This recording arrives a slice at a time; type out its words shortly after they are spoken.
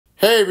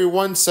Hey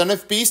everyone, Son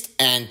of Beast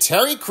and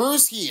Terry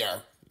Crews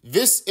here.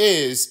 This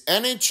is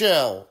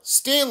NHL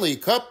Stanley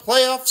Cup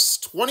Playoffs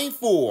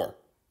 24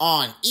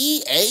 on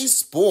EA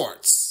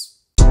Sports.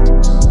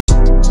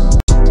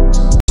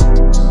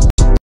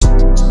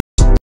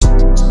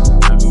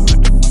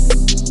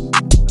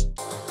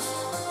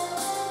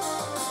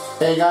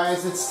 Hey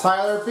guys, it's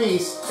Tyler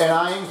Beast, and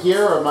I am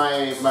here with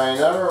my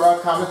another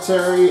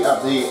commentary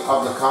of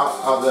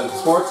the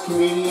sports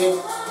community.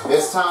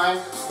 This time,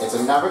 it's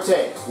another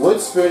take. Wood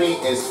Spoony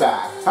is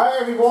back. Hi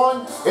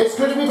everyone, it's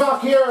good to be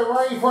back here and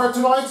ready for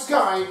tonight's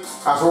game,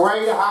 as we're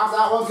ready to have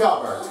that one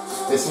covered.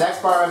 This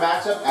next part of the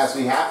matchup, as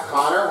we have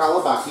Connor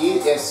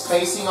Halabucky is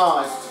facing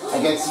on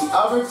against the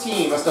other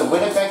team as the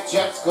Winnipeg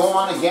Jets go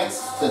on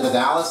against the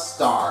Dallas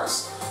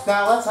Stars.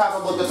 Now let's have a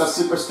look at the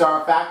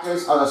superstar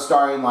factors of the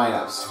starting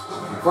lineups.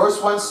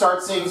 First one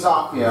starts things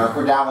off here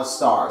for Dallas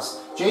Stars.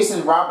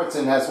 Jason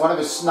Robertson has one of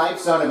his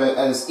snipes on of it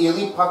as his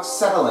elite puck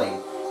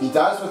settling. He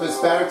does with his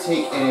better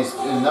take in his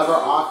another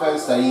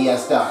offense that he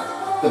has done.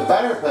 The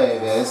better play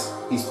of this,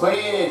 he's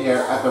putting it in here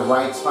at the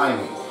right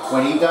timing.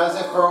 When he does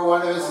it for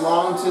one of his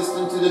long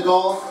distance to the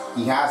goal,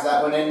 he has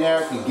that one in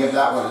there, can give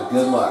that one a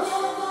good look.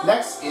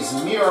 Next is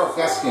Miro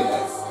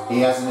Keskinen. He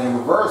has it in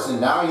reverse,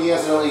 and now he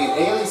has an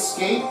alien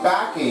skate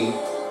backing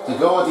to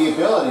go with the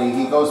ability.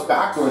 He goes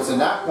backwards,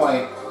 and at that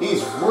point,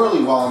 he's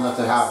really well enough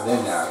to have it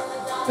in there.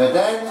 But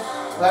then,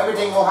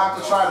 everything we'll have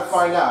to try to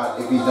find out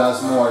if he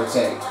does more to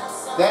take.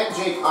 Then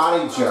Jake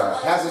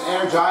Ottinger has an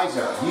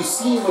energizer. You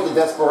see what the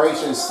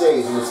desperation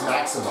stays in its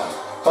maximum.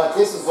 But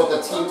this is what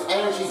the team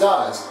energy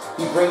does.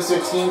 He brings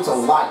their team to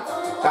life.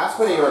 That's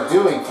what they are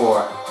doing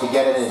for to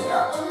get it in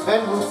there.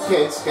 Then Ruth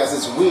Pitts has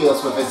his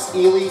wheels with his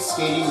Ely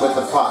skating with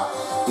the puck.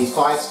 He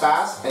flies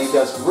fast and he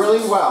does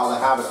really well to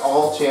have it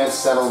all chance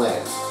settled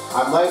in.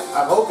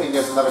 I'm hoping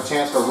there's another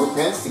chance for Ruth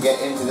Pitts to get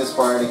into this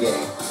part of the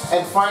game.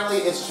 And finally,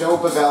 it's Joe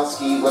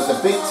Pavelski with the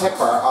big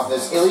tipper of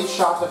his Ely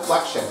shot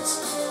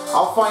deflections.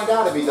 I'll find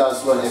out if he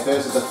does one. If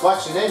there's a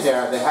deflection in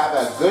there, they have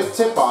a good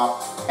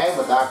tip-off and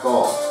with that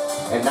goal.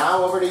 And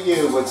now over to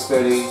you, Wood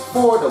Spoony,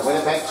 for the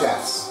Winnipeg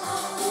Jets.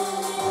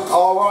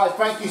 Alright,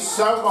 thank you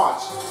so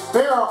much.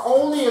 There are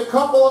only a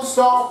couple of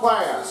star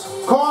players.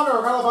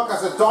 Connor Halabucky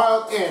has it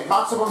dialed in.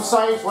 Maximum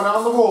saves went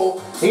on the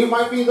rule. He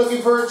might be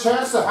looking for a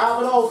chance to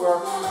have it over.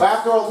 But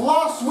after a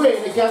lost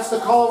win against the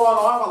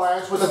Colorado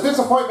Avalanche with a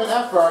disappointment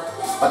effort,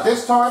 but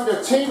this time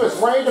their team is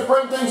ready to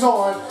bring things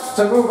on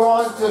to move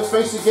on to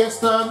face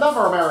against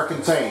another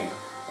American team.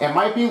 It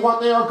might be what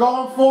they are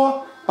going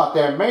for, but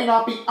there may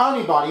not be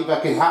anybody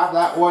that can have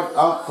that one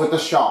up with the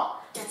shot.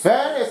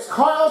 Then it's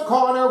Kyle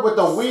Connor with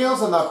the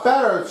wheels and the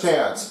better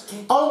chance.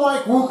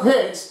 Unlike Ruth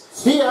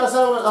Hicks, he has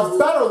a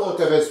better look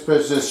at his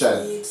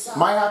position.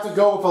 Might have to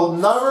go with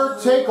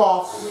another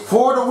takeoff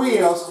for the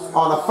wheels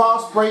on a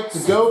fast break to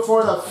go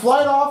for the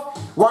flight off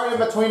right in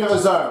between the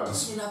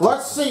zones.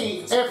 Let's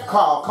see if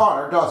Kyle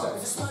Connor does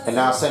it. And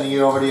now sending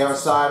you over to the other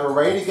side, we're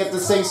ready to get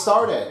this thing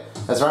started.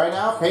 As right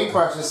now,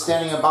 Paintbrush is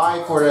standing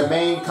by for the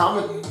main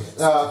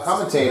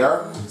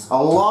commentator,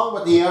 along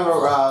with the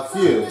other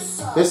few.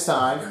 This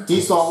time,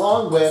 he's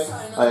along with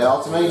the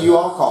ultimate you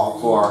all call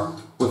for.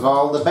 With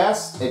all the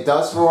best, it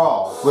does for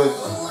all. With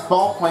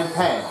ballpoint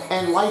pen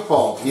and light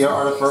bulb, here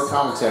are the first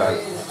commentary.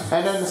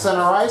 And in the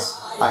center ice,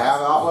 I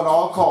have what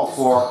all called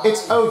for.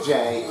 It's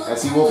OJ,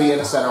 as he will be in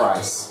the center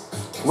ice.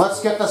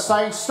 Let's get this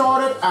thing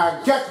started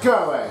and get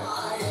going.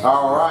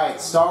 Alright,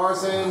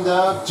 Stars and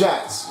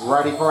Jets,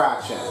 ready for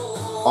action.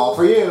 All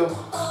for you.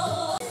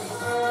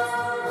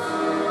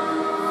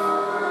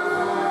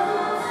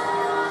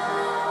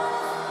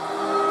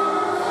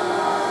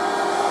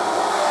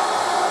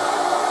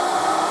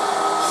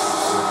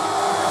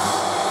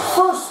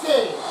 First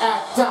game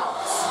at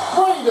Dallas,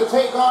 ready to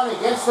take on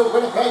against the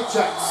Winnipeg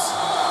Jets.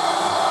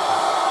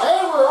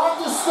 And we're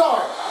off to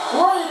start.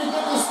 Ready to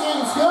get this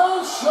game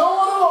going, show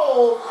and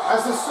roll,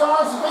 as the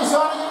Stars face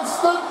on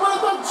against the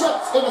Winnipeg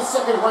Jets in the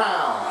second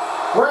round.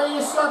 Ready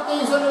to start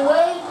things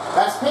underway?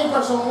 As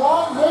Paintbrush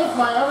along with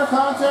my other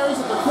commentaries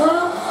of the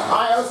crew,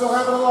 I also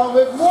have it along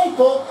with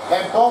Maple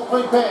and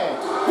Ballpoint Pen.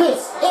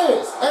 This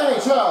is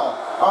NHL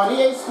on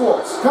EA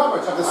Sports,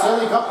 coverage of the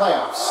Stanley Cup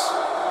Playoffs.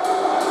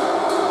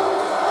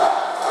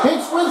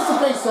 Pinch wins the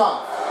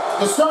face-off.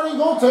 The starting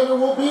goaltender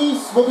will be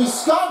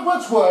Scott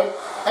Witchwood,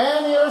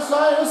 and the other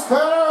side is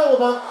Connor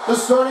Halabucky, the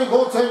starting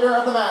goaltender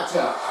of the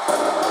matchup.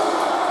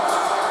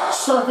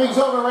 Start things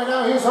over right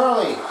now. Here's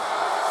Harley.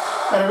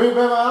 And a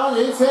rebound on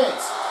his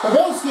hits.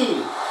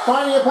 Pavelski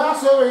finding a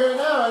pass over here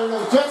now, and the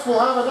Jets will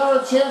have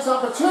another chance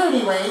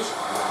opportunity range.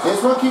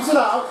 This one keeps it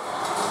out.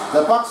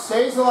 The puck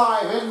stays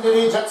alive into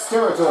the Jets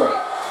territory.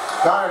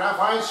 Connor now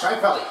finds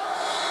Scheifele.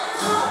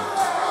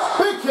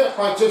 Big hit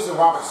by Jason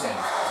Robertson.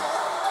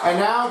 And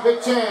now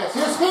big chance.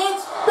 Here's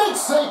Spence. Big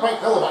save by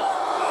Halabucky.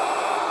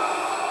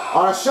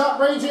 On a shot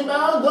ranging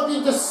mound,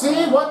 looking to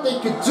see what they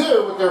could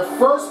do with their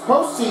first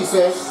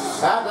postseason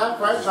at that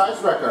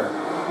franchise record.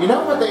 You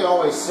know what they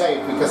always say,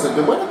 because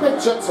the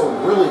Winnipeg Jets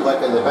are really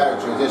like in the better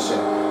tradition.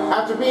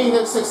 After being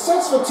a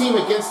successful team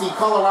against the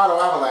Colorado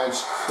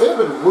Avalanche, they've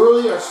been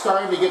really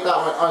starting to get that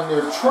one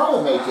under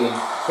troublemaking.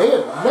 They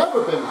have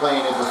never been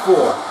playing it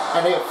before,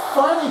 and they have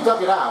finally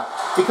dug it out.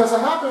 Because it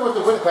happened with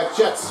the Winnipeg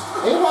Jets.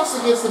 They lost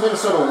against the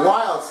Minnesota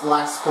Wilds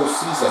last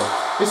postseason.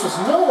 This was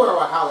nowhere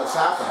about how this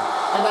happened.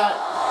 And that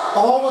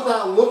all of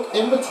that look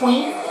in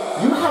between,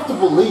 you have to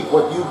believe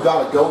what you've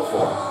got to go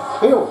for.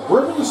 They are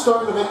really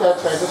starting to make that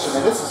transition,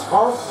 and this is a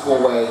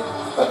powerful way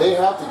that they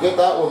have to get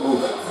that one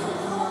moving.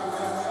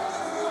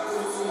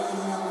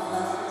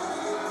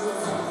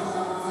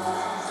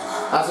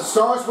 As the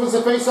Stars wins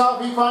the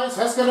face-off, he finds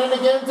Heiskanen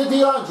again to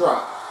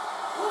Delandra.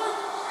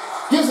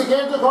 Gives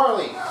again to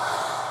Garley.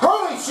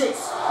 Garley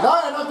shoots!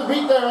 Not enough to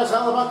beat there as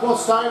Hellebuck will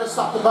try to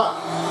stop the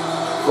puck.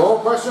 Full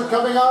pressure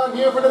coming on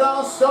here for the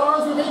Dallas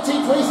Stars with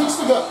 18:26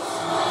 to go.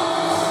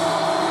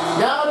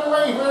 Now they're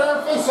ready for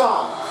their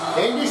face-off.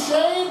 In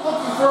Duchesne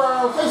looking for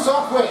our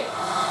face-off win.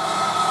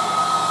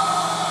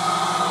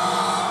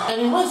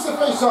 And he wins the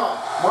face-off.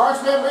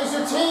 Marchman brings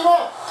their team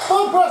up.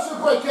 Full pressure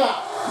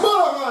breakout.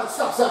 Monahan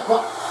stops that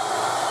puck.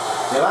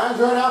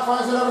 Delandra now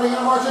finds it over to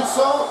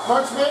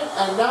Marchman,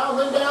 and now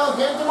Lindell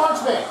again to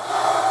Marchman.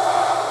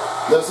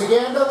 Looks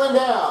again to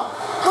Lindell.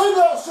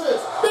 Lindell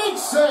shoots. Big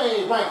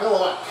save by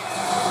Hellebuck.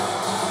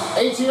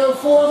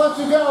 18:04 left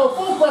to go.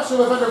 Full pressure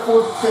with under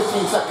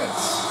 15 seconds.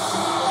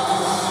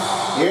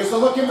 Here's the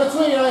look in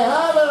between. I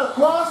have it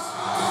across.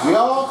 We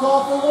all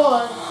call for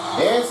one.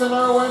 It's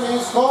another one.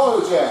 It's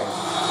called OJ.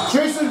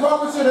 Jason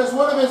Robertson has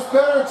one of his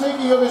better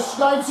taking of his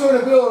snipe zone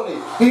ability.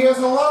 He has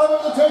a lot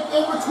of them to take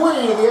in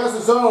between if he has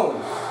his own.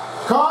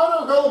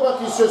 Connor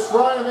Hellebuck is just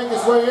trying to make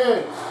his way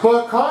in,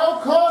 but Kyle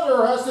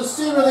Connor has to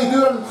seemingly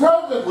do it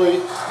impressively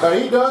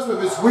that he does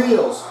with his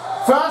wheels.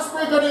 Fast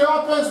break on the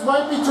offense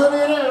might be turning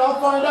it in.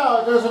 I'll find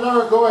out if there's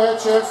another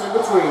go-ahead chance in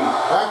between.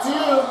 Back to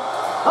you.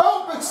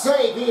 Oh, big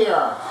save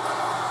here.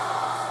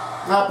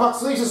 Now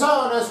Bucks leaves his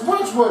own as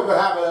Wedgwood would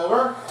have it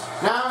over.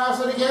 Now has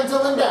it again to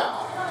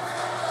Lindell.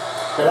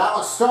 The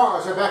Dallas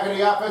Stars are back in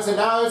the offense, and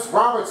now it's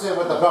Robertson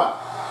with the puck.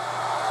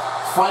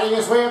 Fighting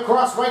his way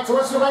across right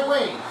towards the right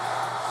wing.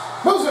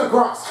 Moves it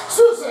across.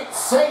 Shoots it.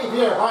 Save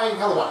here by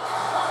Hellebuck.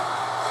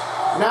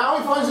 Now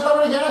he finds it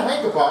over again at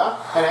Hankapaa,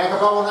 and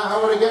Hankapaa will now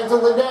have it again to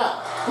Lindell.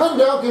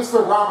 Lindell gives to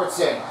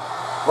Robertson.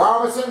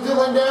 Robertson to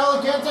Lindell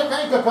again to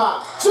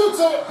Hankapaa. Shoots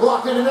it.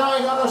 Blocked and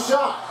denied on a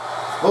shot.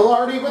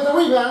 Velarde with the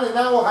rebound, and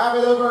now we'll have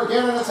it over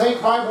again in a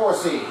take by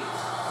Morrissey.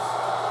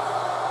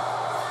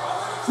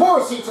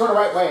 Morrissey to the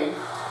right wing.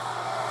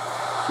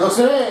 Looks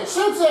it in.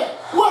 Shoots it.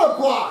 What a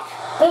block.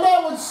 And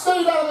that one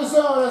stayed out of the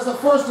zone as the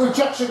first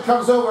rejection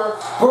comes over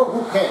for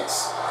Roop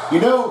Hintz. You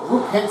know,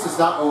 Roop Hintz is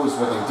not always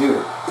what they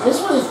do. This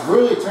one is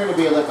really turned to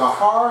be like a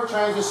hard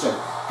transition.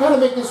 Gotta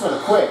make this one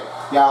quick.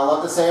 Yeah, I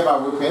love to say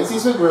about Roop Hintz,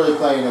 he's been really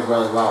playing it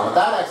really well. With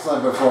that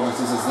excellent performance,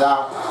 this is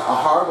now a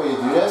hard way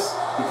to do this.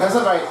 Because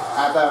of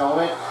at that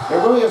moment,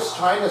 they're really just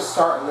trying to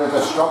start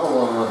to struggle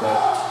a little bit.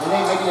 And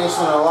they're making this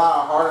one a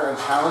lot harder and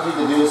challenging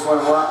to do this one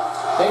work.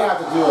 They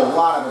have to do a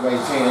lot of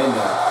maintaining in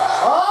there.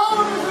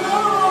 Oh,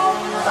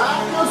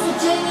 that goes to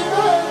Jamie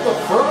Benn. The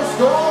first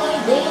goal in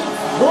game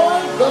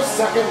one, the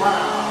second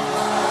round.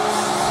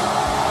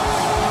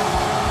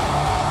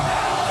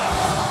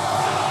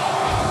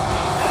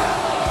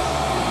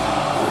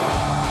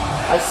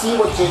 I see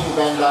what Jamie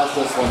Benn does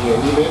this one here.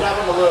 He may have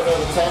him a little bit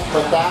of a temp,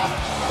 but that,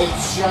 it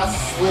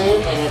just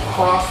slid and it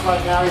crossed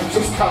right now. It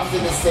just comes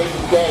in to save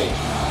the day.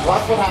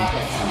 Watch what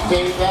happens.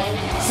 Jamie Benn,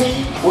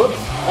 see, whoops,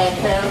 and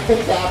there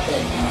it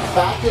happened.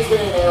 Back has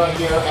been an error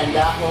here, and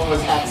that one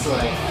was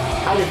excellent.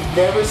 I have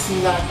never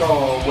seen that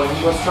goal when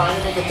he was trying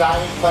to make a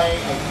diving play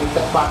and put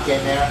the puck in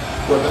there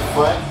with a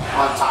foot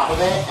on top of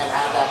it and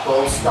have that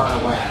goal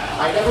start away.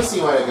 I never see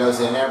when it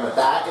goes in there, but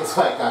that is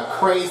like a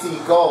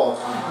crazy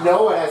goal.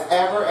 No one has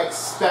ever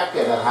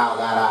expected of how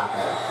that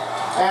happened.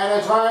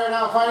 And the Dryer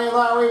now finding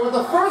Lowry with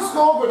the first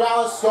goal for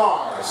Dallas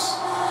Stars.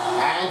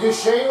 And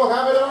Duchesne will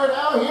have it over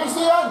now. Here's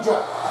the Andra.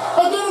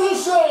 Again to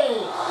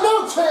Duchesne.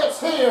 No chance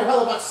here,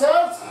 Hellebuck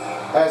says,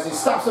 as he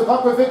stops the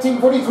puck with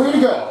 15:43 to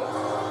go.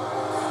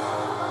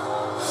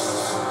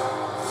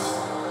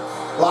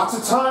 Lots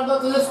of time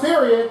left in this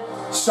period.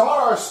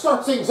 Stars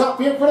start things up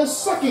here for the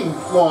second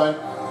one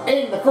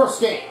in the first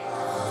game.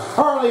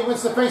 Harley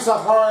wins the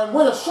faceoff hard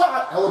with a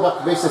shot.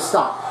 Hellebuck makes a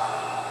stop.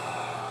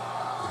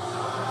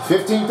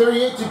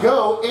 15:38 to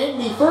go in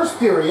the first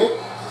period.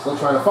 Still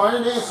trying to find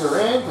an answer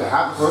in to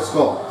have the first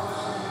goal.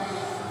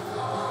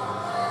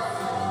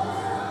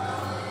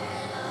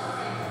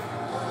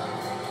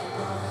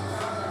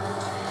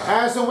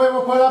 As the win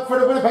will put up for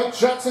the Winnipeg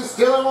Jets, and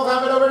Dillon will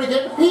have it over to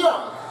get to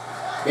Pionk.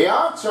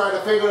 Pionk trying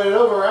to figure it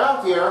over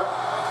out here.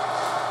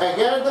 And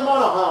get it to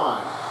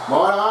Monahan.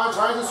 Monahan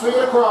tries to swing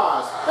it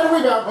across. And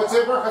rebound puts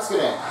in for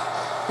Heiskanen.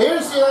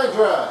 Here's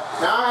Delandra.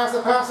 Now has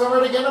the pass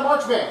over again to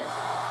Marchman.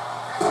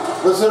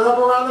 Lifts it up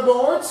around the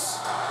boards.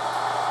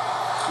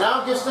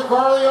 Now gets to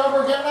Carly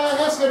over again and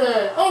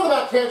Niskanen. On the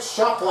backhand,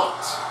 shot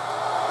blocked.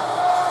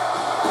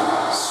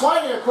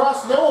 Sliding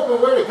across, no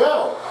open where to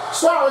go.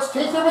 Stars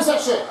keep their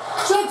possession.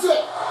 Shoots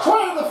it.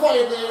 Trying to play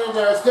it in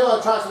there as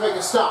Dylan tries to make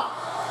a stop.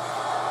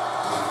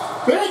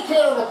 Big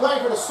kid on the play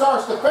for the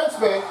Stars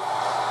defenseman.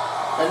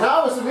 And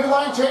now as the new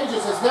line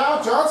changes, as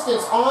now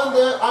Johnston's on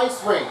the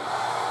ice rink.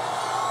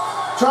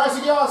 Tries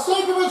to get off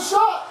Stankovic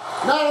shot.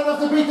 Not enough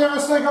to beat there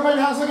as Stankovic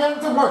has again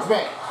to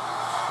Marchbank.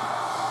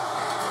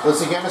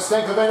 Looks again to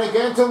Stankovic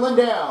again to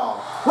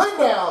Lindell.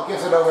 Lindell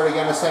gives it over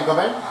again to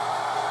Stankovic.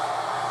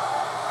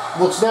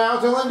 Looks now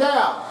to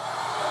Lindell.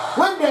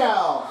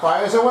 Lindell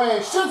fires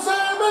away. Shoots it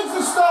and makes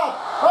the stop.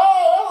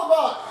 Oh,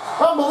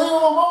 Hellebuck.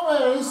 Unbelievable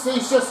moment.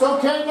 He's just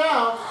okay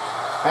now.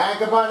 And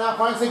goodbye now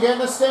finds again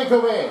to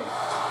Stankovic.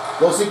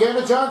 Looks again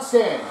to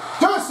Johnston.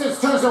 Johnston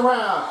turns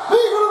around. Big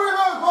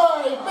rebound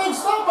play. Big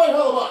stop by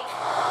Hellebuck.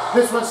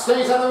 This one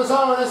stays out of his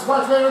own as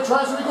Marchbank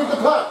tries to recoup the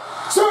puck.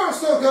 Stars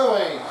still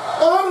going.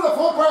 Under the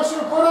full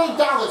pressure for the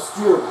Dallas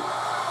Drew.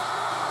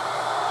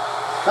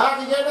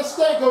 Back again to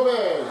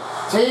Stankovic.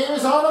 Team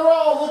is on the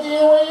roll, looking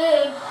your way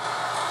in.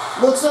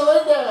 Looks at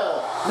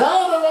Lindell.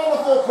 Now they're on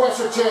the full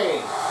pressure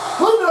chain.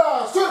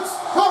 Lindell shoots.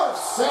 Glove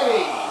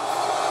save.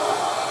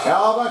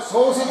 Hellebuck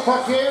holds his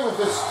puck in with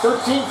just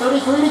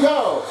 13:33 to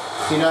go.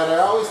 You know,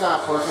 they're always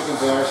not perfect in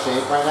their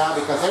shape right now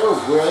because they were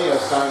really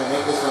starting to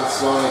make this one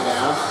slowing it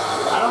down.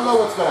 I don't know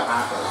what's going to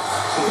happen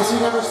because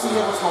you never see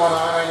what's going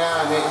on right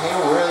now, and they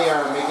really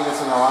are making this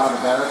in a lot of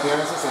the better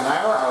appearances, and they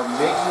are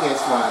making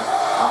this one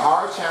a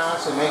hard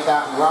challenge to make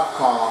that rough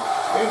call.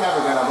 They're never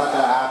going to let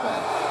that happen.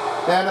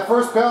 And the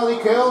first penalty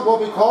kill will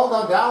be called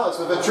on Dallas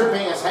with a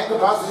tripping as Hank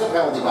deposits in the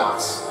penalty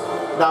box.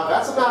 Now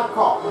that's a bad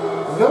call.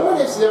 No one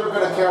is ever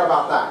going to care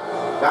about that.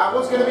 That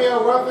was going to be a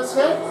rough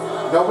mistake.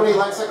 Nobody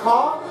likes a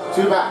call.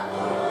 Too bad.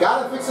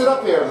 Got to fix it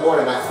up here more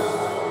than that.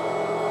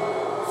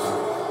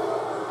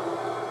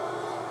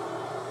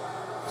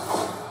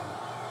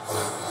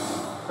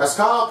 As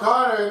Kyle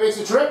Connor makes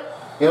a trip,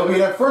 it'll be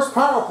their first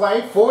power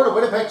play for the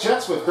Winnipeg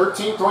Jets with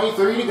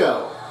 13:23 to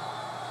go.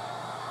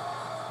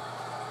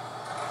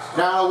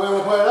 Now when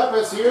we put it up,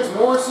 it's here's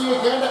Morrissey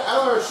again to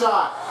Eller's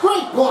shot.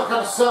 Great block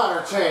on the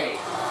center chain.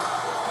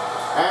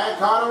 And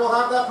Connor will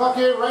have that puck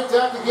in right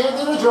back again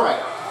to the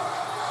Dryer.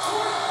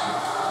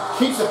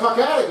 Keeps the puck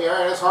out of here,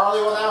 and as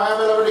Harley will now have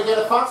it over to get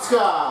a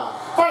Foxca.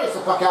 Fires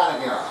the puck out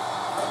of here.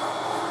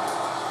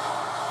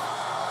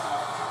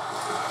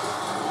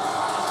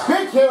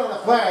 Big hit on the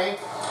play.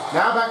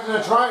 Now back to the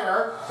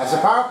Dryer as the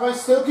power play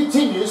still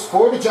continues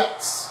for the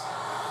Jets.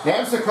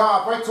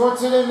 Namstikov right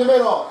towards it in the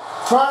middle.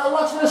 Trying to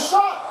watch for the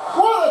shot.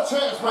 What a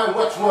chance by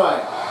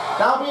Wetchwood.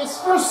 That'll be his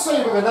first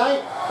save of the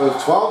night with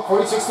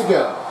 12:46 to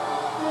go.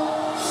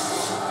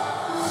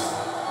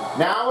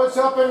 Now it's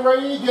up and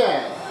ready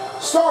again.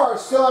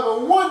 Stars still have a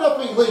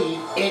 1-0 lead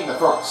in the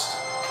first.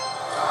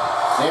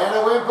 And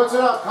the wind puts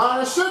it up.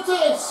 Connor shoots it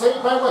and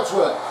saved by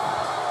Wetchwood.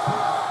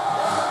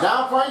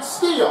 Now finds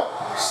Steele.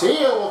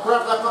 Steele will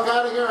grab that puck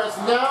out of here as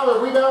now the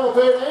rebound will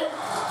put it in.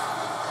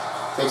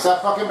 Takes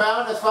that fucking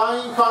bound. It's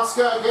finding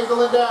Foxca again to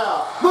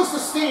Lindell. Looks to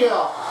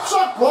Steele.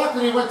 Shot blocked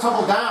and he went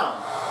tumble down.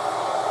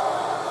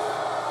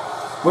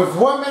 With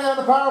 1 minute on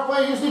the power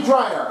play, here's the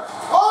Dryer.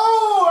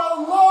 Oh, a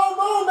low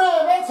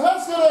movement. That's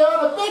Heskinen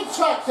on a big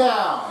check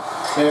down.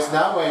 There's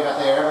no way that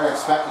they're ever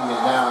expecting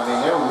it now. I mean,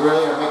 they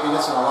really are making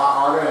this one a lot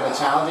harder, and the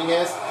challenging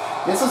is,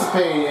 this is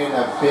putting in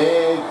a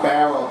big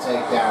barrel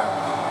takedown.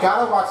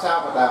 Gotta watch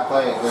out with that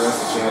play if there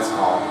is a chance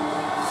call.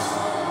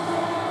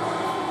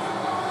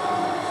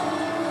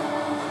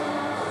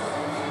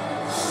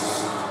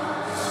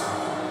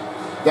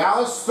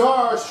 Dallas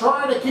Stars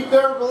trying to keep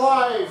their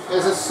alive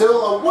as it's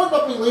still a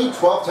 1-0 lead,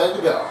 12:10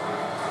 to go.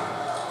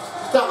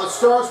 Dallas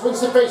Stars wins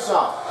the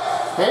faceoff.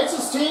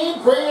 Hansen's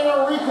team bringing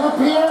a regroup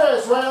here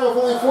as right now with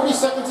only 40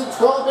 seconds and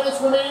 12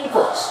 minutes remaining in the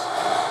first.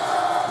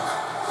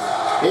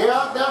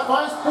 Yeah, now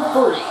finds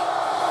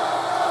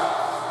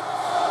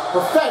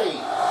Perfetti.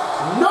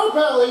 No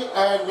penalty,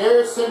 and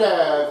there's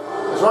Sinev.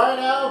 It's right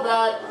now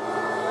that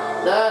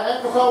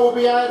Hancock will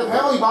be out of the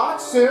penalty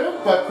box soon,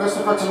 but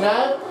Christopher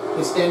Tanev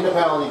is in the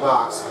penalty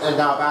box. And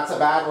now that's a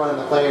bad one in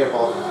the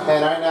playable.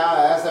 And right now,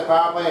 as the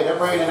power play, they're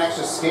bringing an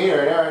extra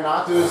skater. They're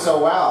not doing so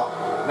well.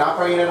 Not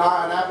bringing it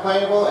hot on that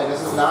playable, and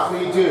this is not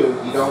what you do.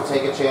 You don't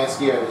take a chance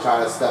here to try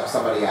to step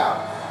somebody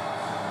out.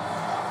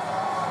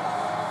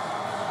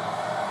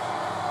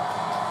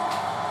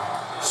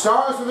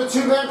 Stars with a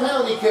 2-man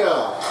penalty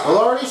kill.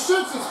 Maloney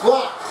shoots, it's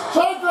blocked.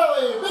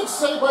 Chivelli, big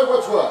save by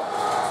Wetchwood.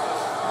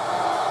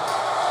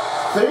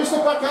 Clears the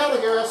puck out of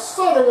here.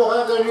 Sutter will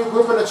have their new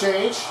group in a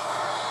change.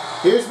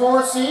 Here's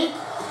Morrissey.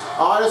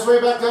 On his way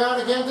back down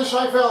again to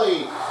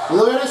Chivelli.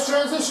 Look at his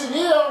transition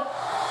here.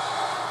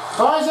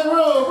 Finds a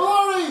room.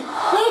 Maloney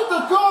hit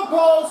the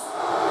goalpost.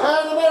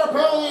 And another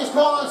penalty is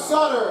called on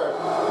Sutter.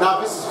 Now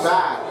this is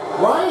bad.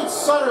 Ryan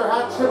Sutter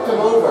had tripped him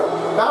over.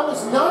 That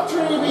was not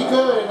trying to be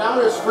good, and now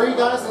there's 3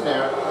 guys in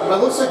there. But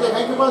it looks like the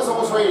Hankerbuck's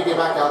almost ready to get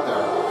back out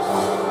there.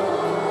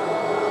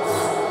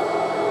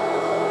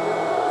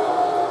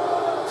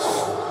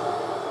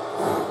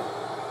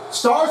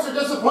 Stars are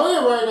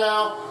disappointed right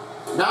now.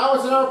 Now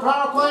it's another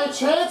power play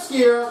chance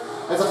here.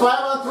 As a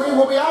 5-on-3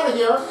 will be out of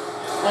here.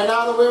 And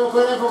now the win will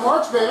put in for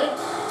Marchman.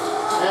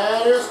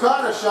 And here's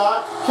Connor's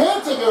shot.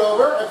 Can't take it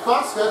over, and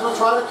Vasquez will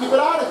try to keep it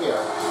out of here.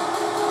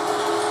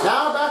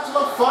 Now back to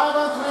the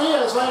 5-on-3,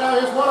 as right now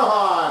here's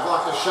Monahan.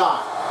 Blocked the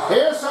shot.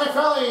 Here's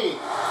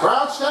Stanley.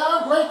 Crouched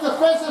down, great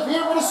defensive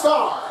here for the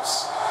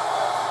Stars.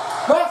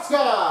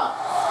 Vasquez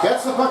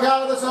gets the puck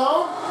out of the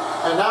zone.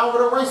 And now we're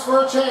going to race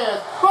for a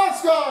chance.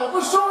 Vasquez,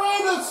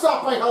 restored,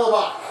 stopped by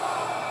Hellebuck.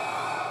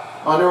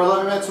 Under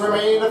 11 minutes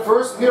remaining in the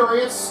first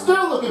period.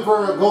 Still looking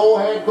for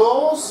goal-ahead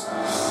goals.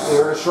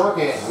 Here are the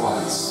shorthanded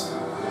ones.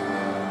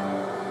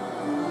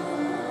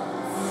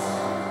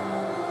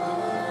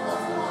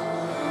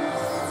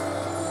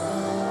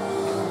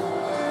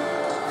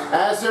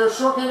 As their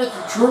shorthanded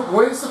troop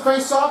wins the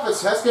face-off,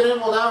 as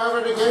Heiskanen will now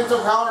have it again to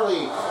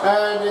Hallerly.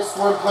 And this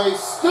one plays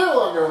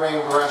still under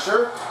main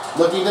pressure,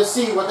 looking to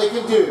see what they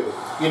can do.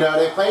 You know,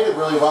 they played it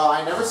really well.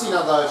 I never seen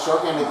how the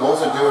shorthanded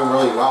goals are doing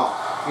really well.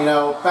 You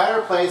know,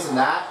 better plays than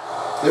that.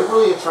 They're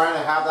really trying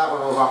to have that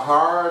one with a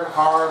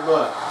hard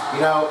look.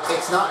 You know,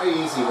 it's not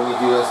easy when you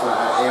do this one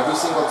every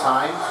single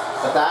time,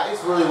 but that is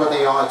really what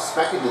they all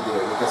expected to do,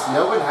 because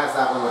no one has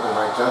that one with the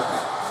right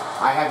judgment.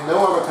 I have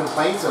no other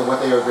complaints on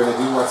what they are going to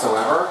do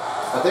whatsoever,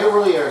 but they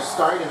really are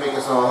starting to make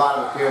us a lot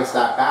of appearance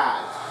that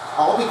bad.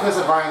 All because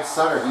of Brian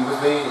Sutter. He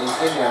was made an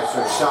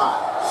in-extra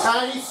shot.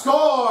 And he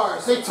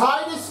scores! They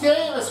tied this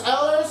game as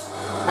Ehlers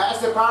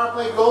has the power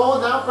play goal.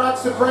 Now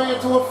backs the bring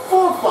into a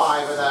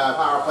 4-5 in the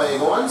power play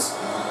ones.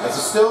 As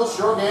it's still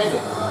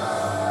short-handed.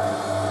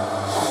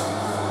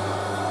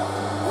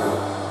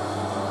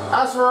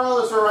 As for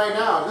Ehlers for right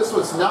now, this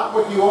was not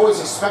what you always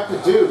expect to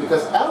do,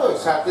 because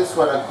Ehlers had this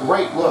one a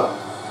great look.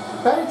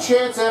 Better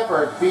chance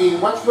effort,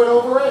 being much went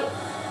over it.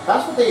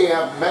 That's what they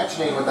have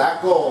mentioning with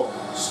that goal.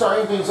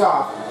 Starting things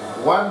off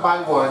 1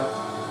 by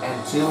 1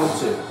 and 2 and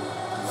 2.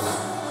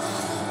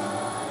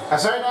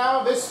 As right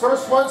now, this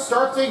first one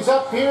starts things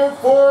up here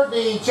for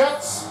the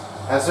Jets.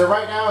 As of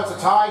right now, it's a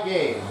tie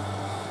game.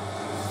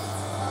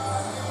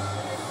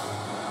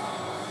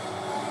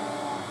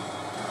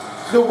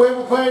 The win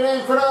will play it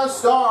in for the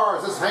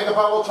Stars as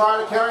Hankapot will try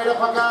to carry the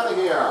puck out of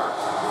here.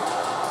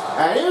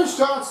 And here's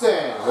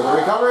Johnston with a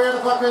recovery of the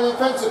puck in the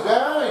defensive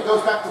down. It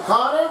goes back to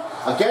Connor.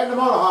 Again to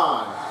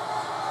Monahan.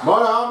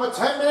 Monahan with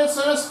 10 minutes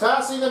and is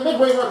passing the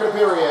midway marker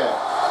period.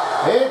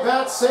 Hit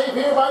that save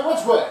here by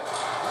Wedgwood.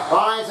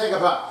 Finds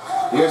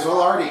Hankapot. Here's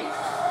Velarde.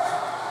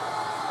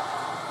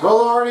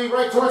 Velarde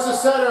right towards the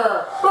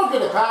center. Broken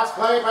the pass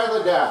play by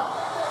Lindell.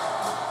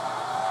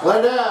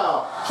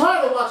 Lindell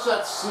trying to watch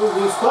that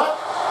loose puck.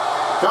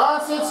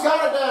 Johnson's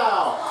got it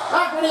now.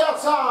 Back to the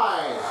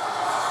outside.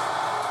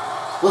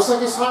 Looks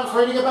like his time's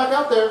ready to get back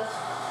out there.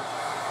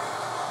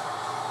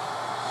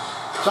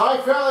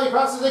 Ty Fairley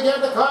passes again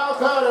to Kyle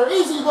Cutter.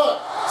 Easy look.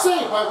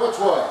 Saved by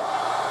Wedgwood.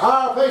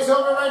 Power play's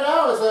over right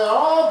now as they're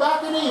all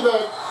back and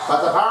even.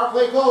 But the power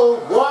play goal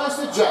was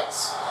the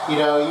Jets.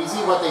 You know, easy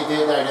what they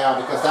did there now,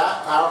 because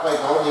that power play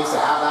goal needs to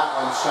have that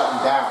one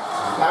shutting down.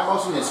 That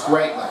motion is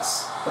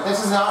greatless. But this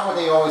is not what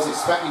they always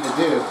expect you to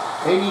do.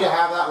 They need to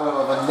have that one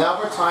with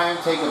another time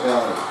take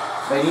ability.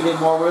 They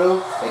needed more room,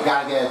 they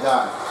got to get it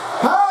done.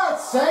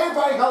 Saved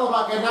by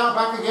Hellebuck, and now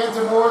back again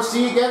to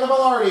Morrissey, again to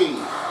Velarde.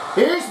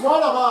 Here's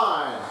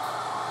Monahan.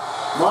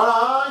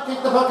 Monahan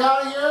kicked the puck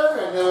out of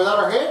here, and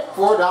another hit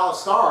for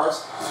Dallas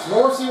Stars.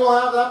 Morrissey will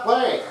have that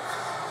play.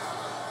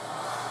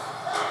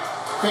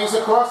 Kings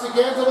across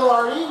again to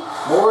Velarde.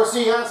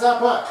 Morrissey has that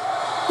puck.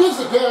 Kings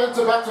again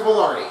to back to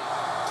Velarde.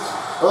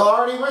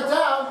 Velarde went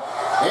down.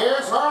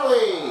 Here's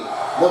Harley.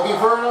 Looking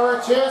for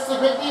another chance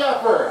to make the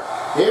effort.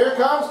 Here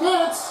comes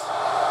Gintz.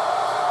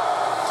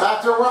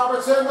 Back to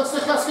Robertson, looks to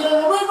Kuskinen,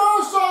 and a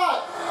reverse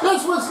shot!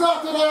 This one's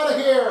knocked it out of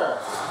here!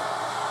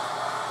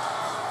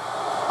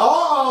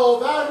 Uh-oh,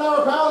 that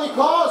another penalty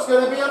call is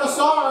going to be on the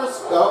Stars.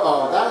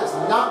 Uh-oh, that is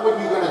not what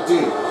you're going to do.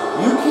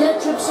 You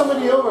can't trip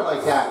somebody over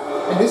like that.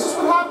 And this is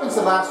what happens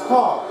the last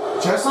call.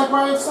 Just like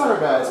Brian Sutter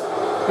does,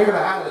 they're going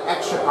to add an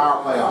extra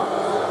power play on.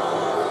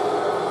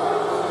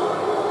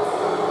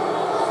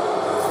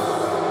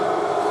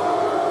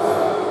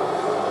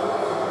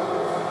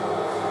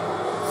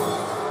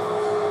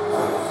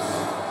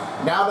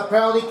 Now the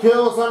penalty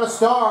kills on the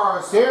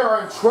Stars. They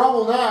are in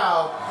trouble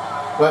now.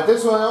 But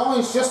this one only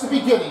is just the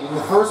beginning in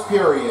the first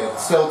period.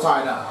 Still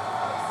tied up.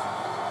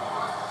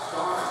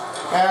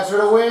 As for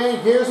the win,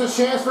 here's a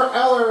chance for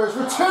Ehlers.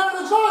 Return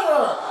to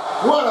Snyder.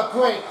 What a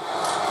play.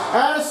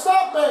 And a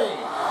stopping.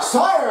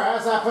 Snyder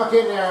has that puck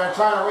in there and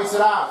trying to race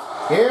it out.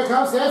 Here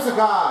comes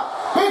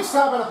Danzikov. Big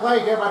stop on the play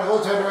here by the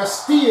goaltender. A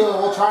steal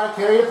will try to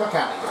carry the puck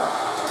out of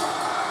here.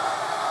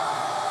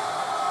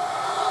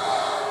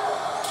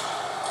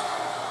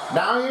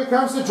 Now here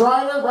comes the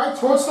Drider right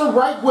towards the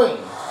right wing.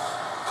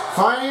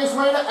 Finding his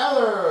way to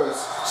Ehlers.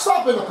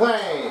 Stopping the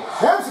play.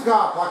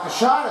 Danzikov blocked the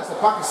shot as the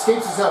puck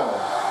escapes his elbow.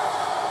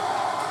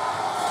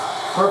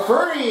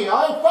 Perfurdy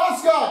on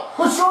Vasquez.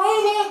 But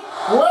Sharina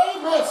way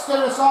missed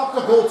and it's off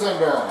the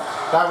goaltender.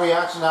 That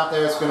reaction out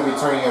there is going to be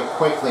turning it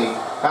quickly.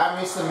 that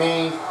means to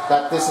me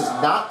that this is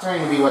not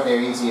turning to be what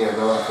they're easy to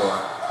going for.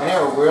 And they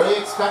are really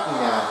expecting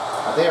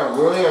that. They are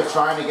really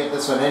trying to get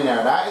this one in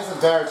there. That is a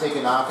better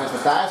taking offense,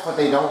 but that is what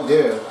they don't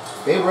do.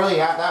 They really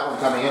have that one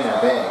coming in there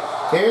big.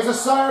 Here's a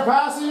center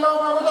passing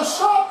over with a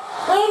shot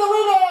and the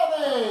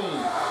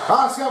rebounding.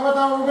 Oscar with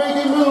a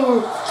making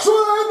move.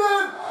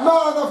 Swinging.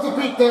 Not enough to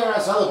beat there.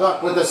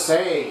 Hellebuck with the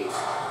save.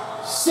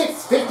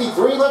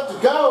 6:53 left to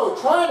go.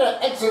 Trying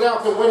to exit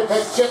out the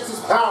Winnipeg Jets'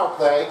 power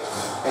play.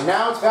 And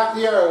now it's back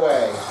the other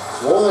way.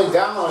 Rolling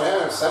down on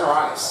him center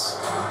ice.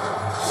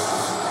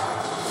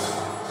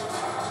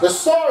 The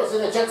Stars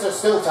and the Jets are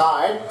still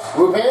tied.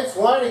 Rupance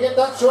wanting to get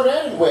that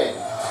short-handed win.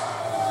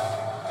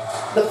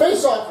 The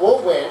face-off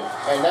will win.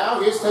 And now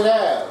here's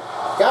Tanev.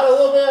 Got a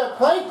little bit of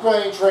plank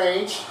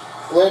range.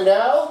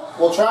 Lindell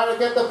will try to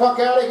get the puck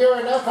out of here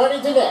and now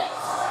finding Tanev.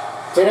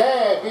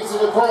 Tanev beats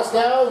it across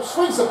now.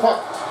 Swings the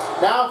puck.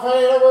 Now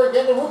finding it over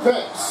again to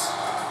Rupance.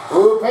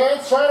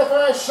 Rupance trying to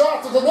find a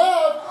shot to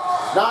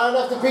Tanev. Not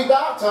enough to beat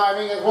that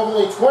timing as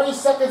only 20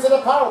 seconds in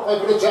the power play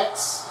for the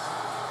Jets.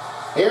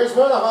 Here's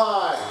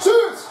Monahan.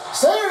 Shoots!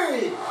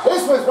 Save!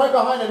 This one's right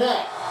behind the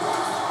net.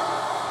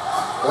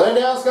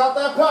 Lindell's got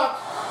that puck.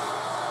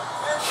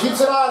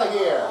 Keeps it out of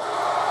here.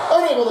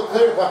 Unable to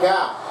clear the puck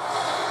out.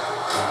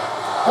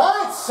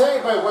 That's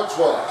saved by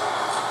Witchwood.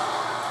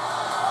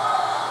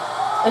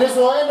 And this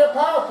will end their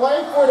power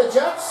play for the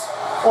Jets.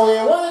 Only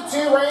a 1 and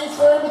 2 range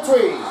for in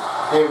between.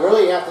 They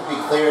really have to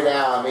be clear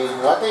now. I mean,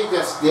 what they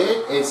just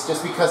did is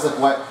just because of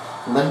what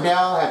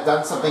Lindell had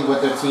done something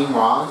with their team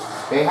wrong.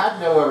 They had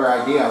no other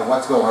idea of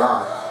what's going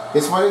on.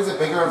 This one is a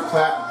bigger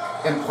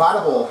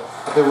implantable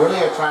that they really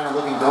are trying to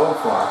look and go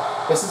for.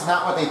 This is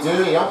not what they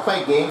do. They don't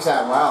play games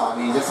that well. I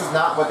mean, this is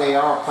not what they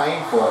are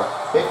playing for.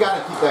 They've got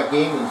to keep that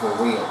game in for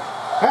real.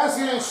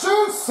 Haskinen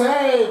shoots,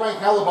 save by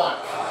Hellebuck.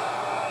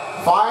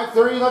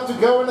 5:30 left to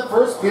go in the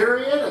first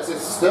period as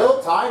it's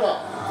still tied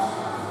up.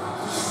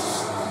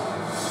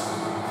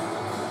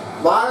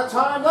 A lot of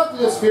time left in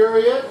this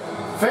period.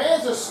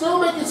 Fans are still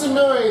making some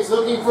noise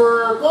looking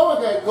for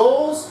go-ahead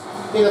goals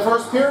in the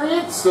first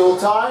period. Still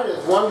tied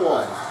at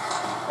 1-1.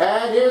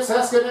 And here's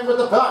Haskinen with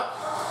the puck.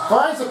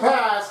 Finds the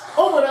pass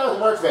over down to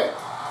Marchment.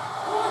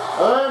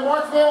 And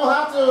Marchment will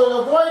have to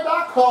avoid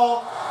that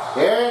call.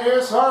 And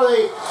here's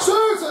Harley.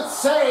 Shoots and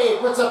save.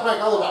 Puts up by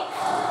Hellebuck.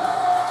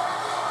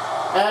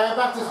 And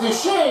back to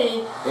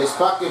Duchesne. His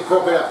puck is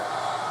broken up.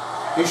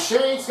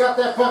 Duchesne's got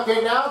that puck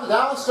in now. The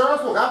Dallas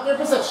Stars will have their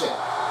possession.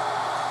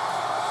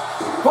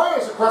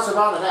 Fires across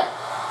around the net.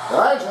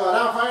 Angela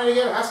now finding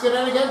again.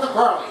 Haskinen again to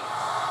Carly.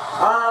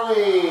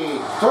 Harley.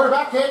 Toward the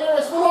backhander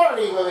is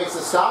Velarde who makes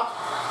the stop.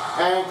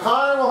 And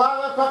Connor will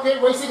have that puck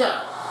in racing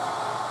out.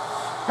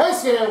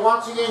 Haskinen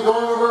watching it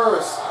going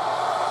reverse.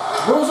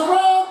 Moves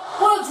around.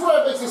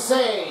 Wedgwood makes a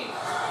save.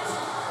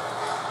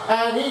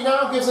 And he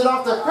now gives it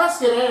off to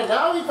Haskinen, and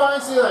now he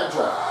finds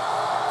Delendra.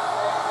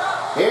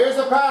 Here's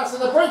the pass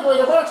and the breakaway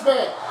to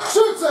Marchment.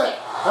 Shoots it.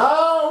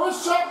 Oh,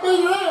 was shot beat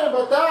it in,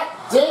 but that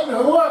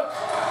didn't work.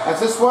 As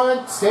this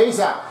one stays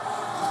out.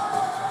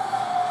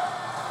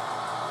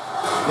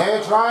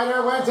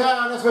 Neidreiter went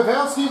down as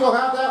Pavelski will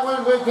have that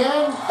one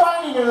again,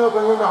 finding an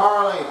open room to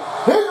Harley.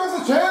 Here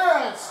goes a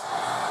chance.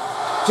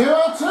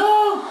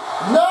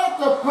 2-on-2. Not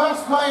the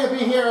best play to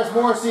be here as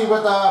Morrissey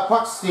with the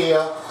puck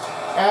steal.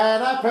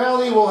 And that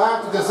penalty will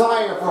have the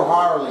desire for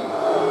Harley.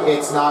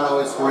 It's not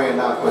always great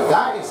enough, but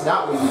that is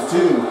not what you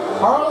do.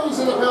 Harley's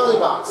in the penalty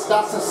box.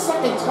 That's the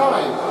second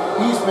time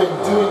he's been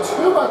doing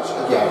too much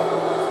again.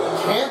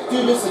 Can't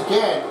do this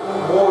again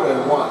more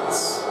than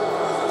once.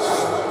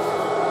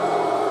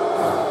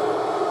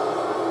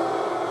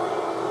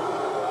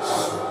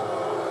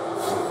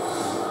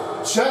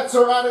 Jets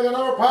are adding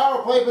another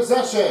power play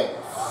possession.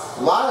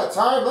 A lot of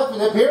time left in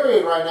the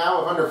period right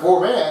now of under 4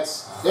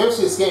 minutes. They're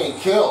just getting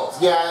killed.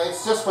 Yeah,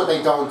 it's just what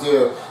they don't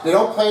do. They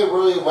don't play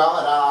really well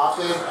that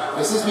often.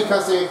 This is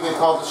because they've been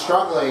called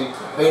struggling.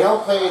 They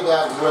don't play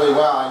that really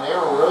well, and they're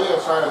really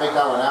trying to make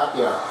that one out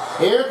here.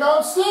 Here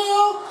comes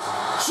Steele.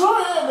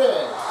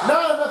 Short-handed.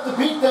 Not enough to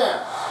beat them.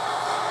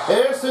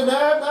 Here's to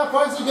Neb. Now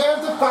finds again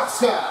to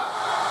Foxca.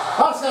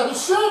 Foxca to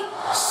shoot.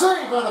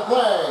 Save on the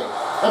play.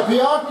 And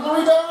beyond for the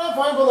rebound and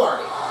find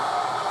Velarde.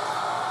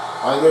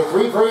 Under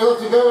 3:30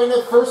 left to go in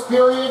the first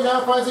period. Now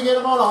finds again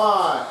to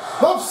Monahan.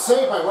 Pump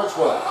save by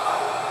Wedgwood.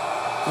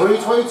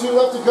 3:22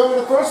 left to go in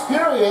the first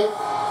period.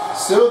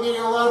 Still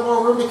getting a lot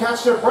more room to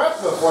catch their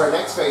breath before the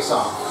next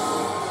face-off.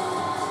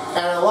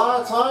 And a lot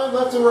of time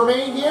left to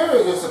remain here.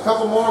 Just a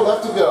couple more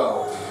left to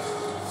go.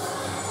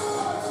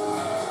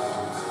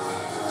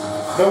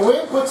 The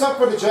win puts up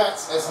for the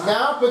Jets as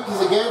now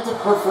because again to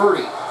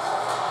Perfurdy.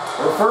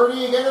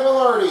 Perfurdy again to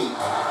Velarde.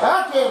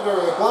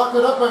 Backhander blocked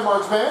it up by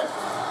Marchment.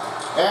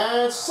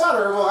 And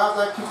Sutter will have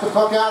to keep the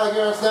puck out of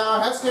here now.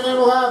 Haskinen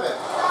will have it.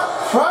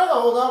 Trying to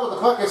hold on with the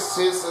puck is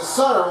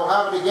Sutter will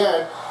have it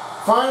again.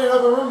 Finding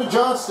another room to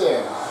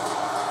Johnston.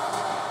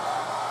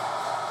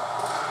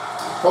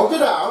 Poked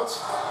it out.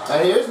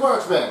 And here's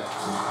Marchment.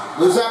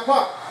 Lose that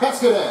puck.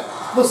 Haskinen.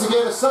 Looks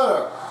again to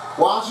Sutter.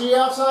 Watching the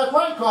outside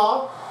play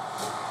call.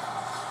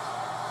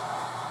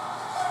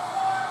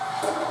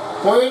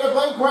 Point of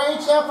blank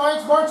range, now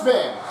finds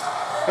Marchman.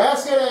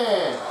 Basket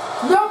in.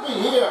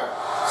 Nothing here.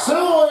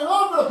 Still going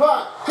over the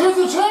puck. Here's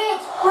a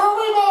chance for a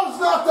rebound. It's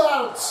knocked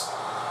out.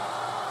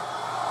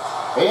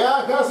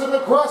 Yeah, does it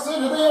across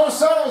into the other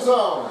center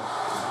zone.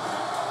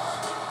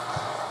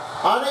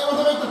 Unable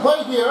to make the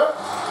play here.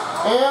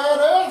 And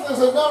there's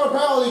another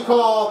penalty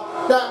call.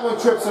 That one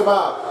trips him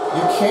up.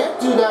 You can't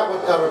do that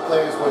with other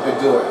players when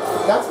they're doing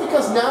it. That's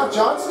because now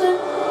Johnston,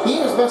 he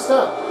is messed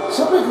up.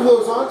 Somebody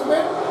goes onto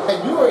it,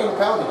 and you are in the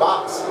penalty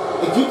box.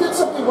 If you did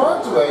something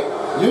wrong to it,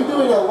 you're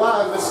doing a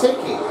lot of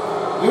mistaking.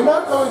 You're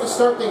not going to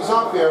start things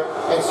off here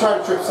and try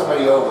to trip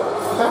somebody over.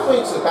 That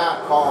makes a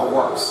bad call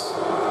worse.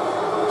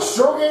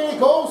 Short-gated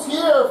goals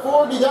here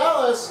for the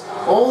Dallas.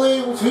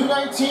 Only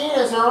 2:19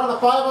 as they're on a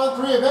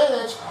 5-on-3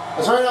 advantage.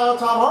 As right now,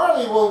 Tom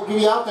Harley will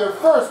be out there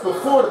first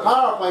before the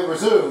power play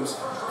resumes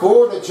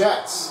for the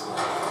Jets.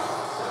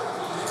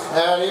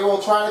 And he will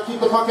try to keep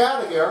the puck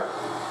out of here.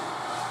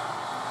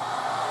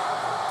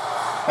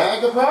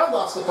 And Gapard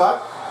lost the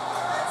puck.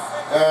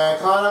 And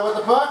Connor with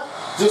the puck.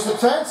 Just a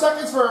 10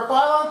 seconds for a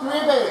 5-on-3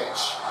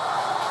 advantage.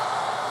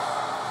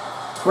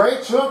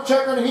 Great choke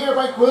checker here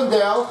by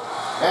Quindale.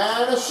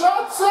 And a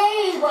shot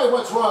saved by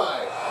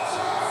Whitwood.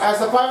 As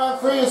the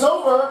 5-on-3 is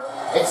over,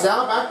 it's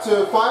now back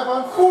to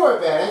 5-on-4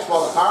 advantage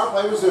while the power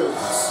play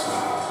resumes.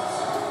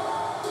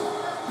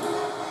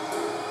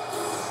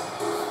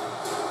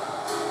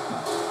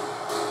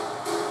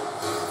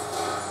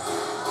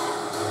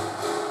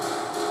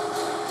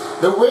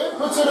 The wind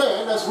puts it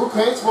in as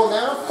Rupins will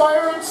now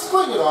fire and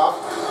sling it off,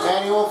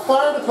 and he will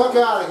fire the puck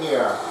out of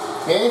here.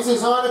 Haynes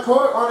is on the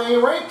court on a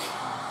rink,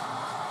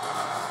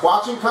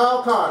 watching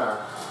Kyle Connor.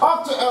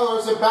 Off to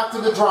Ellers and back to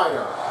the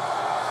Drider.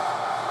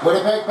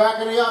 Winnipeg back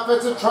in the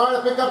offensive, trying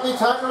to pick up the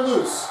attacker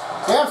loose.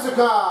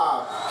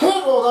 Amsakov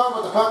can't hold on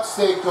with the puck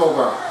staked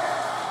over.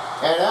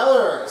 And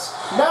Ellers,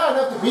 not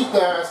enough to beat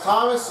there as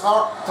Thomas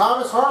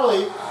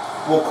Harley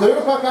will clear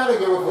the puck out of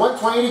here with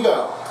 1:20 to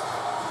go.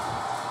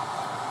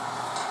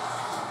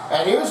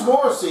 And here's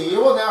Morrissey. He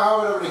will now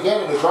have it over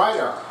again to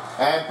Drider.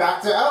 And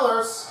back to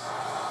Ellers.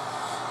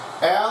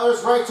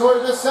 Ellers right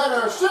toward the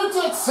center. Shoots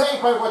it,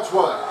 saved by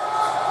Whitwood.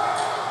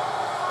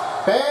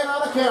 Ben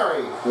on the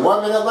carry.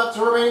 1 minute left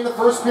to remain in the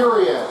first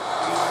period.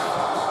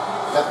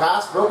 The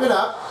pass broken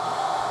up.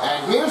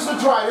 And here's the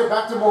Drider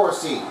back to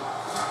Morrissey.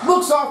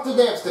 Looks off to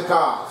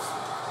Namstikov.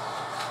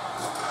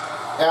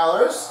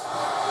 Ellers.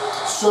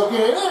 Stroking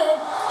it in.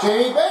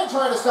 Jamie Benn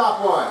trying to stop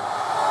one.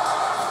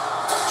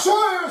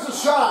 Here's a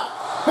shot.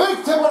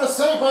 Big tip on a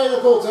save by the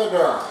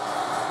goaltender.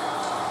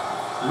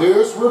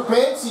 Here's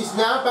Rupins. He's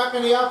now back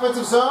in the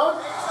offensive zone.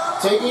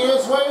 Taking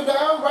his way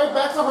down right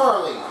back to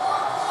Harley.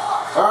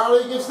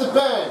 Harley gives to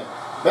Ben.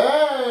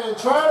 Ben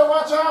trying to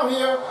watch out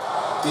here.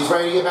 He's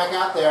ready to get back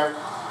out there.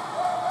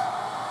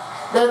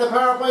 Then the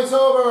power play's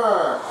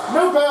over.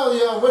 No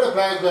penalty on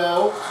Winnipeg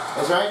though.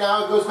 As right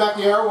now it goes back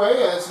the other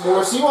way as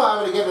Morrissey will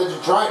have it again to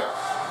Drider.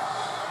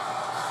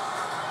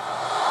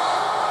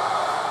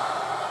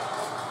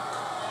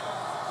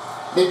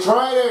 The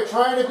Drider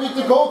trying to beat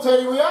the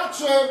goaltending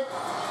reaction.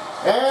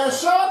 And a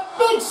shot,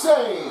 big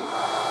save.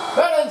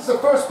 That ends the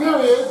first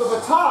period with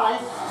a tie.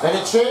 Then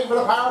a change for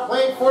the power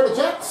play for the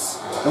Jets.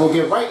 And we'll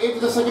get right into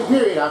the second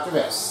period after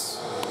this.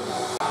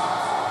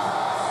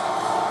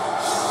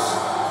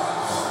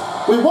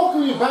 We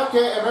welcome you back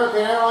at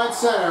American Airlines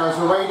Center as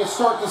we're ready to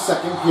start the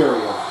second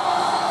period.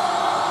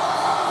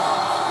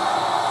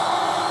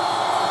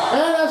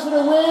 And as for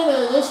the win,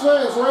 this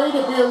one is ready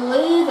to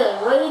believe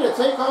and ready to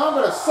take on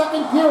for the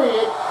second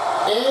period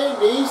in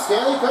the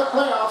Stanley Cup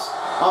playoffs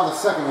on the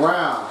second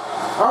round.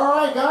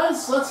 Alright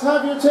guys, let's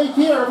have your take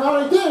here of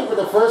how they did for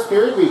the first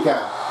period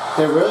recap.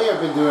 They really have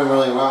been doing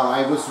really well.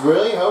 I was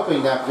really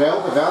hoping that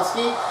Joe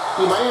Pavelski,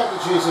 he might have to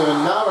choose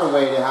another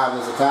way to have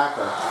his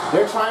attacker.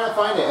 They're trying to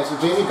find it. As for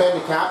Jamie Benn,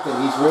 the captain,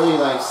 he's really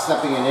like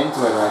stepping into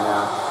it right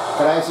now.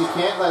 But as you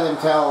can't let him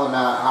tell him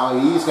how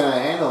he's going to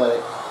handle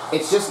it,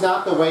 it's just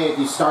not the way if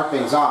you start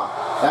things off.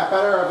 That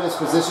better of his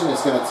position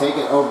is going to take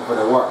it over for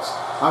the worst.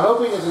 I'm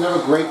hoping there's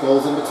another great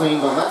goals in between,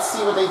 but let's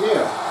see what they do.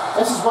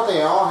 This is what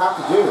they all have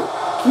to do.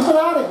 Keep it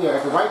out of here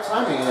at the right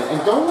timing,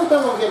 and don't let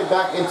them get it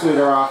back into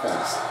their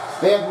offense.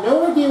 They have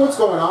no idea what's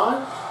going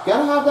on.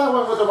 Gotta have that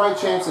one with the right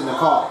chance in the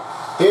call.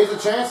 Here's a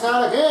chance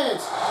now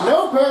against.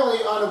 No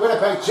penalty on the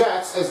Winnipeg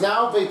Jets, as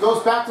now it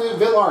goes back to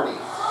Vilardi.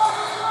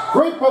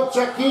 Great poke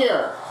check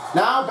here.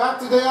 Now back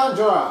to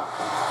Deandra.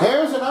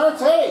 Here's another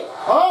take.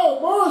 Oh,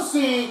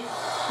 Morrissey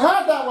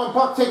had that one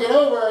puck taken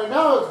over, and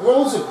now it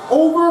rolls it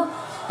over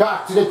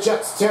back to the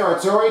Jets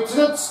territory, to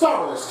the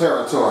Star Wars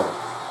territory.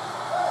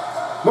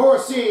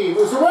 Morrissey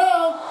moves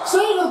around,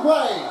 saving the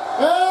play,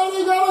 and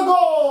he got a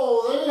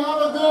goal. They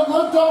have a good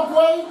lift-off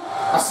way.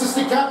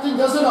 Assistant captain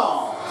does it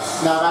all.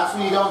 Now that's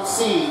when you don't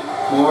see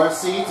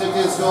Morrissey took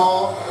his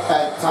goal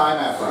at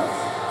time effort.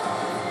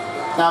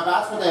 Now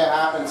that's what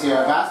happens here.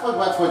 That's what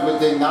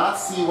Wedgwood did not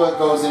see what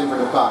goes in for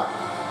the puck.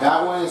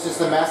 That one is just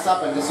a mess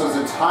up, and this was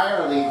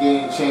entirely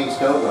getting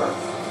changed over.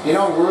 You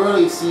don't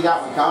really see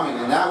that one coming,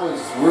 and that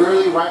was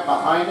really right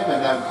behind him,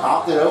 and then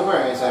popped it over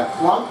as a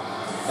plunk.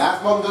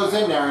 That one goes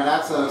in there, and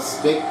that's a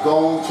big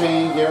goal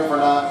change here for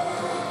the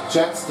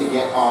Jets to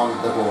get on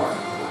the board.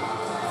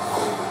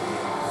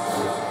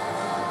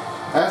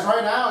 As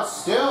right now, it's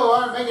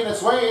still making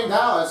its way in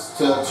Dallas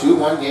to a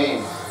 2-1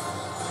 game.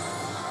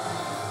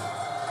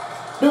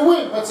 The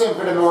win puts in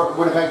for the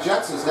Winnipeg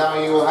Jets, as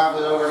now you will have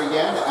it over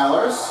again to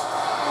Ehlers.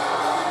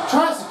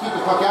 Tries to keep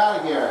the puck out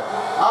of here.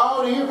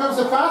 Oh, here comes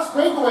the fast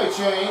breakaway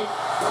chain.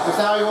 As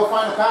now you will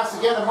find a pass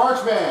again to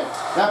Marchman.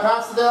 That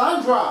pass to the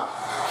line drop.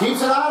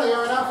 Keeps it out of here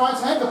and now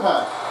finds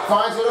Hankaput.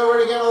 Finds it over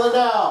again to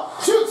Liddell.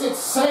 Shoots it,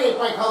 saved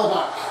by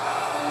Hellebuyck.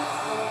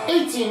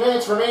 18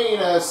 minutes remaining in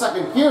the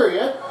second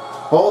period.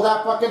 Hold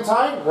that puck in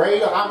tight, ready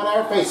to have an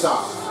air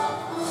face-off.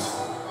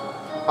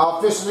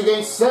 Officials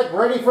again set,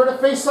 ready for the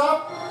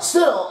face-off.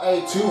 Still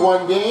a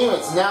 2-1 game.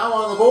 It's now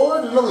on the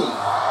board in the lead.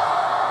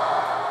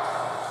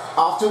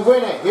 Off to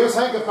win it. Here's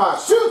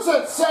Hankaput. Shoots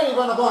it, save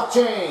on the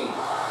blockchain.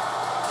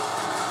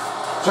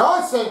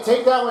 Johnson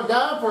take that one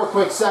down for a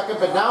quick second,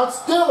 but now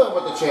it's Dillon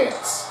with the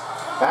chance.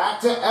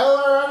 Back to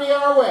Eller on the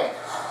other way.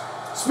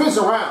 Spins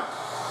around.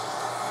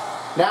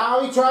 Now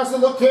he tries to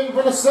look in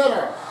for the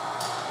center.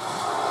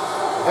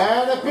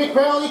 And a big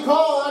penalty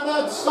call on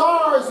the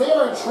Stars. They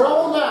are in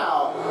trouble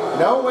now.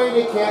 No way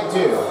they can't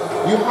do.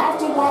 You have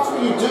to watch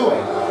what you're doing.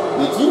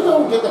 If you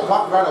don't get the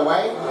puck right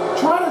away,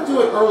 try to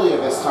do it earlier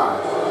this time.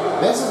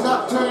 This is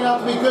not turning out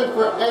to be good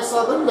for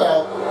Esa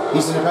Lindell.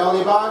 He's in the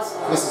penalty box.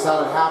 This is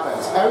how it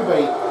happens.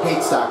 Everybody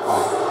hates that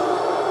call.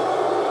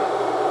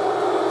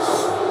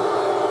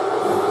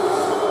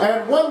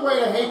 And one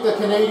way to hate the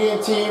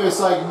Canadian team is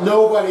like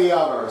nobody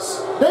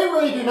others. They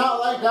really do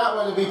not like that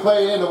one to be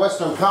played in the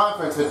Western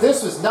Conference, but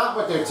this is not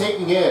what their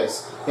taking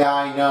is. Yeah,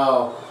 I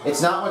know. It's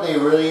not what they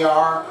really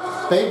are.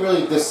 They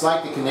really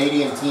dislike the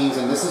Canadian teams,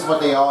 and this is what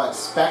they all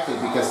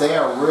expected because they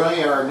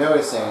really are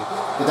noticing.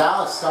 The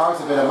Dallas Stars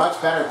have been a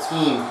much better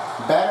team,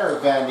 better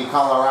than the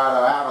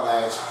Colorado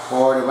Avalanche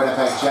or the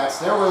Winnipeg Jets.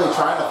 They're really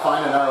trying to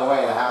find another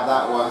way to have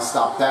that one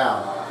stopped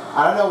down.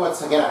 I don't know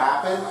what's going to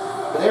happen,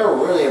 but they were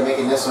really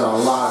making this one a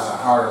lot of the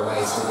harder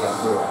ways to get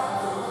through it.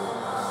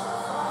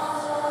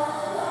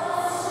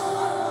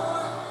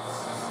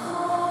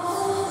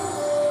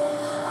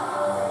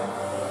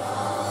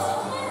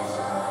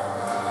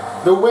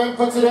 The wing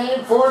puts it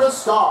in for the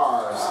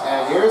Stars.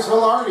 And here's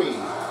Velarde.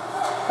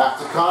 Back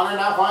to Connor,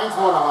 now finds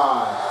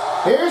Monahan.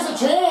 Here's a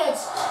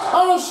chance.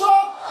 On a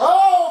shot.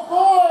 Oh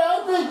boy,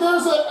 I think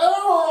there's an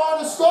error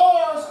on the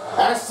Stars.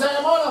 As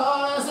Sam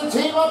Monahan has their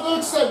team up to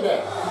extend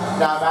it.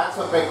 Now that's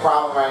a big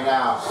problem right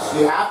now.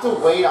 You have to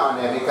wait on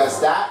it because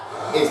that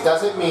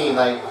doesn't mean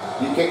like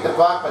you kick the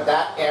puck, but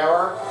that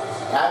error,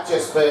 that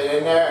just put it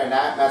in there and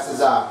that messes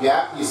up.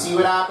 Yep, you see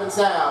what happens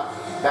now.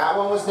 That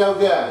one was no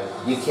good.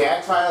 You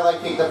can't try to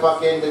like kick the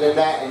puck into the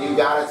net and you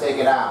gotta take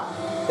it out.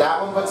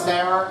 That one puts an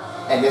error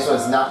and this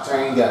one's not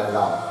turning good at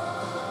all.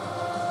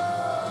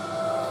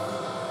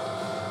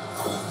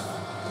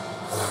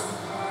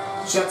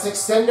 Jets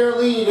extend their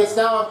lead. It's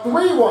now a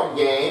 3-1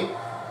 game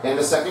in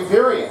the second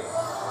period.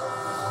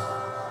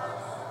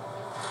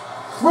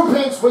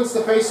 Rupinch wins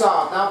the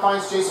face-off. Now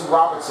finds Jason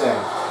Robertson.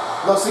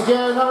 Looks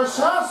again, another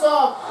shot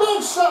off.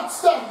 Big shot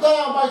stepped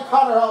down by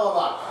Connor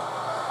Hellebuyck.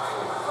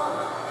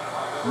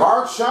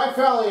 Mark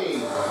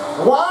Scheifele.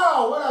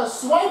 Wow, what a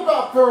swipe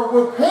up for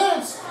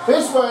Rupinch.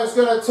 This one is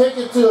going to take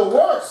it to the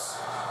worst.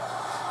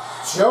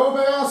 Joe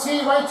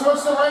Pavelski right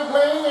towards the right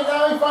wing, and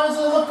now he finds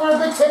it to look for a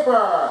big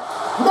tipper.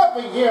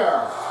 Nothing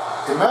here.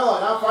 DeMello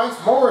now finds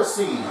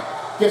Morrissey.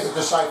 Gives it to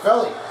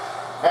Scheifele.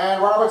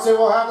 And Robertson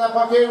will have that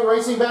puck in,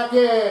 racing back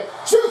in.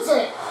 Shoots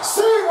it.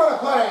 See what a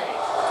play.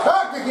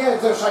 Back again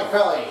to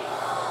Scheifele.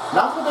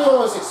 Not what they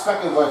always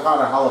expected what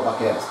Connor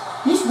Hellebuyck is.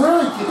 He's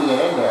really keeping it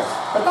in there.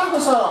 But that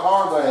was how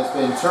Hardwood has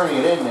been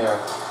turning it in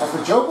there. And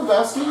for Joe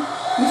Pavelski,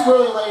 he's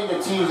really letting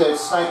the team that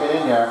snipe it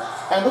in there.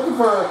 And looking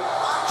for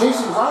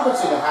Jason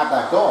Robertson to have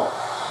that goal.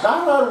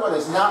 That other one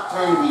is not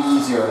turning to be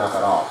easier enough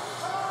at all.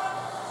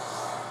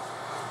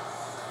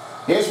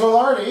 Here's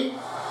Velarde.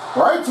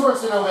 Right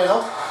towards the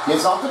middle.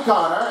 Gets off to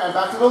Connor and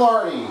back to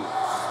Velarde.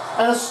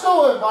 And a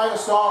stolen by the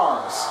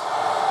Stars.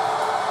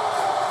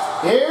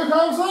 Here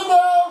comes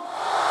Lindo.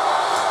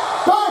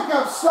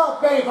 Backup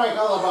stop made by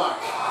Hellebuyck.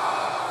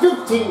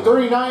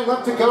 15:39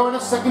 left to go in the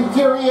second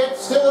period.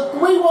 Still a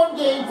 3-1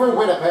 game for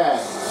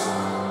Winnipeg.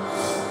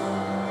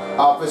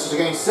 Officials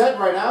again set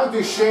right now.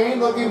 Duchesne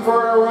looking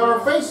for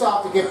a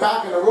face-off to get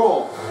back in the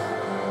roll.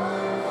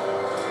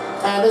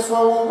 And this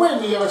one will win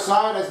the other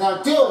side as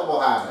now Dillon will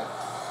have it.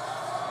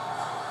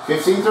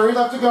 15:30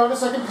 left to go in the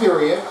second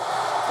period.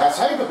 As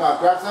Hankaput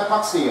grabs that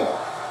puck steal.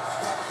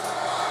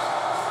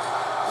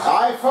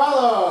 I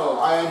follow.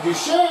 I am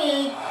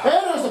Duchesne.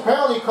 And there's a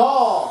penalty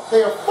call.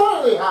 They are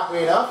finally happy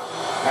enough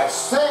as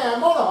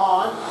Sean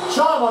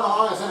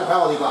Monahan is in the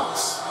penalty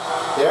box.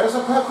 There's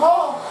a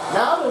call.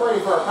 Now they're ready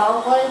for a power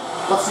play.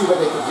 Let's see what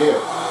they can do.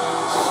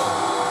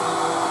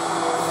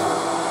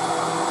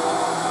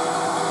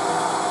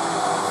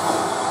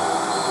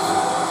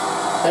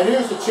 And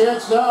here's the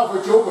chance now for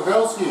Joe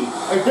Pavelski.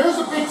 If there's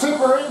a big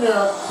tipper in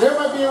there, there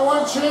might be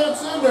one chance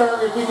in there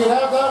if he can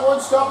have that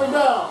one stopping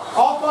down.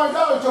 I'll find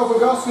out if Joe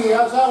Pavelski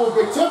has that one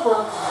big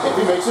tipper if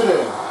he makes it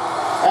in.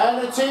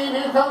 And the team,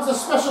 here comes the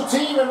special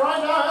team, and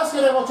right now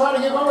Eskinen will try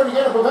to give over to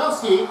get a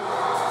Pavelski.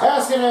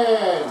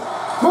 Eskinen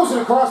moves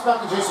it across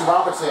back to Jason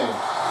Robertson.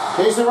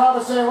 Jason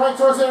Robertson right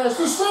towards the net.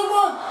 He's still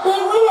one, big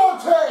reload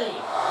train.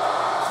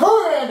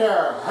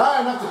 Verlander,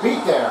 high enough to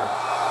beat there.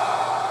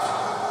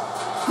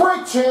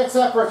 Great chance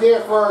effort here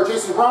for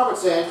Jason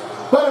Robertson,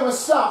 but it was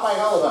stopped by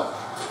Hellebuck.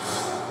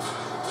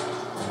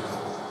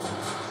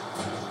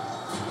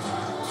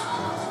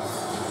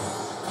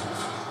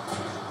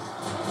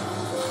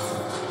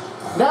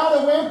 Now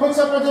the wind puts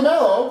up for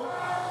DeMello.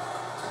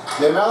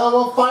 DeMello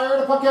will fire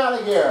the puck out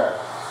of here.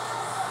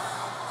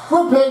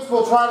 Rupins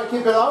will try to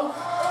keep it up,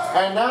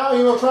 and now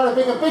he will try to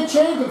make a big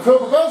change with Phil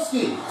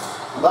Pavelski.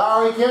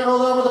 Lowry can't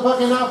hold over the puck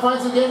and now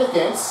finds it again to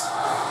Kintz.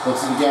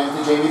 Looks it again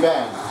to Jamie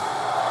Benn.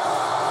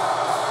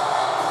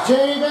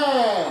 Jamie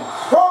Benn.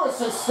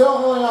 Robertson still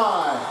holding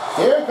on.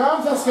 Here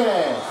comes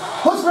Eskinen.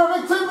 Looks for a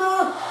big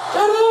timber.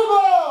 And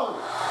elbow.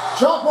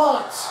 Shot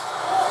blocked.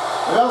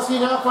 Pavelski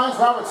now finds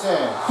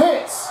Robertson.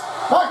 Hits.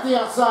 Back to the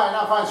outside.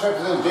 Now finds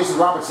Jason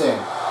Robertson.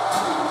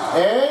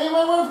 And he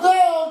went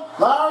down.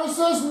 Lowry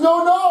says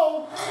no,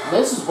 no.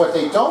 This is what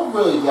they don't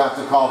really have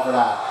to call for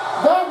that.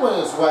 That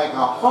was like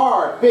a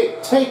hard, big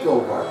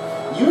takeover.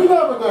 You're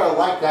never going to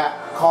like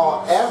that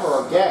call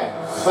ever again.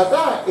 But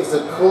that is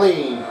a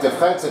clean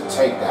defensive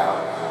takedown.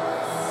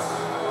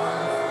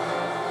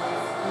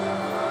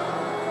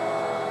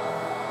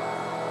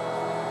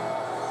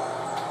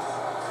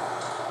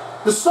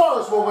 The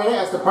Stars will win it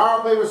as the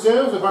power play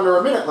resumes with under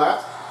a minute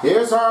left.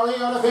 Here's Harley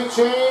on a big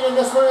chain, and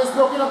this one is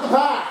broken up the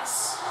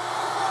pass.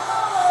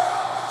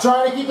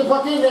 Trying to keep the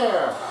puck in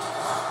there.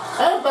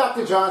 And back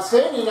to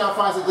Johnston. He now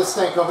finds it to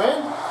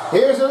Stankoven.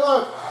 Here's a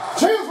look.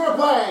 Chance for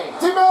play.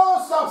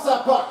 DeMello stops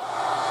that puck.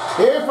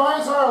 Here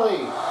finds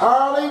Harley.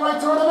 Harley right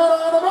toward the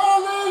middle of the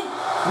building.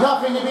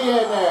 Nothing to be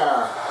in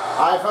there.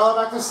 I fell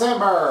back to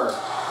Sandberg.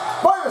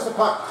 Fires the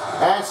puck.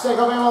 And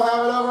Stankoven will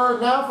have it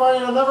over. Now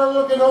finding another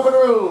look in open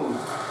room.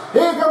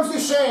 Here comes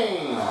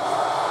Duchesne.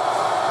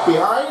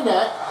 Behind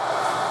net.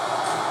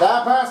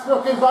 That pass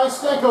broken by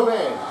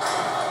Stankoven.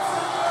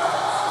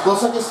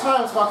 Looks like his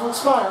time is about to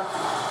expire.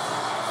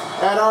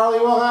 And Harley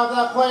will have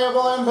that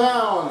playable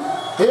inbound.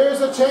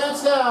 Here's a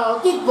chance now.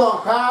 Deep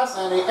long pass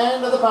and the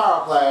end of the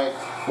power play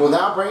will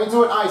now bring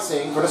into an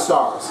icing for the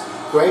Stars.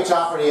 Great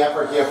job for the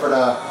effort here for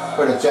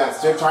the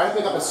Jets. They're trying to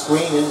pick up a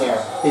screen in there.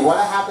 They want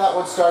to have that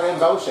one start in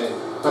motion,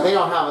 but they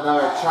don't have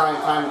another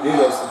time to do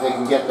this if they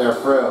can get there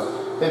through.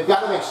 They've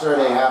got to make sure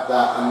they have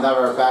that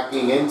another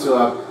backing into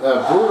a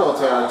brutal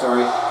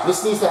territory.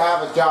 This needs to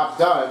have a job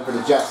done for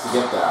the Jets to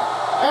get there.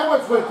 And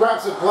Wedgwood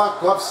grabs a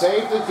glove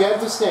saved again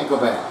to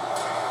Stankoven.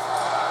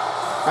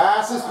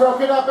 Pass is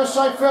broken up as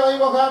Scheifele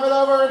will have it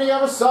over on the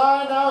other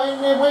side, now in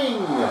the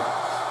wing.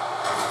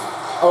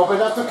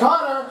 Open up to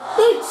Connor.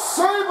 Big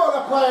save on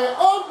the play.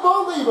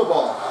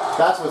 Unbelievable.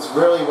 That's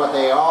what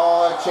they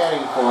all are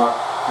chanting for.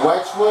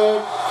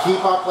 Wedgwood,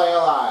 keep our play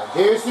alive.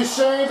 Here's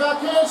Duchesne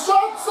back in.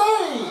 Shot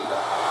save.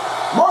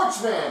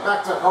 Marchman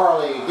back to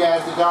Harley.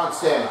 Again to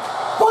Johnston.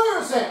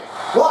 Fires it.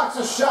 Blocks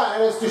a shot.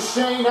 And it's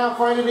Duchesne now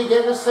finding it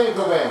again to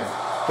Stankoven.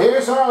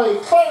 Here's Harley.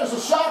 Fires a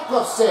shot.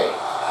 Glove save.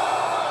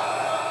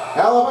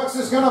 Hellebuck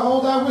is going to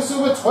hold that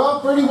whistle with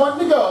 12:31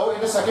 to go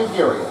in the second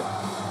period.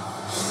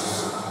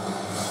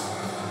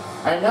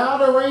 And now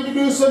they're ready to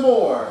do some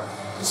more.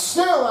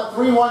 Still a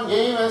 3-1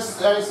 game as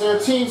their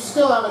teams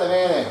still have an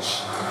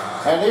advantage.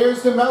 And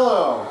here's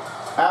DeMello.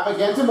 Have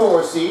again to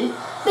Morrissey.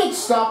 Big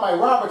stop by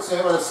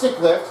Robertson with a stick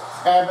lift.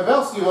 And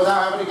Pavelski will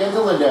now have it again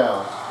to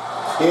Lindell.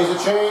 Here's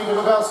a change to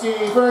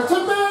Pavelski for a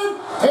tip-in.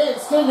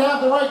 Hits didn't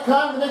have the right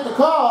time to make the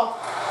call.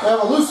 They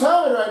have a loose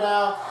helmet right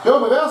now. Joe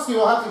Pavelski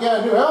will have to get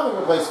a new helmet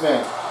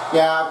replacement.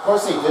 Yeah, of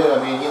course they do.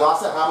 I mean, he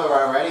lost that helmet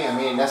already. I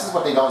mean, this is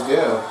what they don't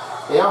do.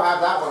 They don't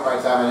have that one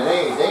right time, and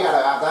they got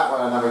to have that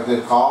one another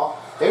good call.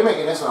 They're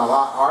making this one a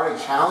lot harder,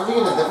 challenging,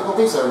 and the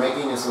difficulties are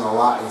making this one a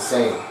lot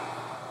insane.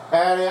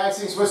 And the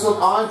icing's whistled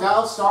on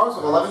Dallas Stars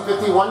with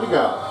 11:51 to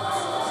go.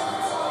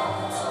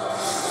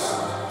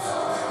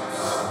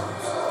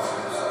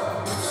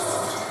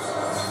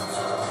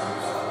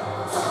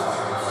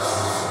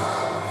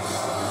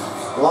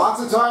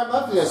 Lots of time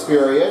left in this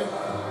period.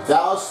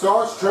 Dallas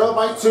Stars trail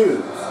by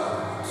 2.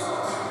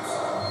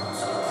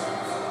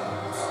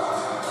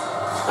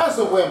 As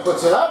the wind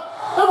puts it up,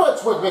 and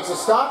Wedgwood makes a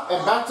stop,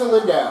 and back to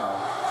Lindell.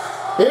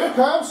 Here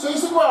comes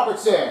Jason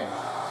Robertson.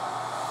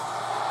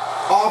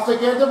 Off to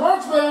get the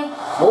Marchman.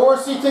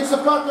 Morrissey takes the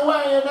puck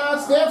away, and now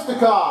it's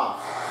Namstikov.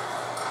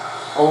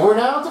 Over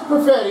now to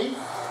Perfetti.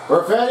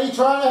 Perfetti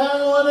trying to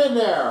handle it in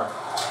there.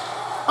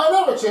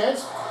 Another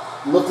chance.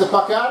 Look the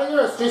puck out of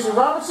here as Jason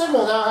Robertson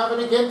will now have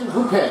it again to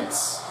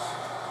Rupins.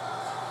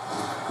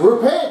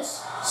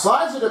 Rupins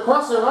slides it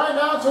across the right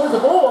now towards the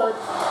board.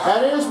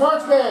 And here's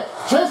Marchman.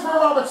 Chance for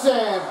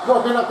Robertson.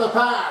 Broken up the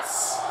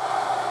pass.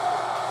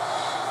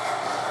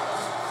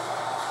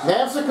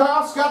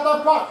 Namsikov's got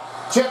the puck.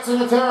 Jets in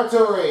the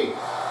territory.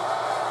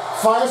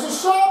 Fires a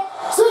shot.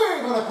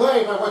 Save on the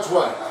play by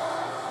Wedgwood.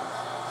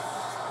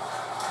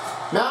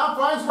 Now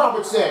finds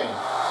Robertson.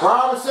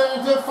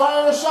 Robertson to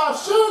fire a shot.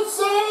 Shoot,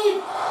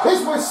 save.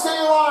 This would stay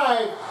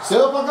alive.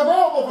 Still puck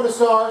available for the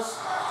Stars.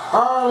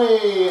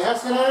 Harley.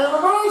 Heiskanen in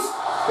reverse.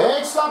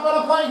 Big stop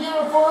on the play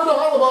here for the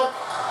Hellebuck.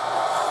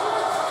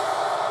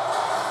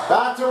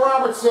 Back to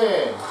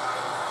Robertson.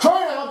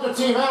 Trying to help their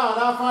team out,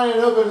 now finding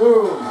an open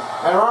room.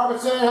 And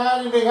Robertson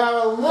having to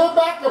have a little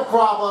backup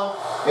problem.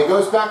 It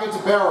goes back into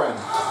Barron.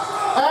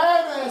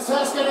 And as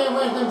Heiskanen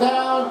went him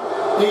down,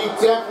 he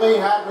definitely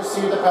had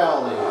received a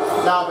penalty.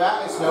 Now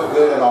that is no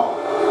good at all.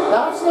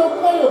 That's no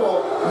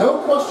playable.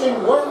 No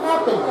question what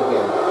happened to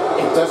him.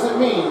 It doesn't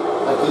mean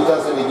like he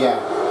does it again.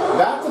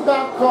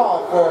 Back-to-back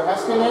call for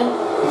Heiskanen.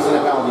 He's in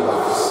a penalty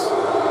box.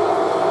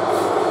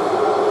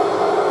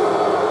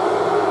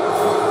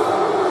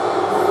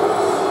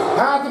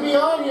 Had to be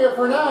on here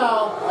for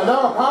now.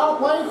 Another power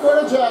play for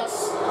the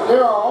Jets.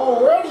 They're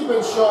already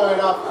been showing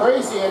up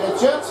crazy, and the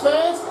Jets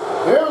fans,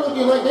 they're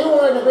looking like they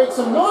wanted to make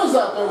some noise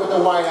out there with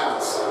the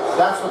whiteouts.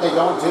 That's what they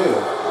don't do.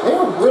 They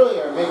really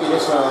are making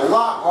this one a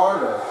lot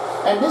harder.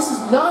 And this is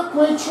not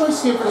great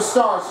choice here for the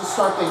Stars to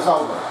start things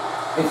over.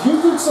 If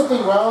you do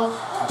something wrong,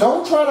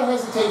 don't try to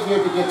hesitate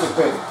here to get the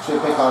pick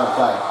on a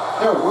play.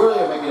 They're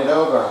really making it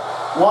over.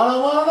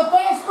 One-on-one on the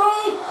fast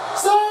break.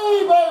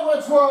 Save by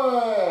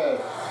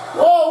Wedgwood.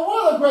 Oh,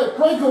 what a great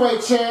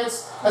breakaway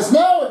chance, as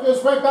now it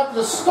goes right back to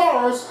the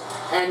Stars,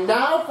 and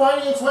now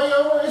fighting its way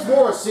over is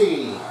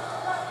Morrissey.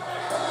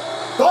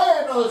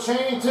 There, another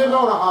chain to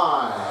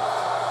Monahan.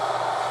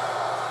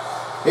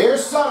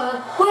 Here's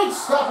Sutter, great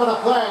stop on the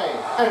play,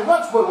 and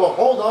Wedgwood will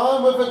hold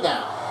on with it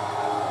now.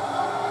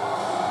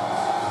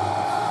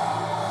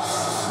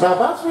 Now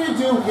that's what you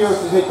do here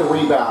to hit the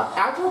rebound.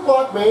 After a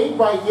block made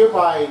right here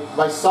by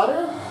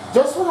Sutter,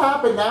 just what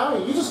happened now,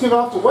 and you just give it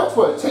off to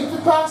Wedgwood. Take the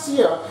pass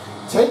here.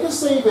 Take a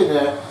save in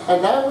there,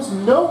 and that was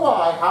no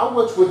lie how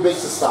Wedgwood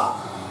makes a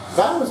stop.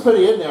 That was put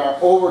in there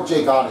over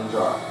Jake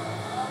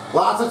Ottinger.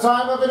 Lots of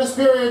time up in this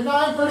period.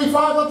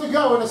 9:35 left to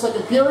go in the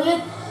second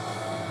period.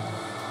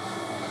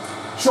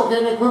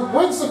 Shorthanded group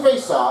wins the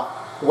faceoff.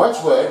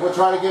 Wedgwood will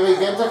try to give it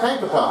again to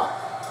Hankapop.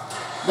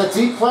 The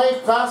deep play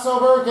pass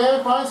over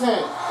again finds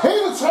him.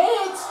 Here's a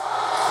chance!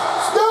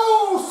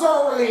 No,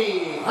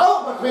 sorry!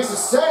 Hellebuck makes a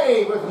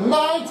save with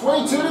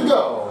 9:22 to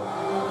go.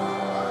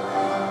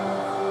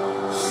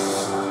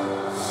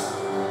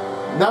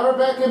 Another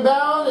back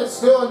inbound, it's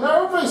still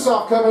another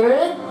faceoff coming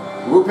in.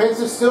 Rupins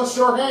is still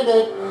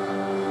short-handed.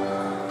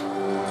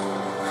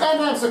 And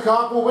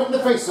Namsikov will win the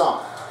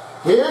faceoff.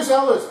 Here's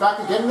Ellis back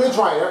again to the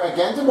Drider,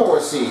 again to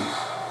Morrissey.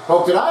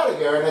 Poked it out of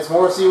here, and as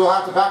Morrissey will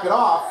have to back it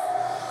off.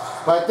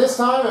 But this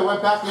time it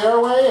went back the other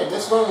way, and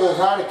this one will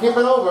try to keep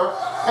it over.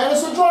 And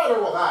it's the Drider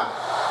will have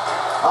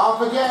it.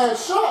 Off again,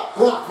 shot,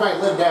 blocked by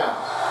Lindell.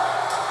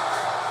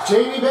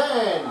 Jamie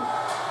Benn.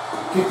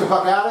 Keep the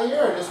puck out of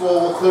here, and this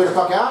will clear the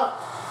puck out.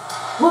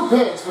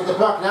 Rupins with the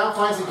puck now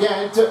finds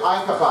again to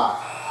Hankapop.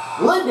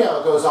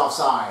 Lindell goes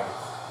offside.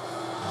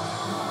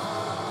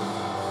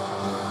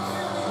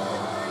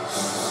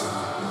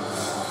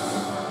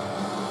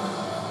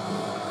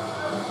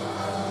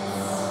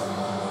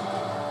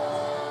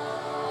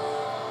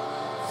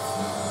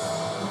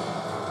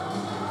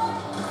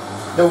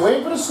 The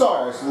win for the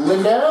Stars.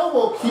 Lindell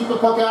will keep the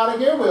puck out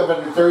again. We have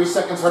under 30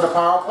 seconds for the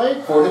power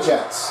play for the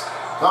Jets.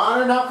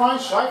 Connor now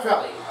finds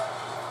Scheifele.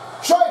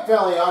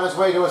 Scheifele on his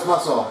way to his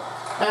muscle.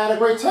 And a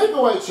great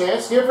takeaway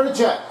chance here for the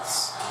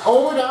Jets.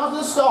 Over down to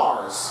the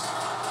Stars.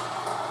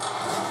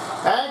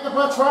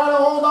 Hankapop trying to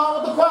hold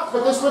on with the puck,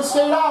 but this one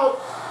stayed out.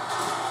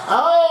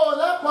 Oh,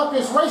 that puck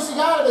is racing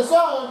out of the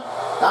zone.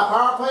 That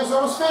power play is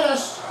almost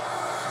finished.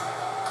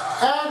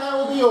 And that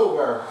will be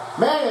over.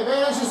 Man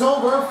advantage is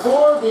over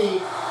for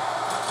the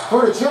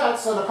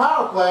Jets on the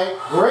power play.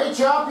 Great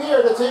job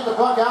here to take the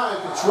puck out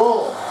and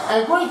control.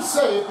 And great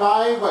save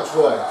by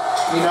Wedgwood.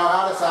 You know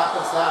how this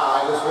happens now.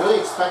 I was really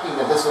expecting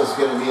that this was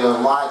going to be a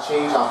lot of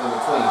change off in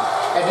between.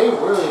 And they've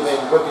really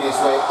been working this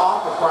way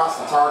off across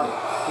the target.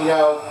 You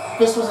know,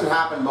 this doesn't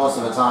happen most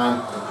of the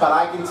time. But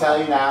I can tell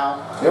you now,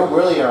 they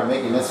really are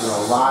making this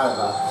a lot of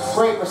a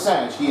great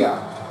percentage here.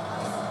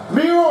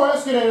 Miro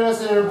Heiskanen has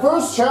an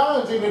reverse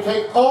challenging to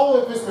take all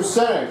of his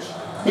percentage.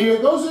 He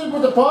goes in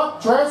with the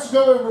puck, tries to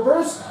go in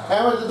reverse,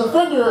 and with the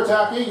defender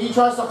attacking, he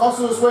tries to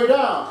hustle his way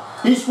down.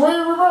 He's way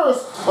in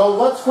reverse, but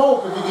let's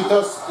hope if he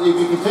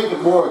can take it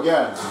more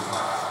again.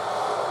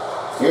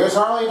 Here's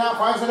Harley now,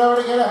 finds it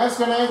over to get a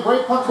Heiskanen.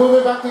 Great puck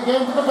moving back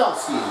again to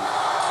Pavelski.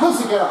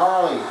 Looks to get a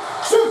Harley.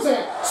 Shoots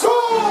it!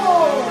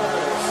 Scores!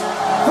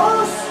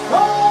 First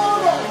goal!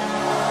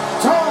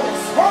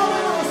 Thomas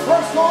Harley with his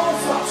first goal and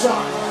slap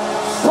shot.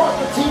 Brought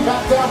the team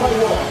back down by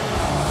one.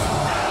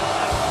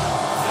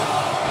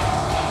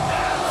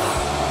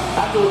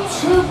 After a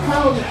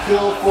 2-penalty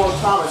kill for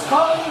Thomas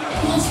Harley,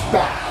 he's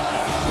back.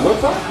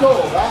 With that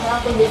goal, that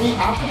happened to be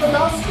after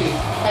Pavelski,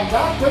 and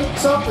that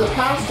breaks up the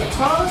pass to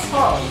Thomas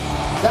Harley.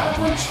 That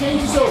one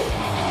changes over.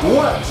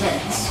 What a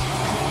chance.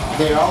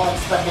 They're all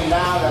expecting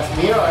now that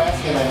Mira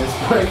Eskinen is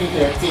bringing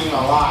their team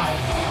alive.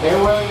 They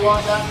really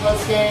want that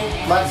close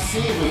game. Let's see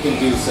if we can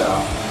do so.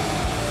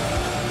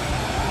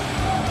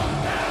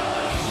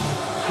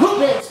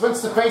 Rubens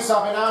wins the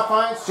faceoff and now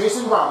finds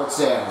Jason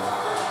Robertson.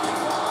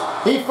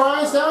 He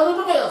finds down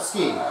to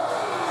Pavelski.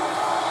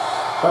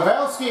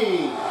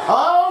 Pavelski.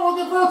 Oh,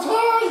 looking for a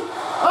tie.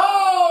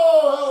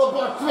 Oh,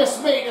 Hellebuck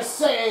just made a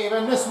save,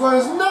 and this one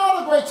is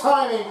not a great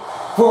timing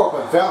for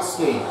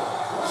Pavelski.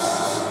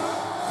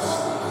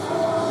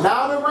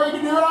 Now they're ready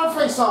to do it on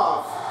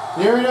faceoff.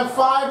 Nearing the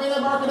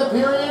 5-minute mark of the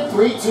period,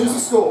 3-2's the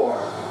score.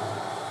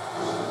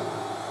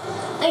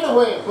 In the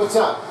way it puts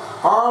up.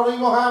 Harley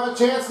will have a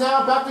chance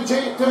now back to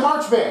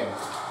Marchman.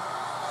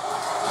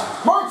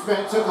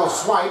 Marchman took a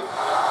swipe,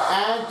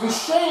 and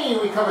Duchesne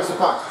recovers the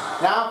puck.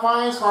 Now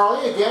finds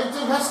Harley again to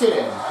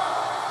Heiskanen.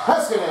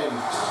 Heiskanen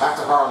back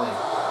to Harley.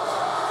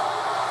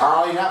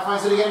 Harley now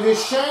finds it again to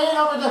Duchesne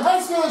over to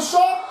Heiskanen.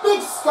 Shot,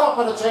 big stop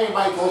on the chain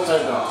by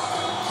goaltender.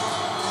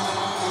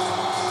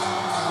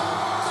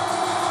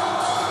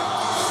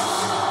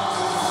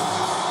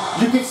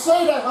 You could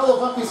say that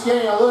Hellebuck is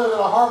getting a little bit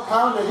of heart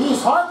pounded.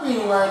 He's heart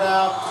beating right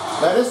now.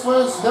 But this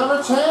was never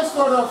a chance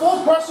for the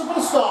full pressure for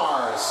the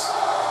Stars.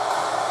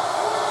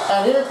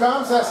 And here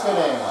comes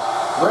Heiskanen.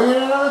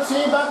 Bringing another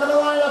team back in the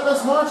lineup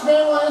as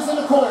Marchman lands in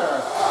the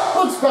corner.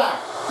 Looks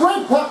back.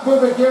 Great puck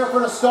movement here for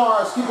the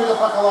Stars, keeping the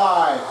puck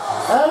alive.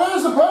 And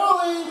there's the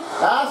penalty.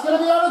 That's going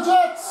to be on the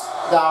Jets.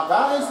 Now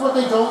that is what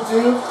they don't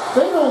do.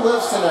 They don't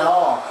listen at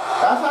all.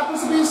 That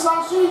happens to be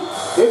Sashi.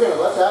 They're going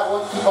to let that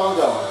one keep on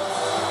going.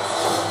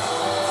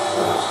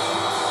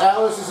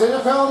 Ellis is in the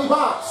penalty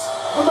box.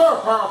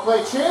 Another power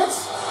play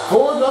chance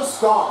for the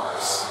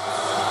Stars.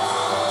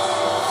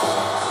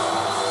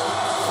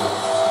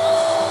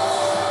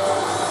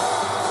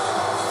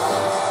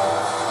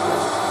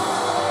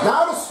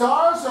 Now the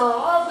Stars are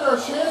on their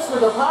chance for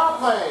the power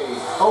play.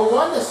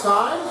 0-1 this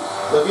time.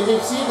 Looking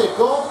to see the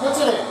goal puts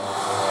it in.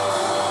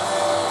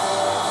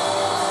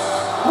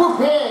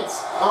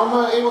 Rupins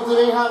able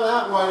to have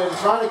that one and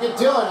trying to get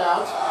Dylan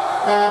out.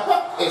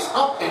 Puck is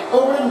up and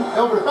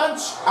over the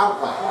bench, out of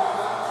play.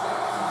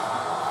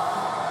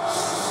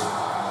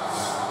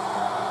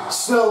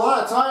 Still a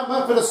lot of time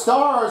left for the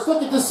Stars,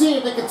 looking to see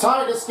if they can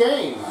tie this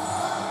game.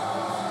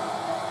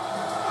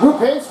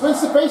 Rupins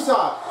wins the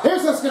faceoff.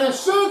 Here's Heiskanen,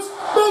 shoots,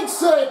 big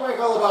save by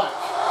Hellebuck.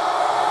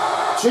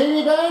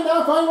 Jamie Benn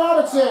now finds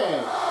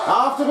Robertson.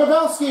 Off to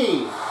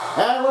Pavelski.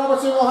 And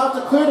Robertson will have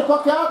to clear the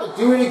puck out and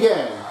do it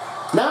again.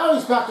 Now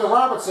he's back to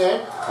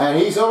Robertson, and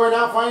he's over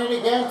now finding it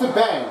again to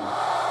Benn.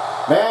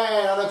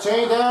 Man on the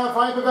chain down,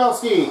 find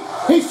Pavelski.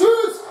 He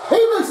shoots,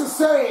 he makes a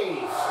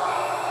save.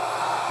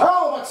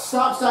 Oh, but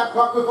stops that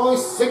puck with only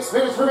 6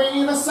 minutes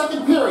remaining in the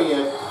second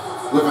period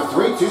with a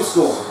 3-2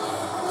 score.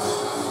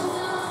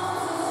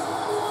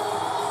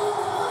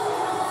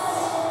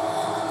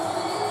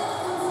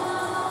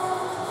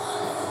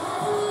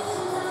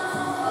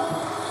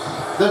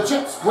 The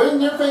Jets win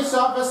their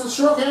face-off as the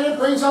shorthanded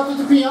brings out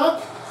the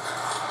Pionk.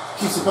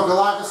 Keeps the puck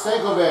alive to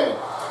Stanley.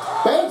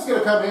 Ben's going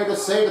to come here to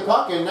save the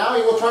puck, and now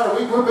he will try to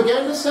regroup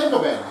again to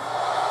Stanley.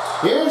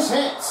 Here's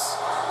Hintz.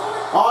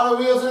 On the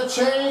wheels in the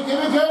chain, give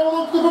it go,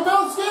 look to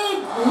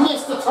Pavelski.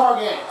 Missed the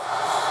target.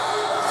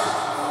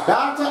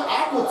 Back to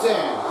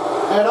Appleton.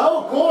 And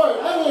oh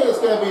boy, that is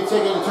going to be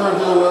taking a turn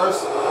to the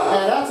worst.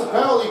 And that's a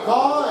penalty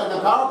call, and the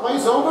power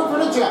play's over for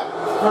the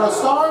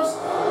Stars.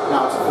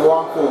 Now it's a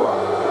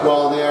 4-on-4.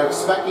 Well, they're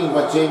expecting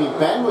what Jamie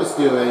Benn was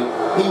doing.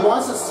 He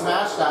wants to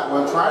smash that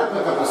one, try to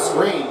pick up the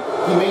screen.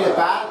 He made a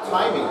bad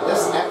timing.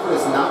 This effort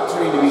is not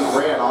turning to be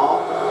great at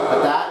all,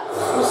 but that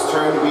was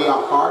turned to be a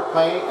hard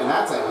play, and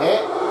that's a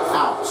hit.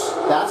 Ouch.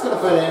 That's going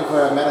to put in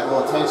for a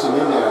medical attention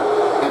in there,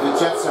 and the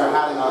Jets are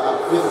having a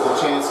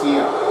difficult chance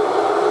here.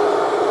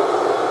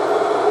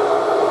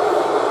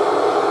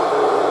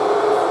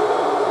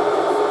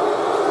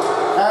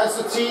 As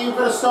the team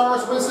for the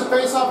Stars wins the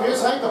faceoff,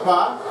 here's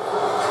Hankapaa.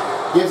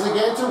 Gives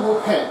again to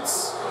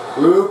Rupins.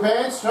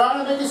 Rupins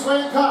trying to make his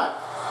way to cut.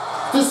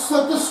 To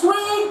slip the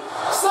screen.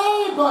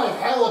 Saved by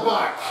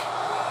Hellebuck.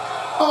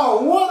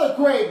 Oh, what a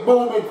great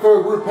moment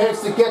for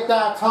Rupins to get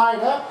that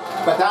tied up.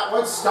 But that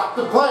one stopped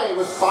the play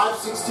with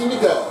 5:16 to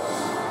go.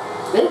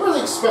 They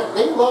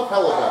love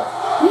Hellebuck.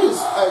 He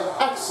is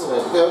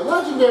excellent. The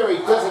legendary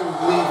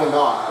doesn't leave him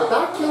off. But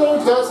that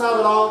killer does have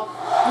it all.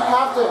 You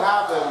have to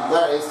have him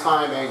let his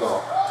time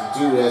angle to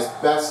do it as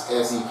best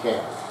as he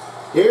can.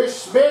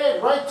 Here's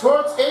Schmidt right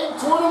toward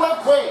the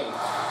left wing.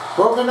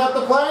 Broken up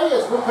the play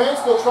as Rupins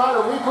will try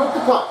to regroup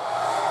the puck.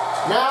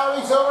 Now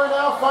he's over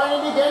now,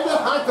 finding again to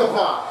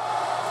Hankapaa.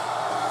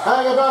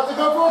 About to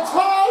go for a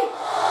tie.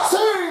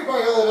 Saved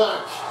by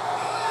Hellebuck.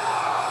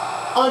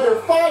 Under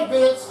 5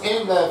 minutes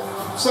in the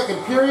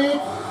second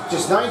period,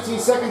 just 19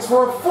 seconds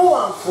for a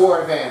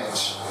 4-on-4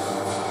 advantage.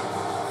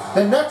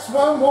 The next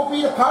one will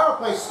be the power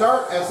play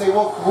start as they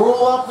will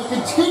rule up the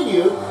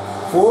continue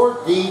for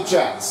the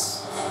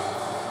Jets.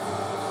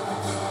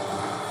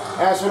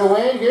 As for the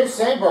win, here's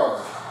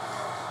Sandberg.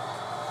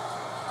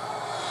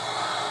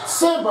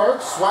 Sandberg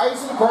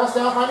swipes it across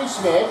down finding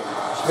Schmidt.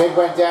 Schmidt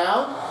went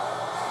down.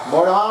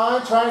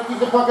 Monahan trying to keep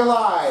the puck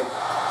alive.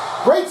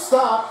 Great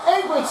stop,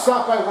 and great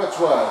stop by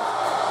Witchwood.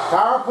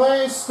 Power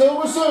play still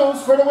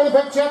resumes for the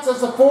Winnipeg Jets as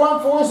the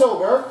 4-on-4 is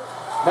over.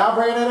 Now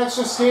bringing an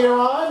extra skater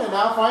on, and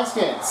now finds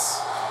Hintz.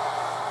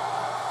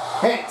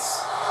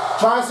 Hintz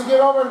tries to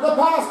get over to the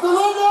pass. The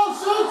leg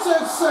shoots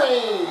and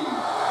save.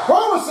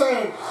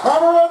 Roberson,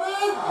 hammer it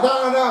in,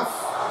 not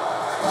enough.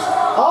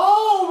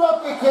 Oh,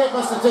 the big kid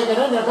must have taken it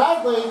in there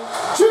badly.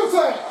 Shoots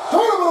it,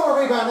 total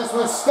rebound. This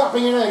one's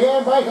stuffing in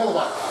again by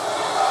Hildebrand.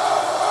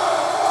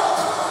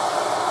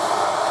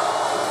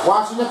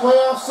 Watching the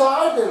playoff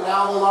side, and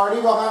now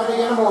Lillardi will have it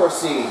again to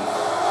Morrissey.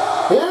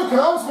 Here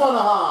comes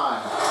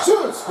Monahan.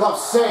 Shoots, glove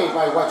save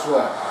by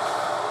Wedgwood.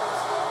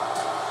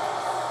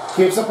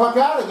 Keeps the puck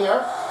out of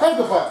there.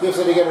 Henkelpuck gives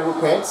it again to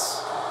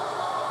Rupitz.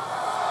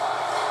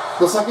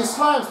 Looks like his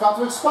time's about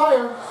to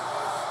expire.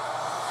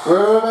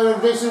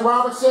 Ruben Jason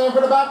Robertson for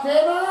the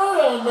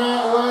backhander, and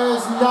that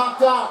was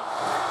knocked out.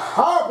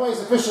 Power play is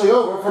officially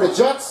over for the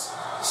Jets.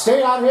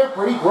 Stayed out here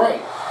pretty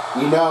great.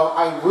 You know,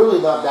 I really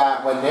love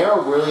that when they're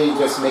really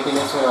just making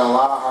this with a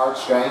lot of hard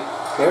strength.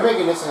 They're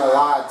making this in a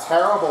lot of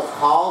terrible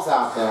calls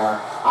out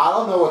there. I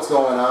don't know what's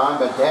going on,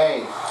 but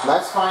hey,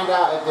 let's find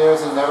out if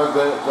there's another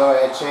good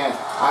go-ahead chance.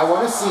 I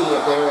want to see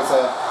if there is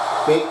a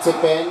big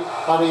tip-in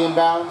on the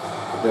inbound.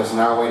 If there's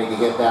another way to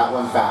get that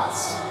one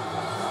fast.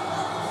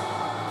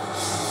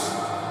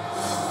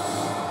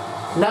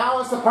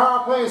 Now as the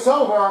power play is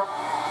over,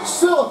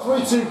 still a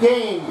 3-2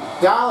 game.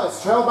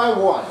 Dallas trailed by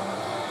 1.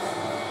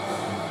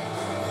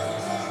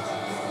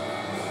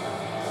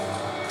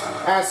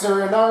 As there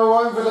another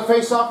one for the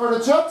face-off for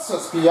the Jets,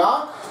 that's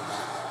Piak.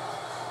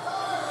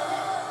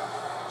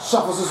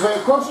 Shuffles his way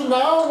approaching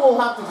now. We'll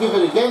have to give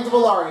it again to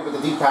Lillardi with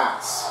the deep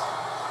pass.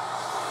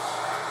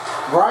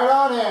 Right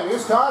on him.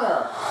 Here's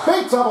Connor.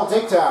 Big double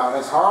takedown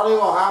as Harley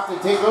will have to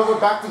take over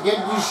back to get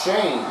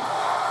Duchesne.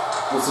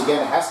 Once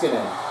again,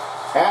 Heiskanen.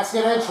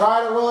 Heiskanen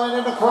trying to roll it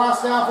in the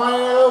cross now,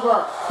 finding it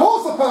over.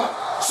 Pulls the puck.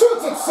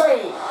 Shoots it,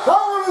 save. That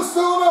one is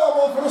still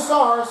available for the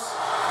Stars.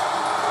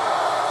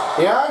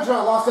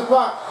 Deandra lost the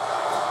puck.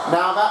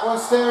 Now that one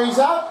stays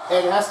out,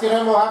 and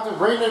Heiskanen will have to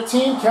bring their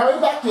team carry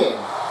back in.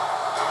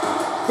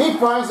 He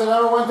finds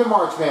another one to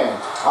Marchman.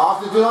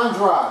 Off to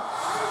Deandra.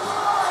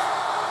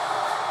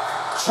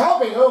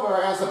 Chopping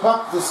over as the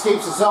puck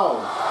escapes the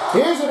zone.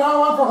 Here's another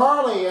one for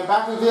Harley, and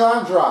back to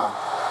Deandra.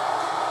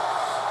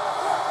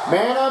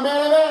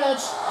 Man-on-man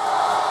advantage.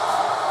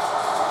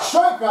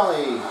 Sharp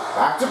belly.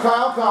 Back to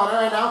Kyle Connor,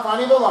 and now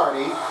finding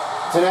Lillardi.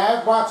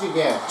 Tanev watching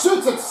him.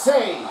 Shoots it,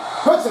 save.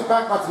 Puts it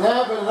back by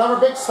Tanev, and another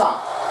big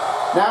stop.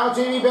 Now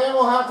Jamie Benn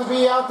will have to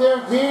be out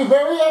there being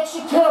very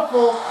extra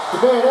careful to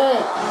put it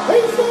in.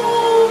 He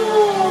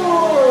scores!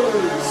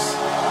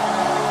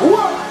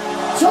 What?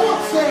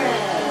 Johnson!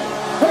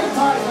 He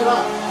ties it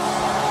up.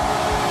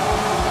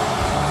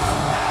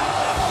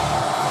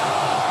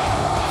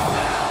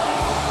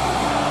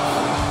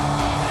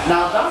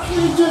 Now that's what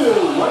you do.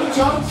 Wade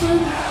Johnson,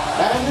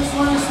 and this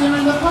one is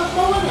steering the puck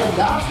moment, and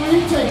that's where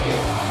you take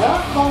it.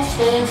 That puck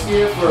stands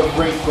here for a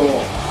great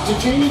goal. To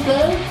Jamie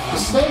Benn, to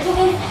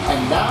Stanley,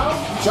 and now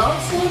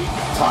Johnson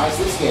ties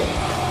this game.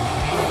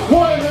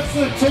 What an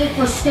excellent take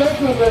for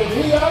Stanley.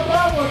 He had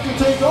that one to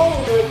take all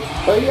of it,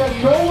 but he had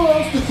nowhere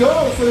else to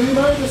go, so he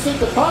managed to take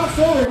the pass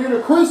over near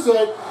the crease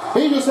line.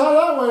 He just had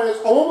that one.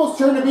 It's almost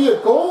turned to be a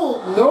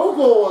goal, no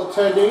goal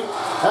intending.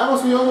 That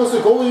must be almost a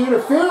goalie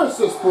interference at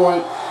this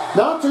point.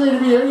 Not trying to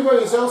be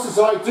anybody else's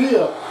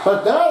idea,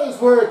 but that is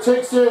where it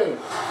takes in.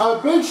 A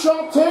big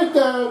shot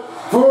takedown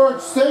for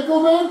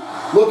Stankelman,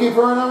 looking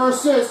for another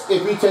assist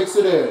if he takes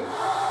it in.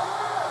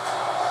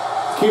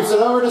 Keeps it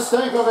over to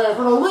Stankelman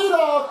for the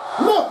leadoff.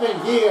 Nothing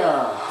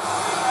here.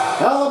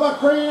 Hellebuck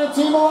bringing the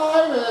team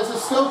alive as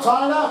it's still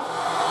tied up.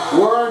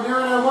 We're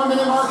nearing a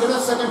 1-minute mark in the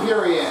second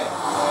period.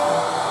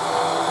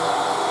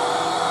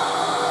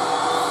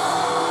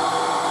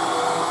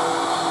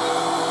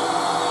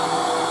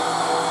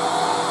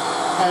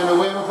 And the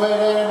wing will play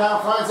it in and now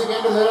finds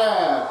again to the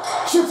net.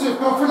 Shoots it,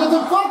 go for the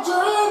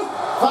deflector in.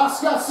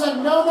 Foskott said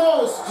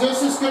no,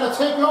 this is going to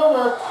take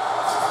over.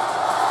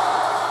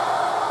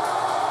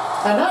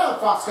 And now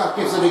Foskott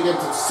gives it again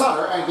to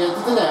Sutter and again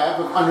to the net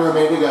with under a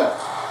minute to go.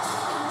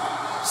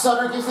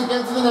 Sutter gives it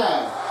again to the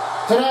net.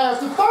 Tanev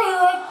to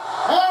fire it,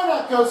 and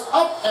that goes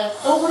up and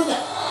over the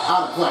net.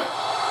 Out of play.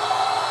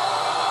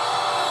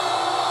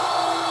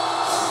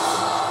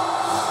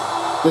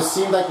 This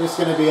seemed like there's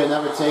going to be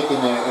another take in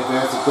there. If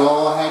there's a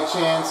goal-ahead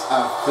chance,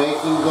 a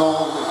faking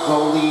goal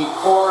lead,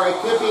 or it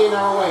could be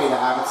another way to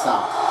have it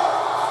stop.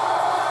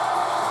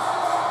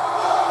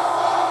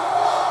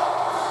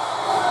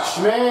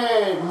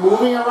 Schmidt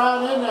moving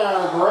around in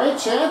there. Great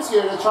chance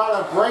here to try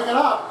to break it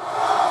up.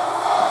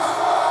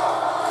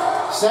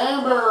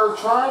 Sandberg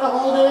trying to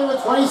hold it in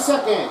with 20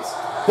 seconds.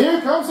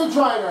 Here comes the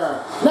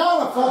Driner.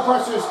 Now the full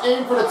pressure is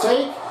in for the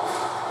take.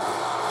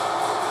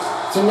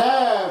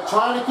 Tanev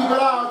trying to keep it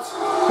out.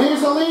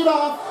 Here's the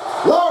leadoff.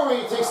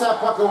 Lowry takes that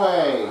puck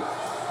away.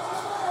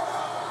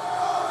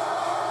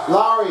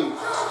 Lowry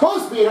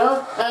Post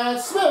beater,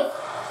 and Smith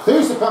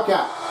clears the puck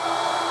out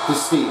to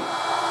Steve.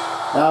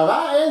 Now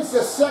that ends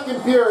the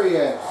second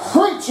period.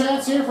 Great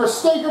chance here for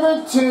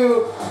Stakerman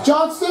to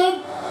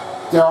Johnston.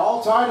 They're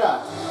all tied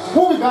up.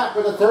 We'll be back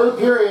with the third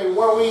period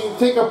where we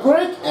take a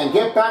break and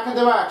get back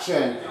into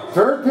action.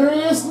 Third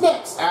period is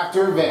next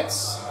after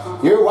this.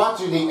 You're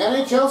watching the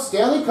NHL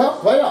Stanley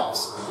Cup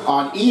Playoffs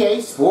on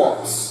EA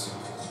Sports.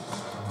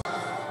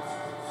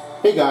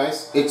 Hey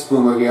guys, it's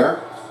Boomer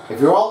here. If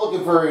you're all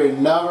looking for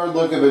another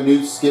look at the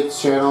new skits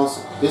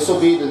channels, this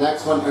will be the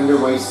next one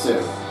underway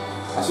soon.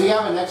 As we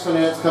have a next one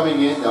that's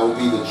coming in, that will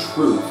be the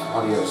truth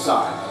on the other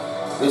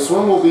side. This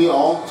one will be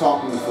all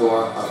talking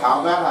for of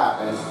how that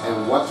happened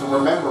and what to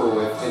remember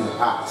with in the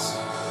past.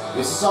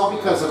 This is all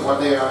because of what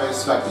they are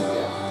expecting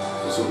here.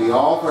 This will be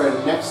all for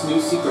the next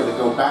new secret to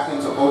go back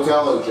into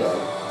Hotel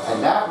OJ.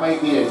 And that might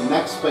be the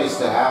next place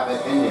to have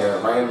it in there,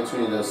 right in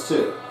between those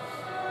two.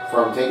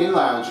 From taking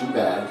lounge in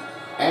bed,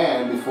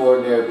 and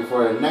before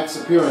the next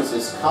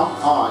appearances come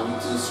on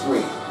to the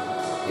screen.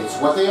 It's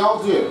what they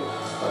all do,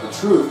 but the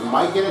truth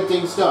might get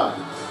things done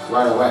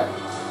right away.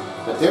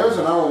 But there's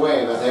another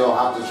way that they will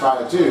have to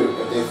try to do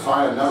if they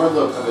find another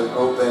look of an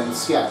open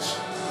sketch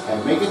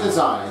and make a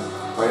design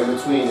right in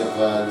between of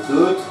a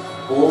good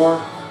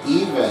or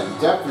even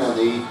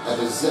definitely a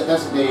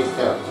designated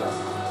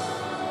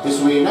character. This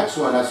will be the next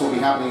one. That will be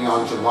happening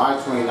on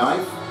July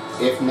 29th.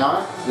 If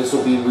not, this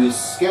will be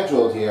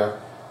rescheduled here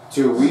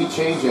to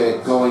rechange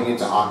it going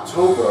into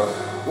October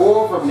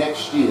or from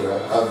next year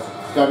of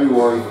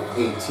February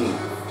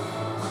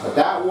 18th. But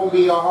that won't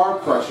be a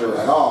hard pressure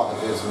at all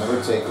if there's another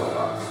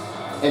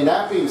takeover. And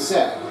that being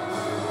said,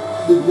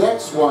 the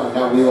next one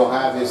that we will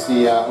have is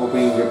the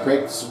opening your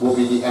picks will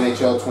be the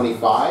NHL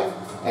 25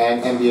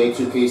 and NBA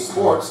 2K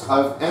Sports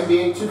of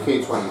NBA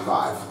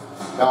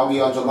 2K25. That will be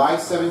on July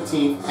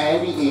 17th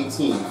and the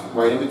 18th,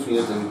 right in between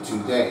the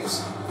 2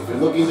 days. If you're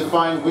looking to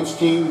find which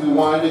team you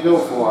wanted to go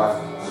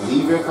for,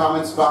 leave your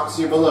comments box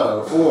here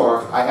below,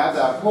 or I have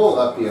that poll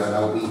up here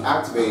that will be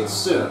activated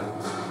soon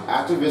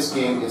after this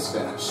game is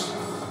finished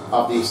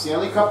of the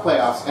Stanley Cup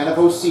Playoffs and the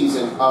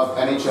postseason of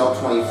NHL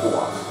 24.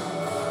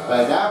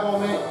 But at that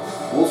moment,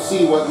 we'll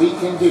see what we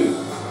can do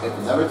if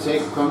another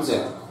take comes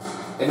in.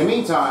 In the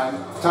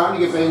meantime, time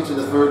to get into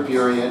the third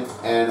period,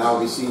 and I'll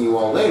be seeing you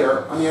all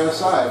later on the other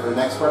side for the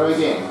next part of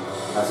the game.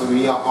 That's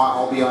when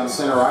I'll be on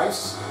center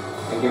ice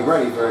and get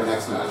ready for the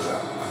next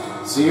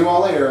matchup. See you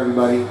all later,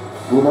 everybody.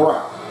 Boomer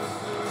out.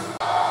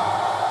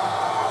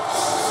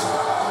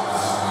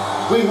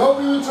 We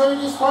hope you enjoyed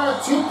this part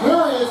of 2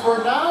 periods,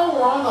 where now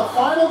we're on the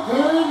final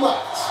period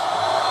left.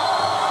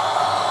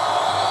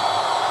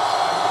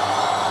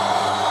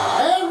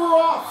 And we're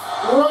off.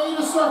 We're ready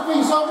to start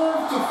things over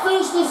to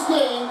finish this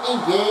game in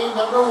game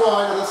number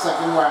 1 of the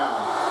second round.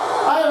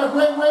 I have a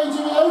great range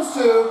of those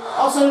two.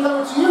 I'll send it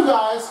over to you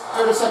guys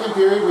for the second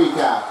period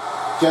recap.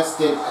 Just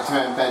did a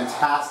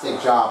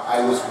fantastic job. I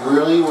was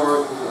really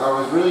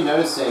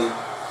noticing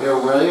they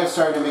were really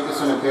starting to make this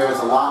one appearance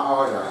a lot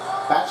harder.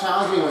 That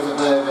challenging was a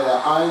bit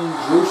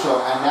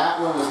unusual, and that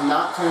one was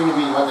not turning to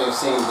be what they were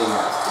saying thing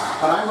is.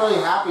 But I'm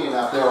really happy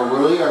enough they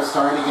really are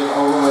starting to get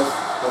over with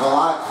a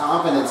lot of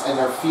confidence, and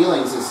their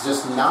feelings is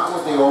just not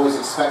what they always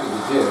expected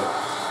to do.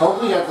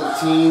 Hopefully that the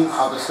team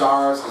of the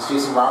Stars, is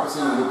Jason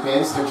Robertson and Lou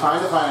Pins, they're trying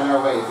to find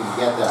another way to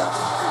get there.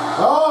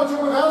 Oh, Joe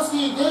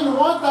Pavelski didn't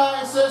want that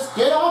and says,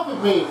 get off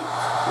of me.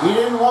 He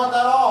didn't want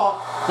that at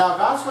all. Now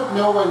that's what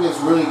no one is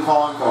really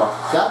calling for.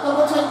 That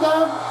double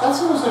takedown,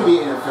 that's what was going to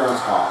be an interference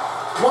call.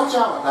 Watch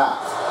out with that.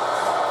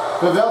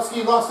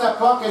 Pavelski lost that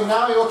puck, and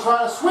now he'll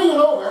try to swing it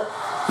over.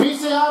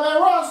 Beats it out of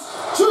there, Russ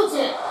shoots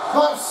it,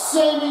 but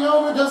saving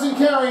over doesn't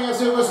carry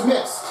as it was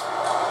missed.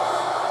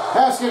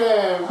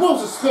 Haskinen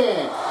moves a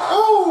spin.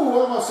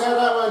 Oh, almost had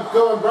that one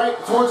going right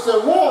towards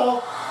the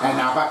wall. And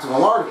now back to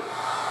Velarde.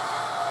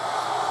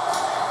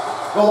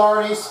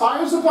 Velarde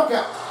fires the puck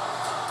out.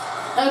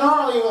 And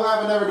Harley will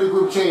have another new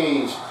group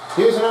change.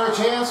 Here's another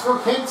chance for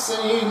Kintz,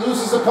 and he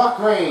loses the puck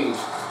range.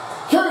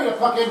 Carry the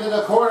puck into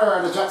the corner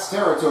of the Jets'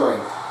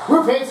 territory.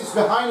 Rupes is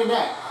behind the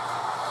net.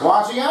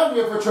 Watching out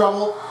here for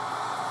trouble.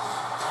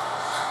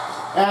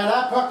 And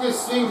that puck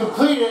is being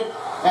completed,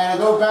 and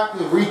go back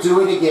to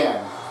redo it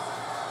again.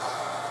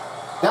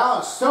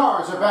 Dallas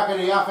Stars are back in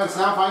the offense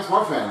now, finds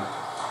Marchman.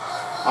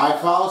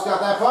 Iafallo's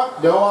got that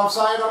puck. No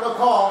offside on the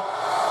call.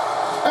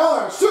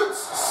 Eller shoots.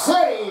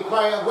 Saved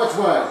by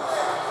Witchwood.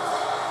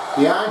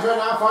 DeAndre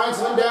now finds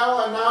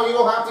Lindell, and now he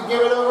will have to give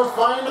it over,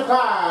 finding the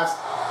pass.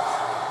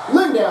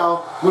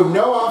 Lindell with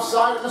no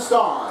offside on the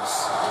Stars.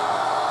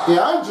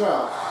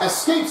 DeAndre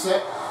escapes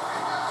it.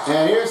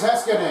 And here's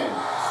Haskinen.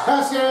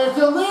 Haskinen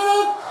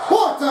deleted.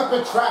 Blocked up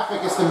in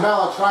traffic as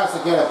DeMello tries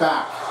to get it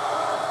back.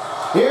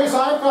 Here's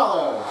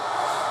Iafallo.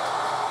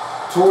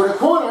 Toward the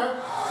corner.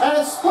 And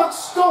it's puck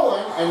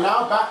stolen. And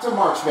now back to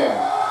Marchman.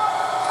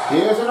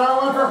 Here's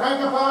another one for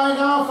Hankapai.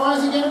 Now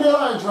finds again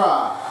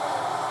Dellandra.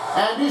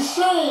 And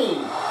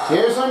Duchesne.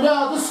 Here's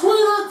Lindell. The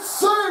sweeter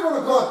save on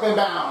the glove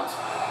inbound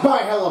by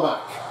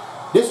Hellebuck.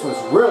 This was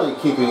really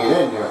keeping it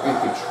in there in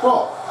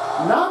control.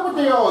 Not what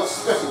they all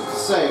expected to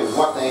say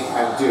what they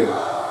can do.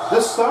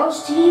 This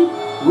Stars team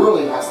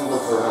really has to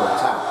look for an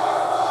attack.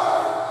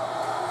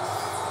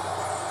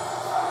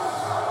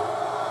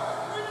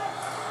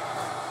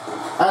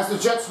 As the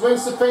Jets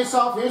wins the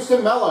face-off, here's to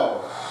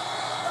Mello.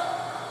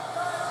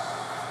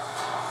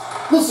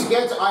 This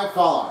again to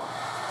Ifala.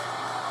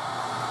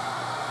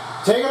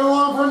 Taking it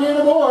along for near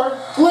the board.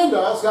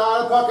 Linda's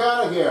got a puck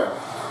out of here.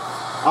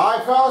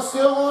 Ifala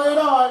still holding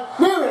on.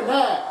 Near the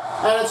net.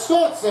 And it's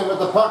Stanley with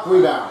the puck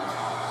rebound.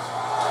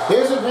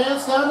 Here's a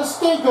advance down to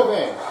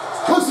Stankovic.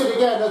 Looks it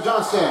again to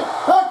Johnston.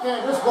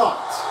 Backhand is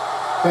blocked.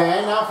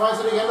 Fan now finds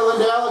it again to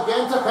Lindell.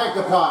 Again to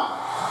Pankapon.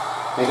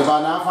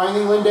 Pankapon now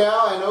finding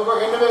Lindell and over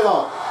in the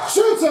middle.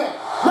 Shoots it.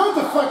 No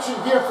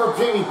deflection here from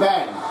Jamie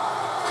Benn.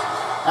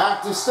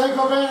 After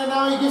Stankovic, and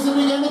now he gives it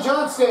again to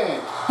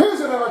Johnston. Here's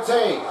another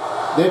take.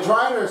 The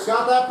Riders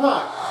got that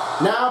puck.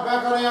 Now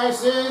back on the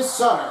ice is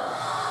Sutter.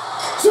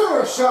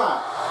 Sutter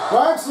shot.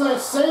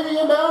 Excellent saving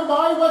inbound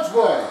by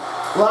Wedgwood.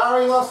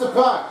 Lowry lost the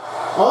puck.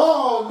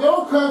 Oh,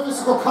 no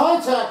physical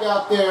contact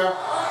out there.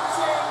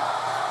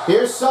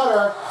 Here's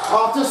Sutter.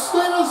 Off to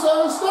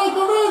Stevenson.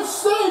 Stankovic.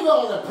 Save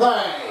on the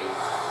play.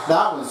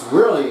 That was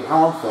really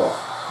harmful.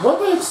 What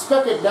they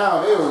expected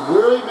now, they were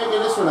really making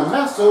this one a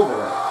mess over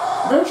it.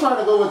 They're trying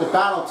to go with the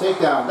battle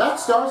takedown. That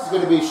Stars is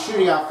going to be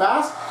shooting out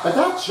fast, but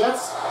that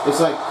Jets is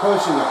like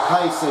pushing the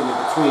ice in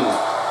between.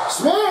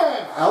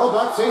 Smith!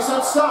 Hellebuck takes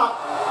that stop.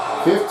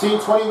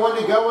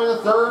 15:21 to go in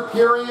the third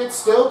period,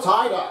 still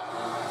tied up.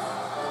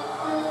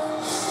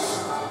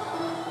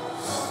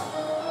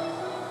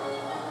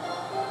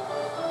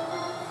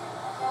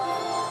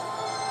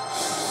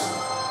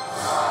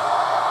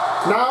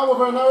 Now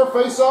with another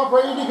face-off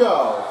ready to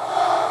go.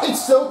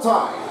 It's still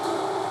tied.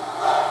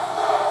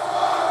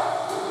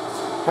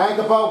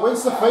 Pankapon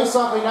wins the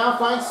face-off and now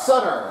finds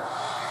Sutter.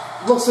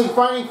 Looks like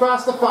finding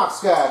fast to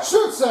Foxcat.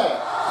 Shoots it!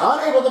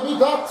 Unable to beat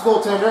that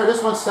goaltender.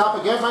 This one stopped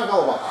again by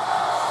Hellebuck.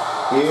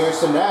 Here's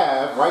to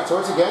Nev. Right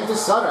towards again to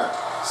Sutter.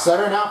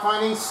 Sutter now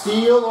finding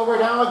Steele over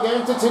now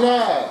again to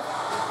Tanev.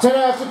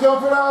 Tanev to go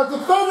for the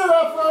defender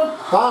effort.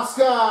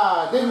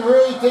 Foxcat didn't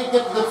really get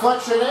the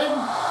deflection in.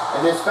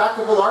 And it's back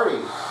to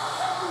Velarde.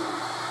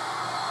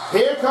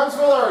 Here comes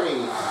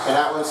Velarde. And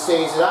that one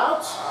stays it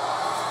out.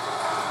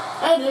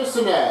 And here's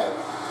to Nev.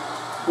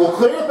 We'll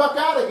clear the puck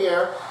out of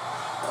here.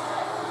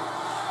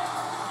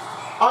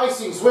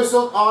 Icing's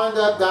whistled on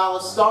the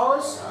Dallas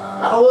Stars.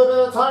 And a little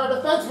bit of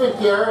tired defenseman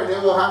here, and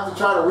then we'll have to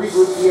try to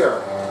regroup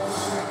here.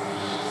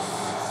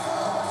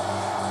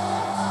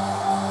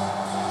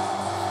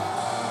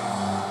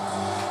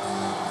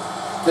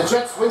 The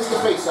Jets wins the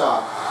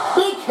faceoff.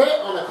 Big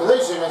hit on a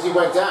collision as he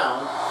went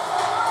down.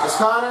 As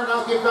Connor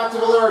now gives back to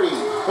Velarde.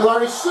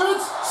 Velarde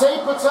shoots,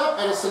 save puts up,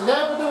 and it's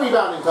Tanev with the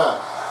rebounding puck.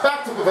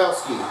 Back to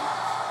Pavelski.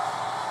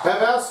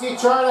 Pavelski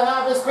trying to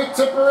have his big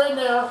tipper in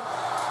there.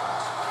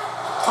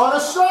 On a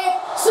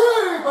shot,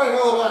 saved by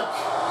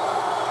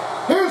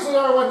Hellebuck. Here's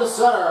another one to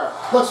Sutter.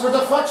 Looks for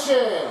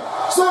deflection.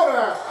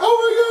 Sutter,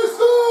 over your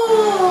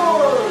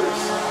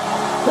scores!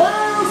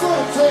 There's the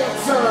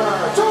dancer.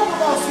 Joe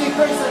Pavelski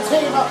brings the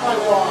team up by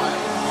one.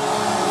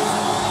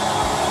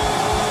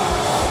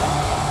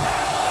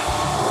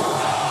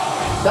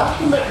 That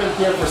commitment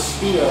here for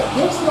Steele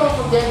gives it off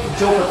again to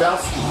Joe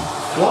Pavelski.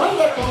 Line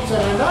that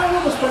goaltender, and now he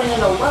was putting in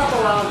a wrap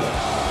around it.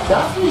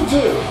 That's what you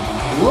do.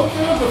 Look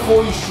at it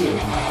before you shoot.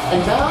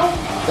 And now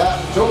that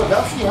Joe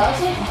Pavelski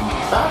has it,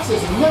 Max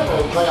has never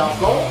a playoff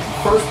goal.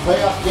 First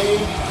playoff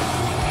game,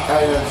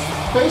 and his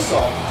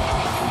face-off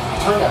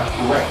turned out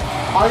great.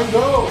 I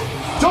know.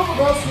 Joe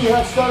Pavelski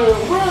has done it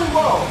really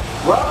well.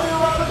 Rallying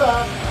around the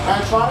back and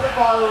trying to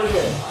fire it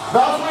in.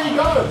 That's what he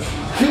does.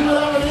 Keep it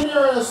out in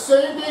here, and the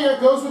same thing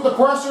that goes with the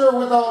pressure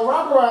with a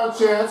wraparound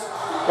chance.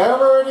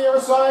 Ever on the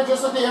other side,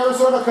 just like the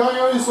Arizona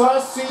Coyotes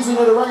last season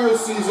in the regular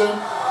season.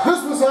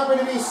 This was happening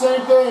to be the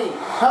same thing.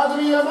 Had to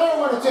be another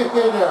one to take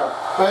in there.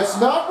 But it's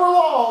not for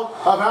long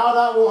of how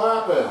that will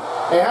happen.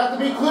 It had to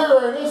be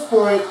clearer at this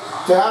point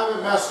to have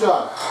it messed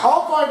up.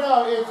 I'll find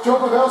out if Joe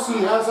Pavelski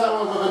has that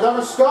one with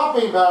another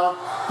stopping bound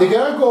to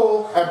get a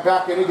goal and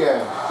back it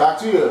again. Back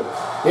to you.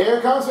 Here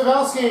comes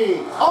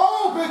Pavelski.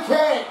 Oh, big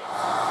hit!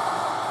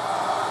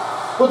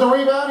 With the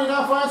rebound, he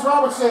now finds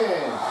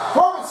Robertson.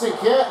 Robertson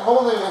can't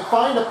hold it and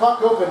find a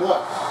puck open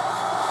look.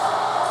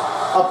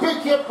 A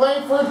big hit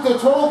playing for the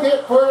total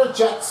hit for the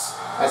Jets.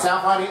 That's now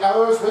finding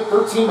Ellers with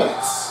 13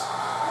 minutes.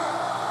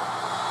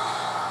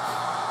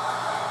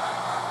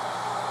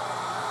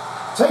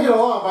 Taken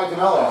along by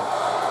Canelo.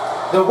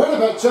 The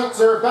Winnipeg Jets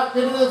are back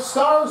into the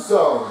Stars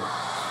zone.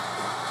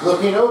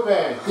 Looking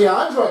open.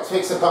 DeAndre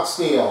takes the puck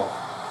steal.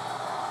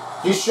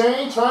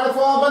 Duchesne trying to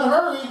follow up and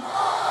hurry.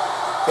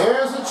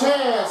 Here's a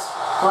chance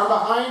from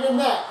behind the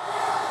net.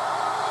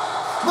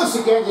 Looks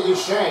again to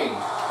Duchesne.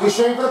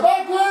 Duchesne for the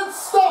backhand.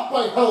 Stopped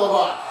by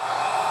Hellebuck.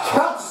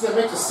 Counts it,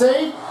 makes a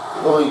save.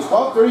 Only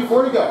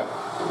 12:34 to go.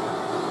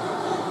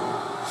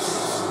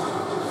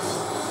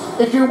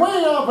 If you're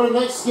waiting on for the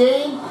next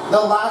game,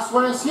 the last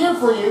one is here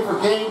for you for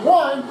Game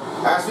 1,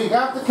 as we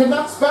have the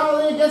Canucks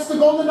battling against the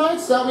Golden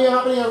Knights. That'll be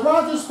happening at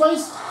Rogers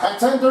Place at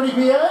 10:30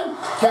 p.m.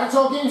 Catch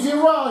all games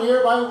year-round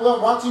here by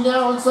watching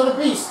now on Son of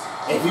Beast.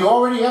 If you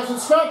already have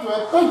subscribed to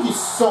it, thank you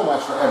so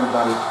much for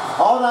everybody.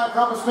 All that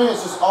accomplishment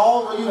is just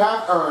all that you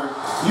have earned.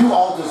 You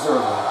all deserve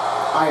it.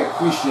 I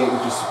appreciate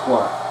your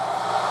support.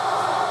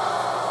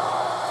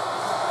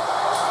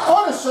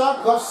 On a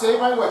shot, glove save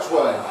by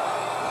Witchwood.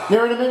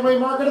 Nearing the midway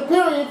mark of the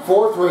period,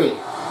 4-3.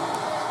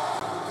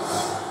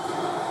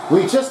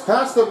 We just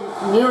passed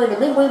nearing the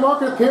midway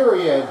mark of the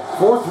period,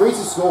 4-3's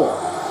the score.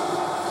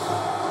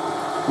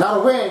 Now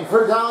a win for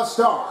the Dallas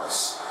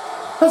Stars.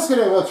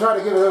 We'll try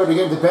to give it over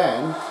again to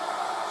Ben.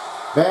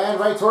 Ben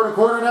right toward the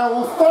corner now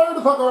will fire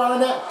the puck around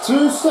the net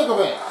to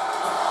Stickleman.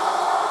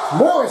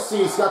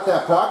 Morrissey's got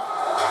that puck.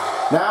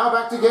 Now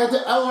back again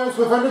to Ellers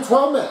with under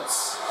 12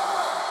 minutes.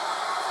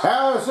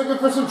 Ellers looking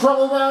for some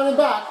trouble down and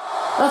back.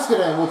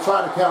 Eskinen will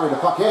try to carry the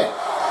puck in.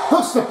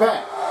 Hooks the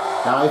back.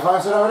 Now he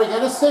fires it over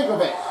again to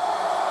Stickleman.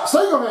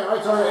 Stickleman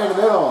right toward in the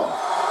middle.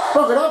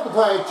 Broken up the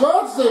play.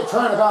 Johnston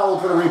trying to battle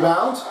for the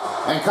rebound.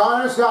 And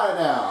Connor's got it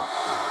now.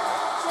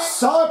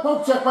 Solid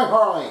poke check by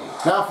Harley.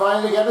 Now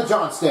finally again to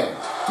Johnston.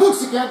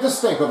 Looks again to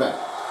Stinkleman.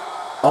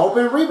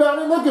 Open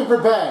rebounding looking for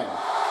Ben.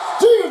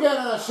 Do you get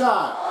on a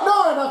shot?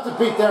 Not enough to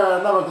beat there.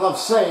 Another glove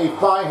save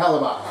by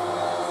Hellebuck.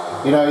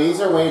 You know,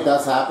 easier way it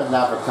does happen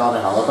now for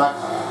Connor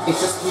Hellebuck. It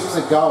just keeps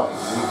it going.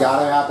 You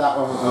gotta have that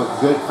one with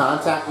a good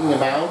contacting the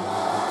mound.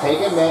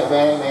 Take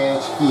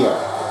advantage here.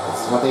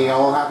 It's what they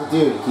all have to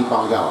do to keep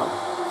on going.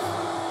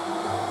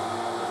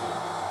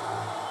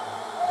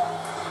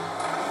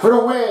 For the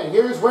win,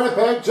 here's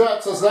Winnipeg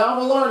Jets as now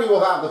Maloney will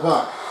have the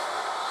puck.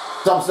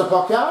 Dumps the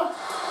puck out.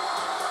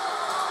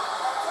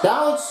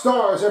 Dallas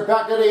Stars are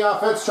back in the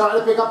offense trying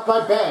to pick up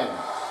by Ben.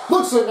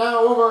 Looks it now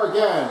over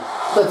again.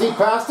 The deep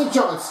pass to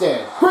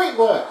Johnston. Great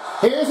look.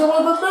 Here's a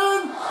one for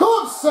Ben.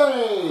 Glove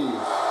save.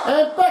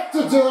 And back to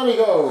Dylan he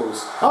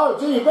goes. Oh,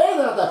 Jimmy Ben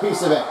got that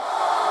piece of it.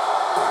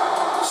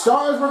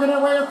 Stars working their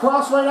way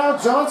across right now.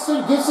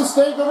 Johnston gives the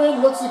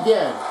Stankovic. Looks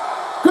again.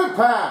 Good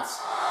pass.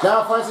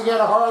 Now finds again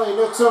a Harley,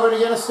 looks over to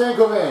get a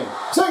Stankovic.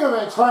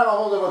 Stankovic trying to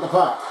hold it with the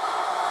puck.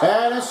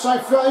 And it's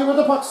Scheifele with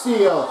the puck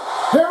steal.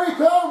 Here he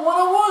comes,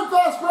 1-on-1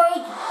 fast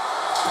break.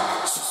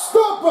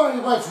 Stop by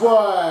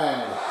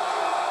Witchwood.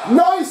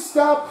 Nice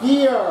stop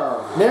here.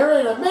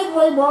 Nearing a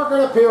midway mark of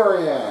the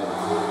period.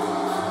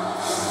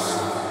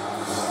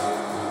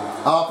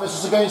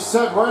 Officials are getting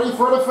set ready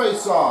for the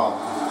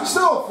face-off.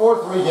 Still a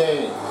 4-3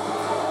 game.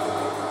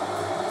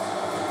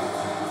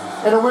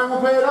 And the win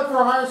will pay it up for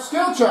a higher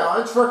skill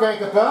challenge for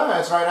Gankapa.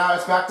 As right now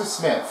it's back to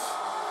Smith.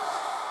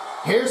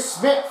 Here's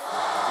Smith.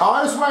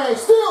 On his way.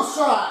 Steal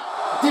shot.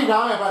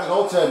 Denied by the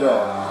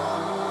goaltender.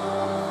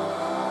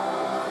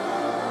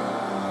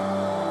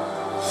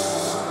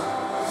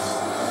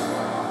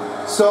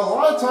 So a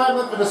lot of time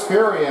left in this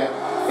period.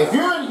 If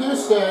you're in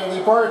Houston,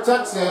 the part of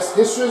Texas,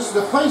 this is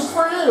the place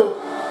for you.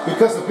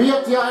 Because the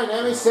BFTI and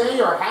MSA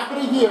are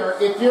happening here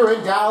if you're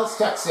in Dallas,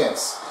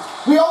 Texas.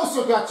 We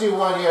also got you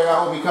one here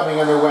that will be coming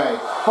underway.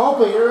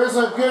 Hopefully there is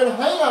a good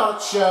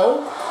hangout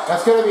show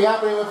that's going to be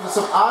happening with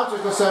some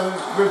objects with some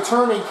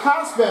returning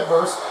cast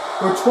members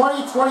for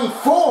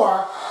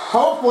 2024.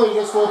 Hopefully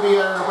this will be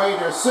underway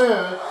there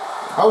soon.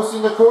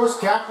 Hosting the course,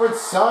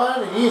 Cameron's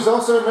son, and he's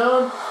also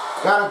known,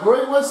 got a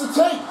great ones to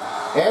take.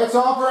 And it's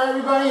all for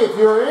everybody. If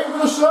you're in for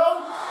the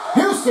show,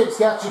 Houston's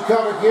got you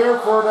covered here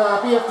for the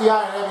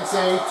BFDI and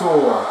MSA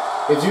tour.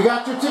 If you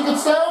got your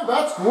tickets down,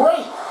 that's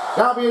great.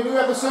 That'll be a new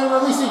episode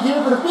releasing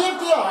here for the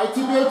BFDI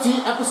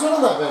TBOT episode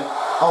 11,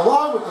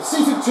 along with the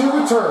season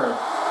 2 return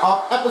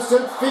of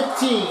episode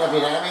 15 of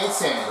Anime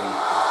Insanity.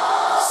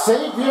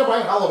 Saved here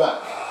by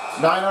Hellebuck.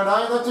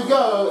 9:09 left to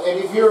go, and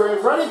if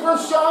you're ready for a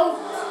show,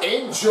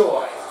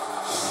 enjoy.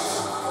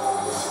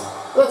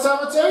 Let's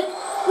have a take.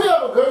 We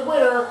have a good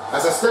winner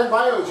as a stand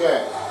by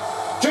OJ.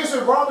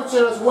 Jason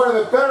Robinson is one of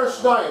the better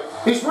snipers.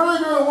 He's really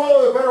doing one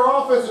of the better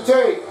offensive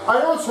take. I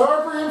know it's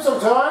hard for him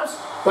sometimes,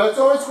 but it's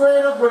always great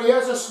enough when he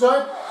has a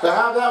snipe to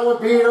have that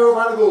one being over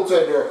by the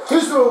goaltender.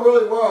 He's doing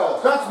really well.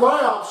 That's my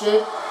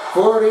option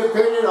for the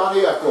opinion on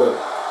the F-word.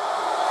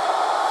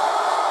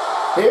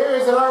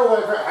 Here's another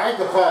one for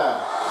Hankapad.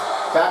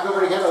 Back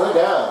over again to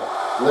Lindell.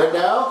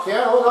 Lindell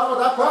can't hold on with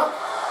that puck.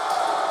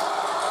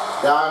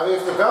 Now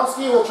here's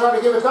Pavelski will try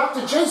to give it back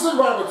to Jason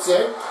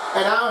Robertson.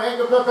 And now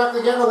Hankapad back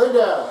again to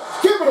Lindell.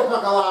 Keeping the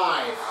puck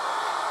alive.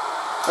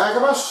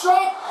 Hankapad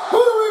shot. Who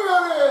do we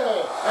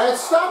run? And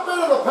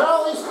stopping and the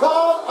penalty's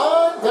called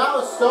on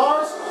Dallas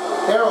Stars.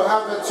 They will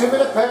have a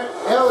 2-minute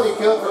penalty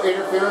kill for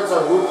interference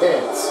on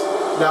Rupins.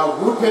 Now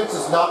Rupins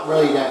is not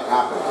really that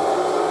happening.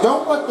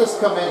 Don't let this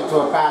come into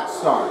a bad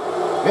start.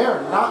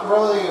 They're not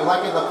really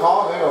liking the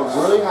call. They are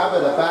really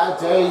having a bad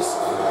days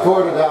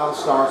for the Dallas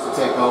Stars to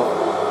take over.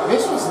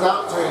 This was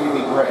not turning to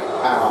be great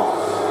at all.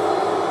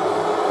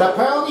 The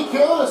penalty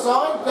kill is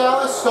on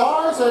Dallas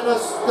Stars, and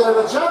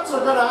the Jets are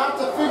going to have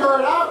to figure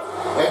it out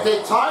if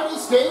they tie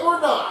this game or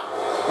not.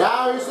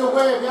 Now here's the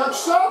way of young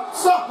shot,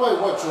 stopped by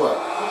Witchwood.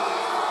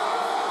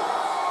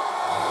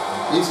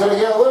 He's going to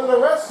get a little bit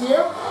of rest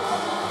here.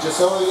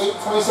 Just only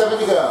 8:27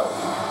 to go.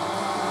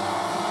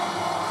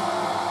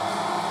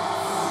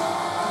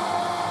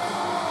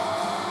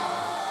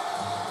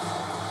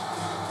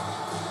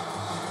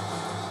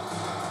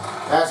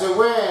 As it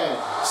wins.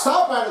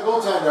 Stopped by the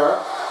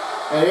goaltender.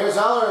 And here's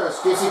Ellers.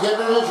 Keeps it getting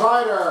to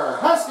Drider.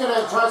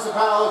 Heskinen tries to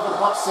paddle in for the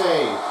puck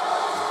save.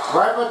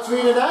 Right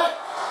between the net.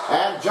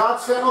 And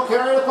Johnston will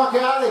carry the puck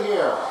out of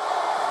here.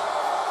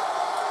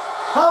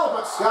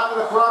 Hellebuck's got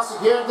it across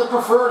again to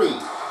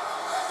Preferdy.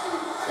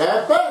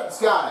 And Bennett's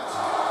got it.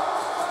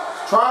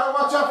 Try to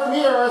watch out from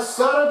here as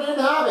Sutter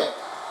didn't have it.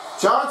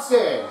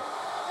 Johnston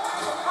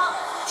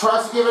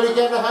tries to give it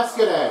again to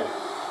Heskinen.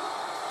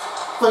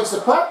 Flicks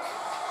the puck.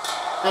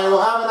 And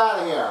we'll have it out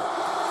of here.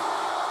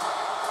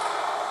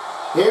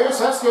 Here's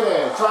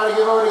Heskinen trying to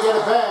give over to get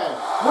a Ben.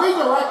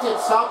 Redirected,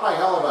 stopped by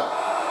Hellebuck.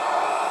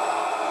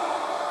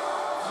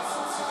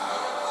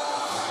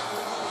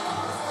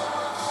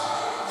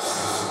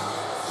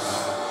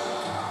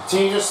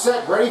 Team just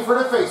set, ready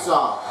for the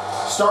face-off.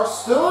 Stars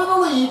still in the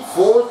lead,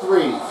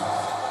 4-3.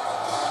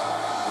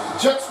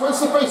 Jets wins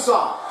the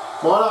face-off.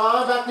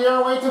 Monahan back the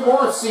other way to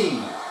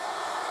Morrissey.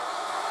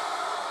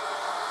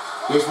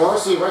 Here's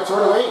Morrissey right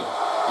toward the wing.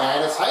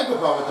 And it's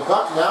Hyperpump with the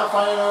puck. Now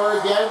finding over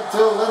again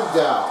to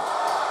Lindell.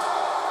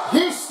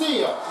 Here's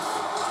Steele.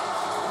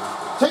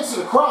 Takes it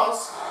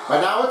across.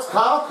 But now it's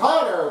Kyle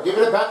Kiner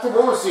giving it back to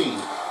Morrissey.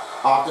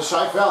 Off to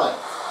Scheifele.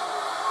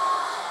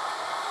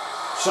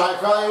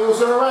 Scheifele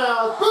moves it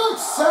around. Big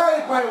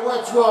save by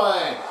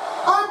Wedgwood.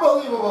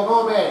 Unbelievable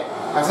moment.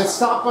 As it's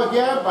stopped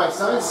again by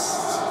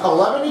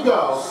 11 to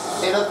go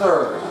in the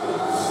third.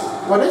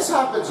 When this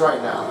happens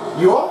right now,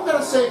 you all got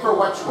to save for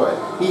Wedgwood.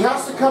 He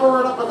has to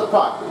cover it up with the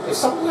puck. If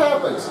something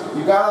happens,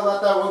 you got to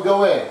let that one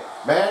go in.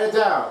 Man it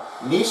down.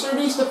 Neisner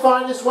needs to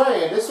find his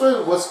way, and this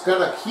one was going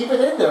to keep it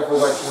in there for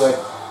Wedgwood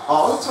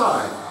all the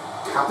time.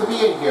 Have to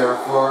be in here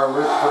for a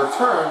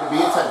return to be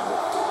attempted.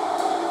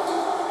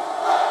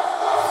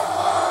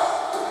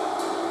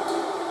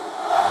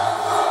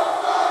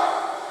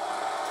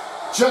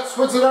 Jets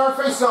wins it our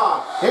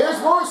face-off.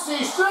 Here's Morrissey.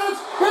 Shoots.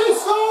 He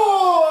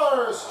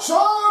scores!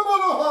 Sean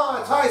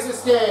Monahan ties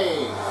this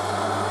game.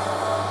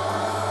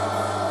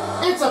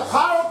 It's a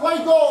power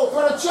play goal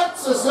for the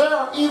Jets as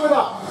they're even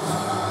up.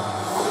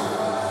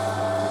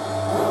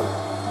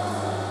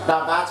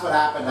 Now that's what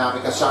happened now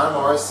because Sean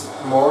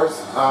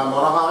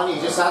Monahan,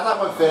 he just had that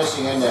one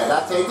finishing in there.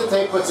 That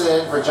tape-to-tape puts it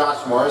in for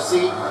Josh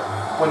Morrissey.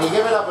 When you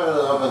give it up with an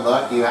open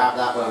look, you have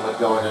that one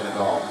going in the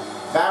goal.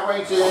 Bad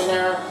range it in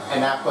there,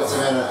 and that puts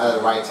him in at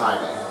the right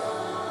timing.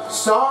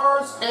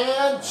 Stars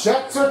and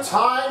Jets are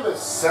tied with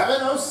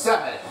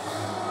 7:07.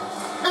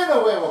 And the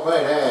win will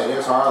play it ahead.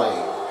 Here's Harley.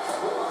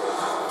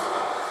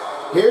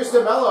 Here's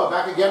DeMello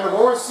back again to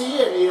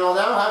Morrissey, and he'll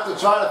now have to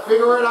try to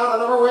figure it out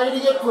another way to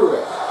get through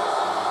it.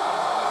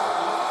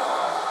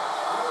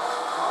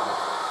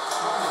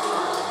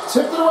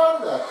 Tipped it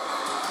around it.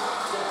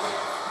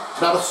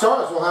 Now the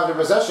Stars will have their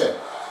possession.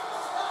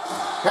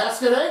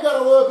 Haskinen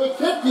got a little big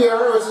kick here.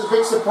 It was a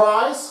big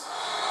surprise.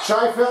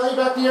 Scheifele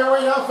back the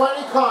airway now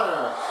finding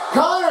Connor.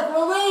 Connor for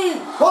the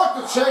lead. Blocked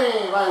the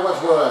chain by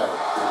Wedgwood.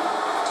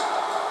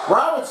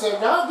 Robinson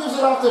now gives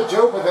it off to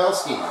Joe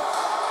Pavelski.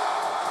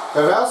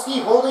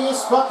 Pavelski holding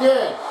his puck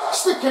in.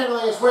 Stick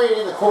handling his way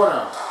in the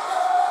corner.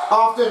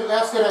 Off to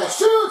Haskinen.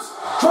 Shoots.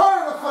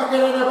 Trying to fuck it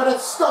in there, but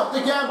it's stuffed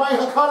again by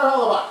Connor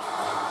Hellebuck.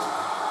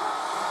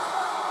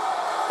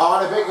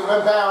 On a big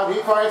inbound,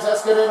 he finds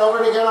Haskinen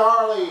over to get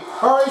Harley.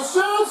 Harley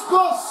shoots,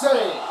 close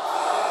save.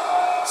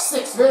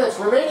 6 minutes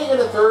remaining in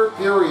the third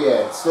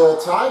period. Still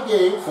a tie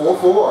game,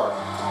 4-4.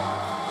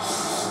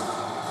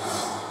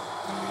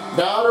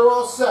 Now they're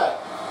all set.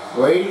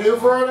 Ready to do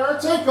for another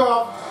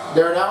takeoff.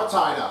 They're now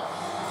tied up.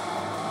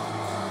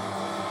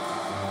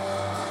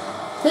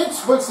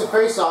 Hitch wins the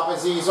faceoff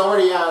as he's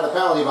already out of the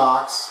penalty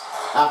box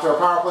after a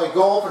power play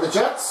goal for the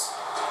Jets.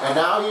 And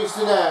now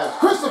Houston has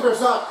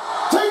Christopher's up.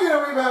 Taking a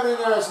rebound in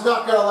there is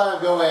not going to let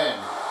him go in.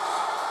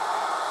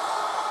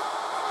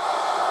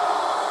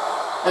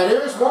 And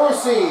here's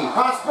Morrissey.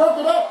 Pass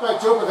broken up by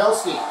Joe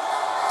Pavelski.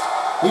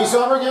 He's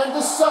over again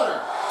to Sutter.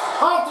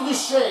 Off to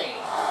Duchesne.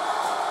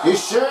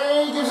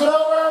 Duchesne gives it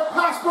over.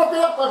 Pass broken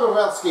up by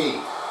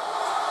Pavelski.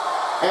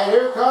 And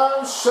here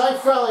comes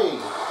Scheifele.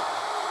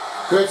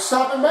 Good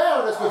stop and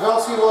bound as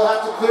Pavelski will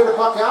have to clear the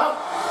puck out.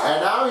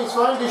 And now he's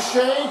finding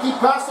Duchesne. He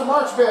passed the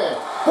Marchman.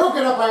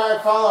 Broken up by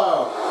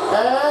Follow.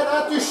 And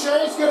that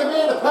Duchesne's going to be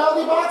in the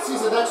penalty box.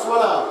 He's the next one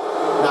up.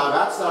 Now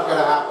that's not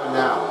going to happen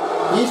now.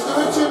 He's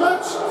doing too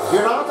much.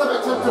 You're not going to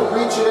attempt to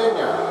reach it in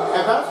there.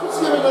 And that's what's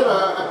giving him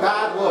a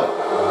bad look.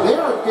 They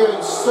are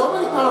giving so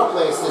many power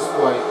plays at this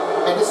point.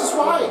 And this is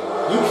why.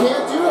 You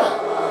can't do that.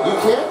 You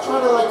can't try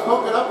to like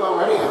poke it up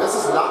already. And this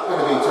is not going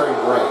to be turning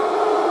great.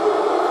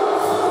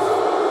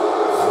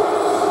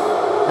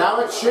 Now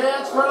a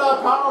chance for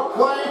the power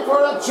play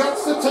for the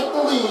Jets to take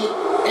the lead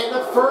in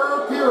the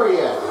third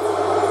period.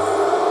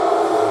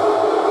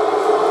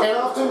 And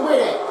off to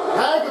win it.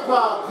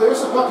 Hagapop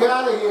clears the puck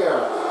out of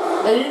here.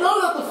 And you know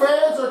that the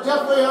fans are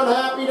definitely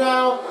unhappy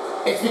now.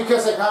 It's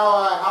because of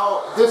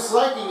how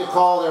disliking the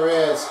call there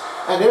is.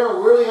 And they're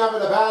really having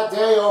a bad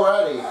day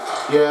already.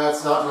 Yeah,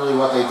 that's not really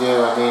what they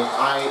do. I mean,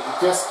 I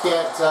just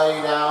can't tell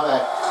you now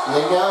that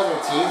Linda and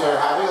her team,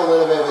 they're having a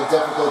little bit of a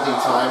difficulty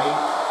timing,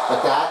 but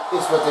that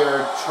is what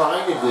they're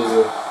trying to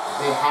do.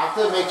 They have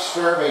to make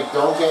sure they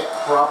don't get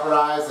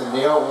propertized, and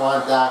they don't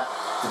want that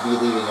to be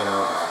leaving it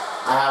over.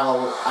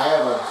 I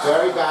have a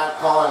very bad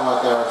call on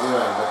what they're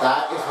doing, but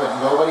that is what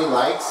nobody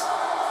likes.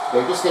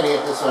 They're just going to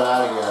get this one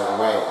out of here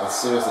away as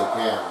soon as they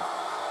can.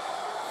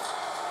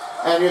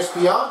 And here's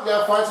Pionk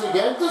now finds it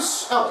again to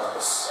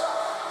Ehlers.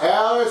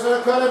 Ehlers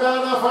going to cut it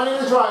down now, finding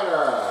the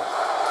Drider.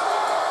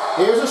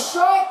 Here's a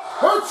shot.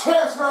 Her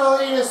chance for a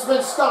lead has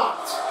been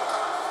stopped.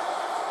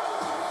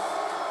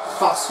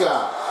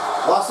 Foska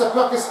lost the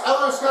puck as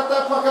Ehlers got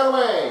that puck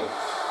away.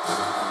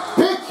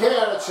 Big hit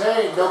on the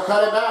chain, no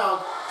cut him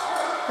out.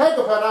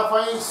 Hagelpa now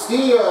finding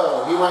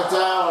Steele. He went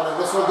down, and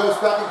this one goes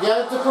back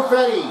again to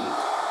Perfetti.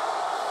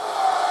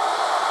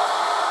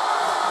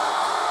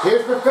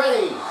 Here's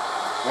Perfetti.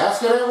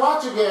 Ask it and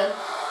watch again.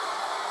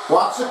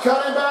 Watch the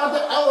cut inbound to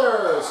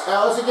Ehlers.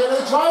 Ehlers again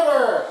to the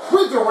Drider.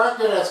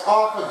 Redirected, it's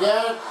off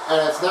again,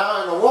 and it's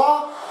now in the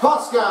wall.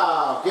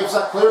 Foska gives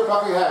that clear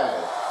puck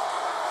ahead.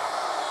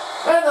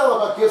 And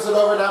Ehlers gives it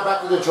over now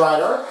back to the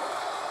Drider.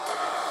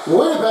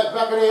 Winnipeg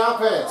back in the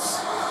offense.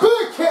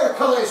 Big hit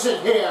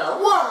collision here.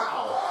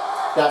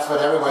 Wow! That's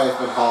what everybody's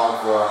been calling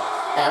for.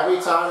 Every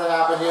time that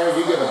happened here,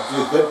 you give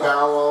a good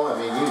barrel roll. I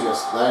mean, you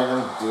just let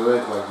him do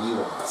it like he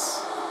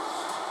wants.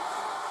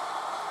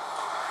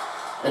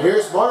 And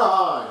here's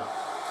Monahan.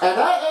 And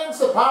that ends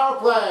the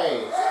power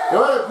play. They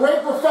had a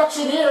great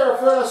perfection here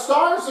for the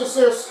Stars.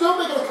 They're still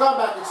making a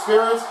comeback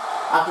experience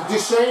after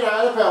Duchesne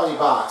out of the penalty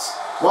box.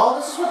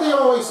 Well, this is what they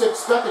always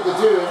expected to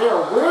do, and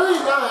they're really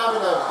not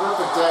having a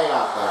perfect day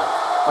out there.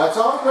 But it's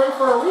all great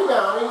for a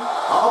rebounding,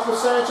 all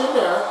percentage in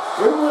there.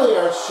 They really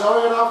are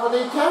showing off what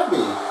they can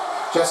be.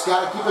 Just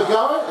got to keep it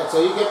going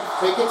until you get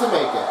fake it to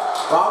make it.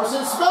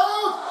 Robertson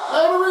smelled,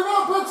 and the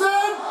rebound puts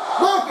in.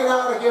 Knock it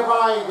out of here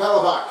by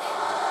Hellebuck.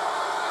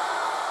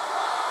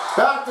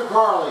 Back to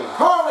Carly.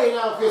 Carly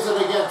now gives it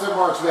again to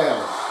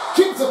Marchman.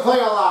 Keeps the play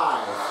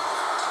alive.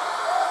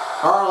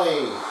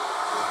 Carly.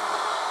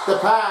 The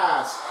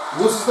pass.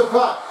 Loses the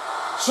puck.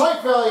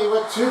 Scheifele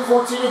with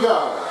 2:14 to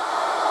go.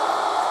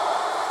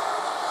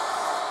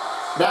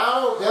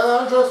 Now,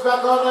 Delandro's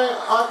back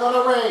on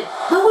the ring.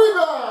 The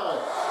rebound.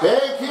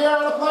 Big here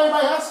on the play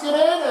by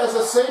Haskinen as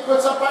the save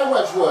puts up by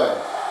Wedgwood.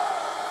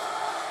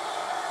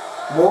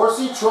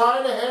 Morrissey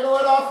trying to handle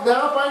it off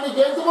now. Find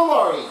again to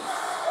Velarde.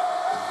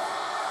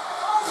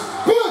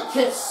 Big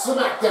kick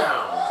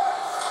smackdown.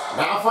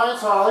 Now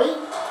finds Harley.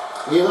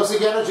 He looks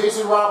again at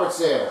Jason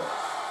Robertson.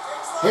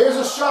 Here's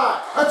a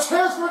shot. A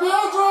chance for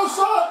Deandro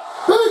shot.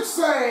 Big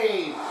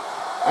save.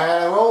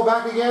 And roll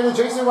back again to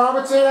Jason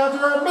Robertson after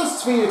a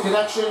misfeeded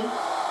connection.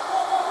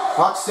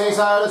 Puck stays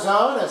out of the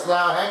zone. It's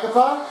now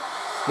Hankappa.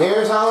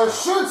 Here's how it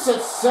shoots.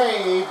 It's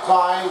saved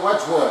by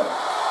Wedgwood.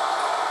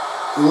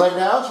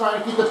 Lindell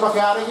trying to keep the puck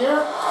out of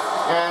here.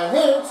 And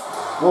Hint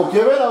will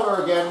give it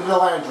over again to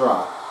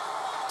Delandra.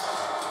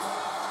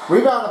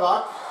 Rebound the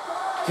puck.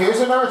 Here's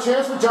another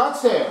chance for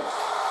Johnston.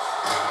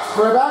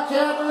 For a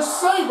backhander,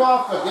 save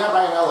off again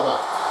by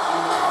Hellebuck.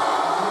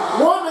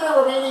 1 minute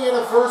remaining in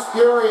the first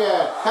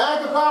period.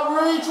 Hankappa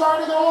really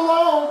trying to go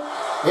alone.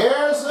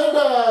 Here's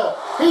Lindell.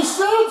 He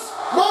shoots.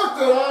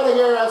 Knocked it out of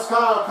here as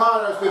Kyle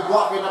Connor's been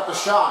blocking up the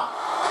shot.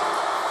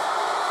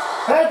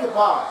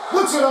 Hankappa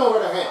looks it over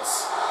to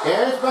Hintz.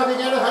 Here's back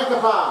again to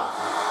Hankappa.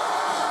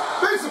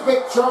 Makes a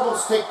big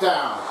troubles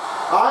takedown.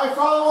 I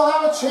probably will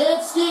have a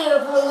chance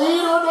here for the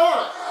lead or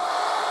not.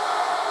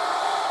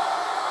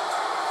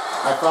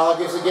 I follow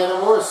gives again to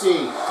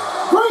Morrissey.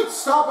 Great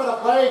stop of the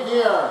play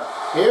here.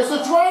 Here's the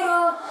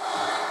Drider.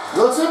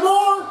 Looks at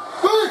more.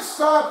 Big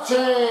stop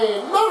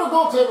chain. Another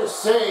goaltender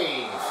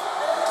save.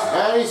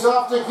 And he's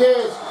off to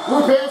kids.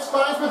 Rupert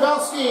finds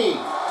Pavelski.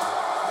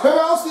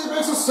 Pavelski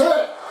makes a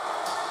set.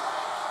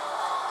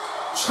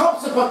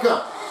 Chops the puck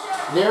up.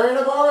 Nearing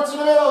the bar to the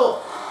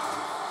middle.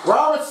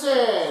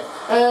 Robertson.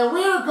 And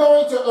we're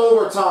going to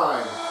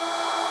overtime.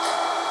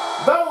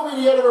 That will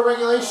be the end of our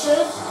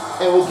regulation.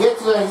 And we'll get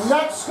to the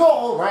next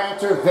goal right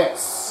after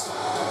this.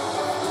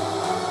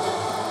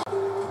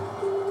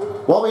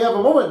 While we have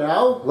a moment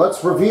now,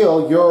 let's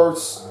reveal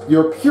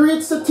your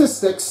period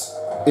statistics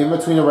in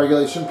between the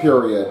regulation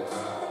period.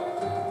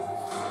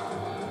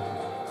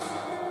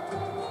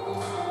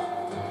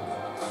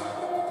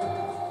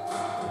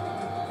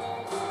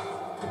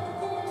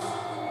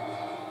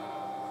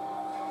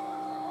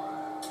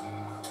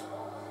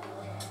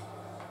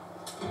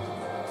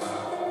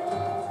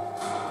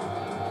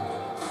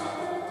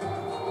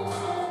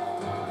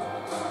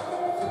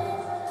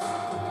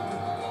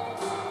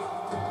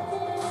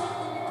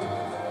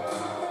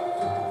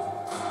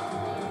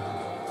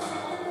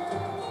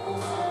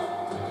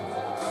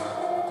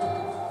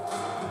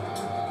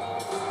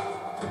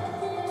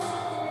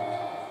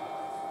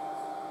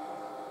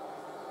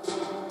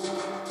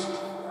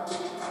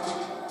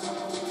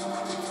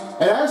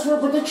 And as for a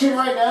prediction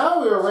right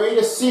now, we are ready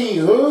to see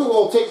who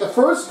will take the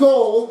first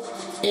goal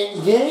in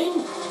Game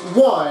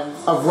 1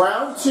 of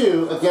Round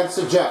 2 against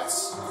the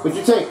Jets. What'd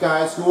you take,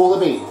 guys? Who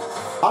will it be?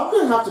 I'm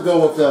going to have to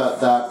go with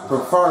the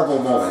preferable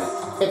moment.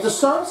 If the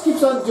Stars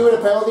keeps on doing a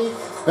penalty,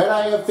 then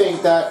I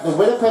think that the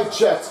Winnipeg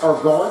Jets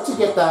are going to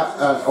get that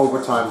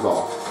overtime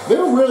goal. They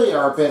really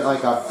are been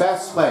like a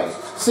best play.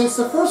 Since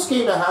the first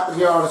game that happened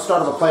here on the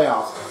start of the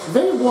playoffs,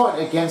 they won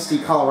against the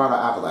Colorado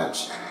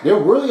Avalanche. They're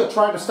really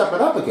trying to step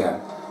it up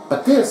again.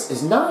 But this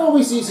is not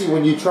always easy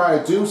when you try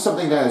to do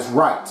something that is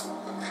right.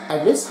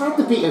 And this had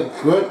to be a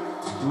good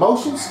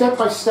motion step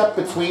by step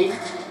between.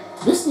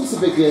 This needs to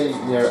be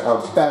getting there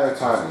a better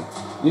timing.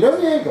 You know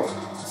the angle.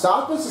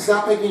 Southwest is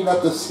not picking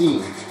up the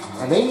steam.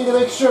 And they need to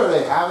make sure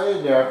they have it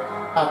in there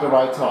at the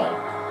right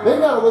time. They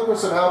got to look for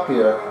some help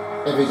here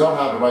if they don't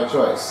have the right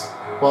choice.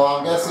 Well,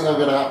 I'm guessing I'm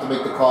going to have to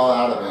make the call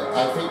out of it.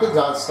 I think the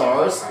Dallas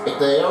Stars, if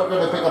they are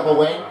going to pick up a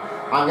win,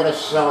 I'm going to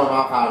show them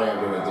up how they're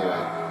going to do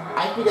it.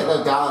 I think that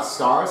the Dallas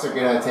Stars are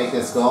going to take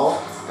this goal,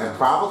 and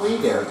probably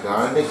they're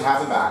going to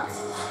have it back.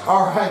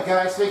 Alright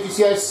guys, thank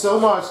you guys so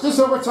much. This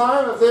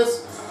overtime of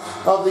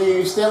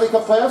the Stanley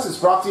Cup playoffs is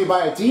brought to you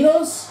by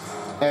Adidas,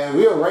 and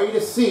we are ready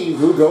to see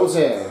who goes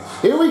in.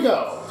 Here we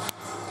go.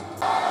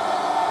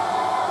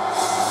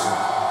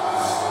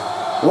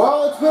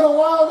 Well, it's been a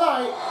wild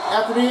night.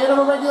 After the end of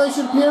a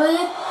regulation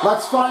period,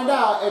 let's find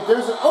out if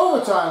there's an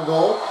overtime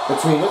goal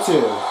between the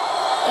two.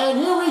 And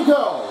here we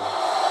go.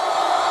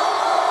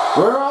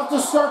 We're off to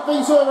start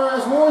things over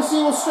as Morrissey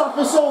will start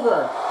this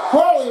over.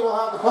 Harley will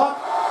have the puck.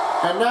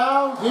 And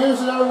now, here's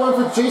another one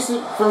for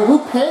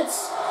Luke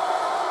Hintz.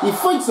 He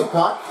flicks the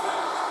puck.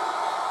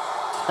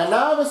 And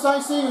now this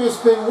icing has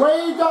been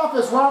waved off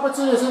as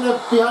Robertson is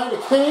behind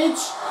the cage.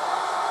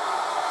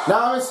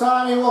 Now this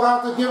time he will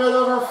have to give it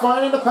over,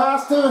 finding the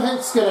pass to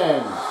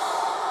Hinskinen.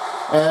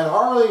 And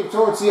Harley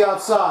towards the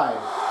outside.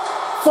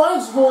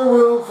 Finds more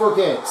room for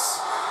Hintz.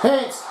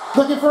 Hintz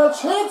looking for a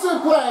chance in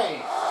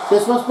play.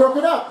 This one's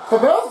broken up.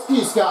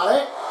 Pavelski's got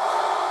it.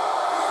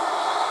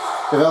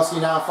 Pavelski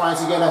now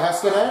finds again a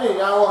Heiskanen, and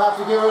now we'll have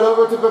to give it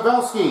over to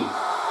Pavelski.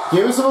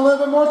 Gives him a little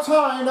bit more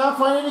time, now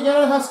finding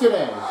again a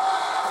Heiskanen.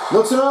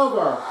 Looks it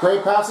over.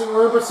 Great passing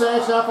room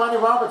percentage, now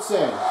finding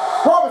Robertson.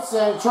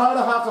 Robertson trying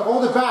to have to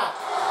hold it back.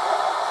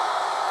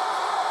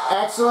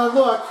 Excellent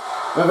look.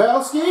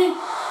 Pavelski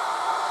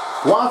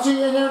watching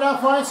in here, now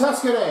finds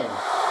Heiskanen.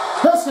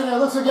 Heiskanen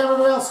looks again for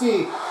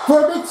Pavelski.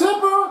 For a big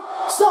tipper,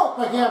 stopped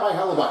again by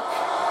Hellebuck.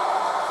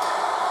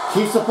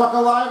 Keeps the puck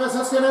alive as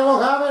Heiskanen will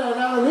have it, and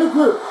now a new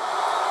group.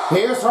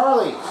 Here's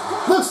Harley.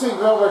 Looks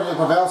over to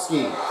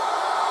Pavelski.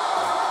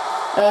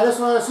 And this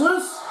one is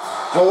loose.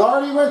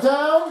 Velarde went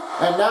down,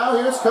 and now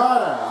here's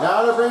Connor.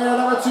 Now they're bringing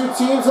another two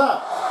teams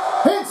up.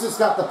 Hintz has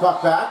got the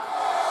puck back.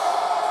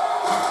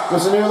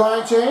 There's a new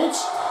line change.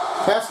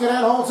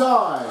 Heiskanen holds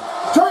on.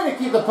 Trying to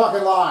keep the puck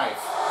alive.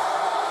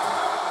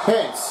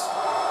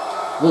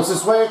 Hintz looks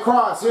his way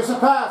across. Here's a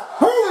pass.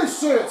 Hurley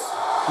shoots.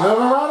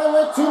 Moving around it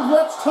with too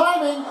much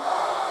timing.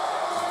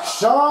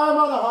 Sean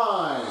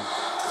Monahan.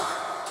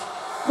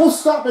 We'll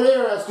stop it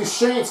here as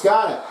Duchesne's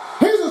got it.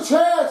 Here's a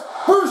chance.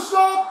 First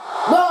up.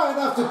 Not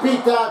enough to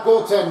beat that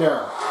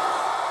goaltender.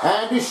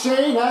 And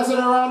Duchesne has it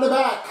around the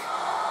back.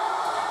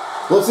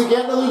 Looks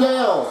again to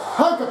Lundell.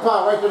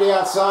 Hankapaa right to the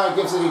outside.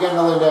 Gives it again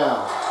to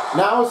Lundell.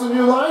 Now it's a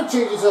new line.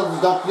 Changes on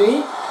the duck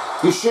knee.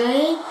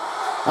 Duchesne.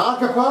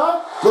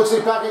 Hankapaa. Looks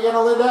it back again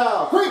to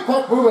Lundell. Great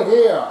puck movement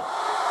here.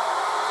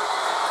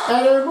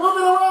 And they're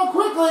moving around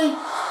quickly.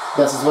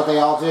 This is what they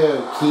all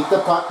do. Keep the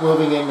puck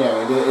moving in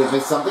there. And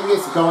if something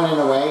is going in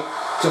the way,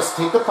 just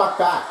take the puck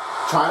back.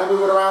 Try to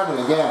move it around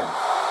it again.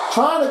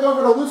 Trying to go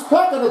for the loose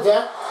puck on the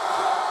deck.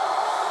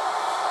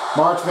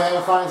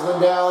 Marchman finds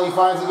Lundell. He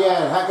finds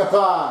again.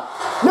 Hankapaa.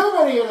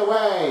 Nobody in the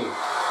way.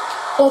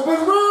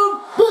 Open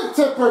room. Big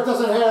tipper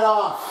doesn't hit it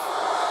off.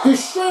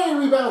 Duchesne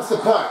rebounds the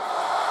puck.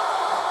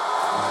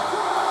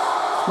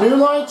 New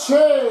line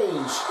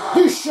change.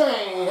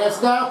 Duchesne has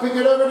now picked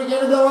it over to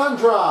get into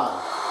Landra.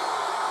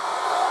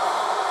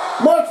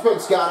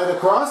 Marchman's got it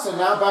across, and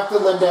now back to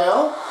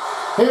Lundell.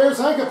 Here's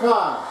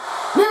Hankapaa.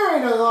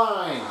 Nearing the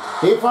line.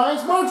 He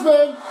finds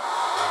Marchman.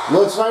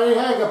 Looks right at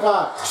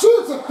Hankapaa.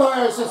 Shoots and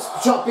fires. This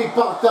shot being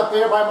bumped up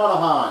here by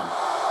Monahan.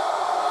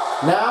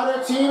 Now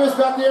their team is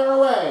back the other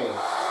way.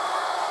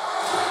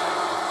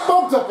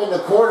 Bumped up in the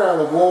corner of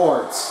the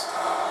boards.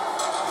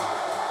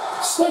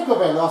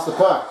 Stankoven lost the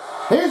puck.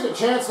 Here's a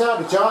chance now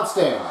to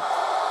Johnston.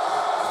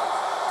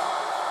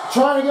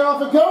 Trying to get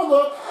off a go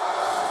look.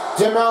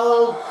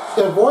 DeMello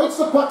avoids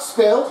the puck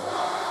spill.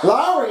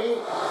 Lowry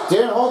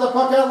didn't hold the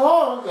puck out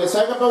long. His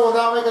Hankapaa will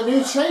now make a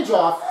new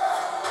change-off.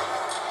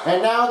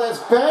 And now that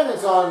Ben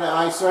is on the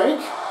ice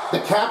rink, the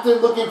captain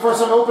looking for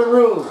some open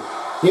room.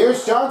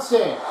 Here's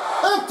Johnston.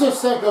 Up to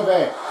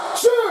Stankovic.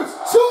 Shoots!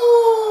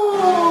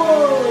 Scores!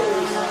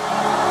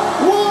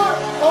 What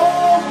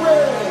a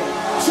win!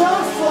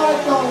 Just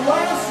like the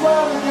last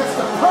round against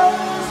the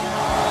Pros,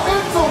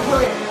 it's a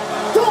win!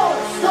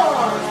 Dallas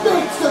Stars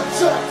beats the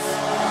Jets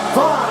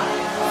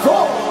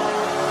 5-4.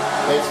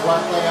 It's one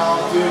what they all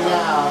do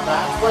now.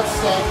 That's what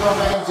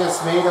Stanley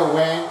just made a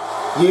win.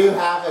 You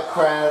have the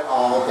credit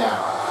all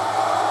down.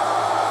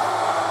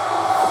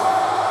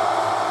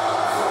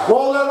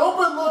 Well, that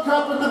open look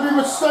happened to be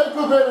with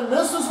Stanley, and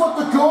this is what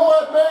the goal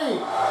had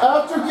made.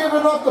 After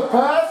giving up the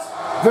pass,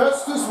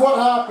 this is what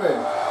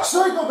happened.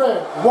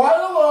 Stanley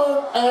wide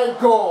alone and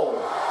goal.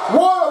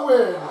 What a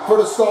win for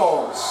the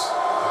Stars.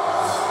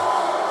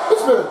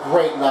 It's been a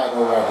great night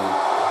already.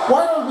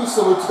 Why don't we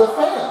salute to the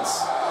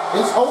fans?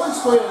 It's always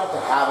great enough to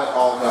have it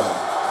all going.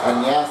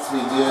 And yes,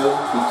 we do.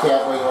 We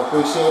can't wait to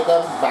appreciate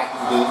them back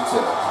in Game 2.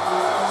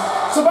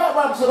 So that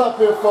wraps it up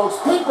here, folks.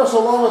 Paintbrush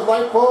along with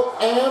light bulb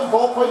and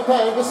ballpoint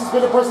pen. This has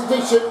been a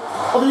presentation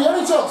of the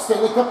NHL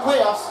Stanley Cup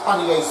Playoffs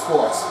on EA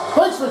Sports.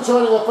 Thanks for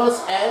joining with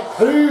us, and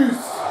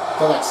peace.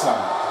 Till next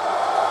time.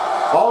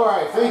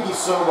 Alright, thank you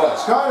so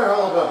much. Connor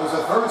Hellebuyck was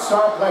a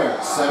third-star player,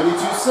 72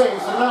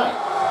 saves tonight.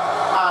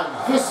 And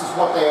this is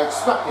what they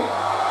expected.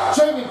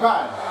 Jamie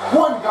Benn,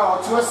 1 goal,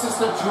 2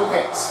 assists and 2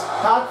 hits.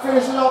 That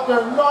finishing up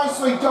there,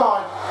 nicely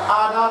done.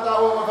 And had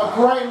that one with a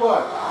great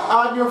look.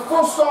 And your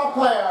first-star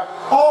player,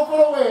 all for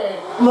the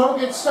win,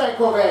 Logan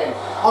Stankovic.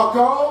 A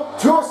goal,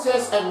 2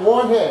 assists, and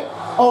 1 hit.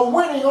 A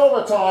winning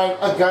overtime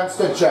against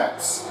the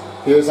Jets.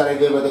 Here's how they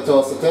did with the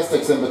total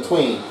statistics in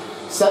between.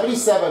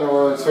 77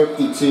 over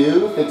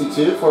 52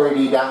 for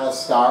the Dallas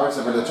Stars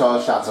over the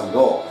total shots on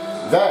goal.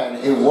 Then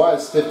it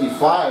was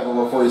 55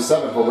 over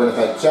 47 for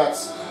Winnipeg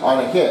Jets on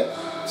a hit.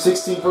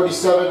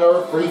 1637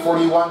 over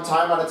 341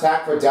 time on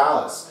attack for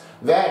Dallas.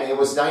 Then it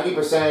was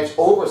 90%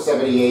 over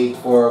 78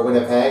 for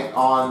Winnipeg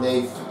on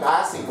the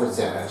passing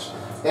percentage.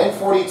 Then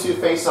 42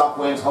 face-off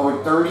wins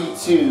over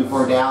 32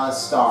 for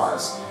Dallas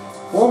Stars.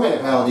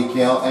 4-minute penalty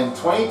kill and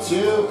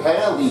 22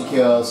 penalty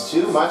kills,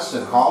 too much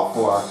to call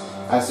for,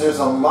 as there's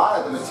a lot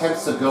of them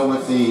attempts to go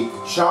with the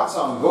shots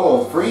on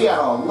goal. 3 out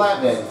of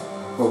 11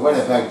 for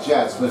Winnipeg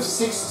Jets with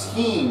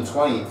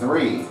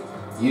 16-23.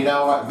 You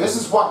know what? This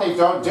is what they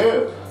don't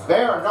do.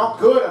 They are not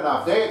good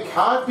enough. They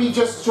can't be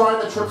just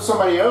trying to trip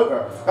somebody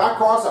over. That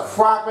caused a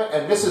fragment,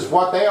 and this is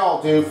what they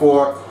all do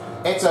for.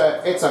 It's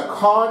a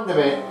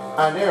condiment,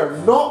 and they're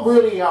not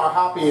really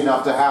happy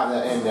enough to have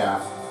that in there.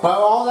 But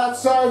all that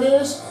said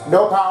is,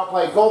 no power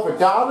play goal for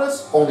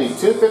Dallas, only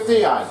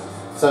 259.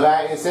 So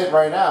that is it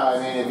right now. I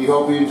mean, if you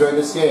hope you enjoyed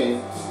this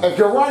game. If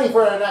you're ready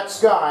for the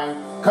next guy,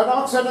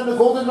 Canucks and the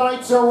Golden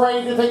Knights are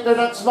ready to take their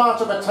next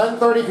matchup at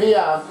 10:30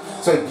 p.m.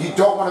 So you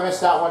don't want to miss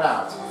that one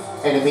out.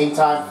 In the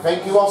meantime,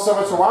 thank you all so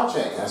much for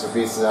watching. As a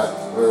piece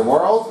of the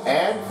world,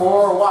 and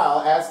for a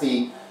while as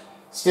the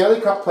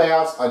Stanley Cup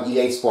Playoffs on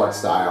EA Sports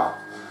style.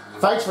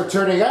 Thanks for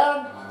tuning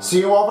in. See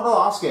you all for the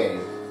last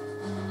game.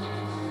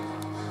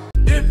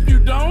 If you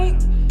don't,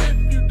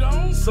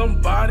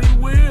 somebody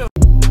will.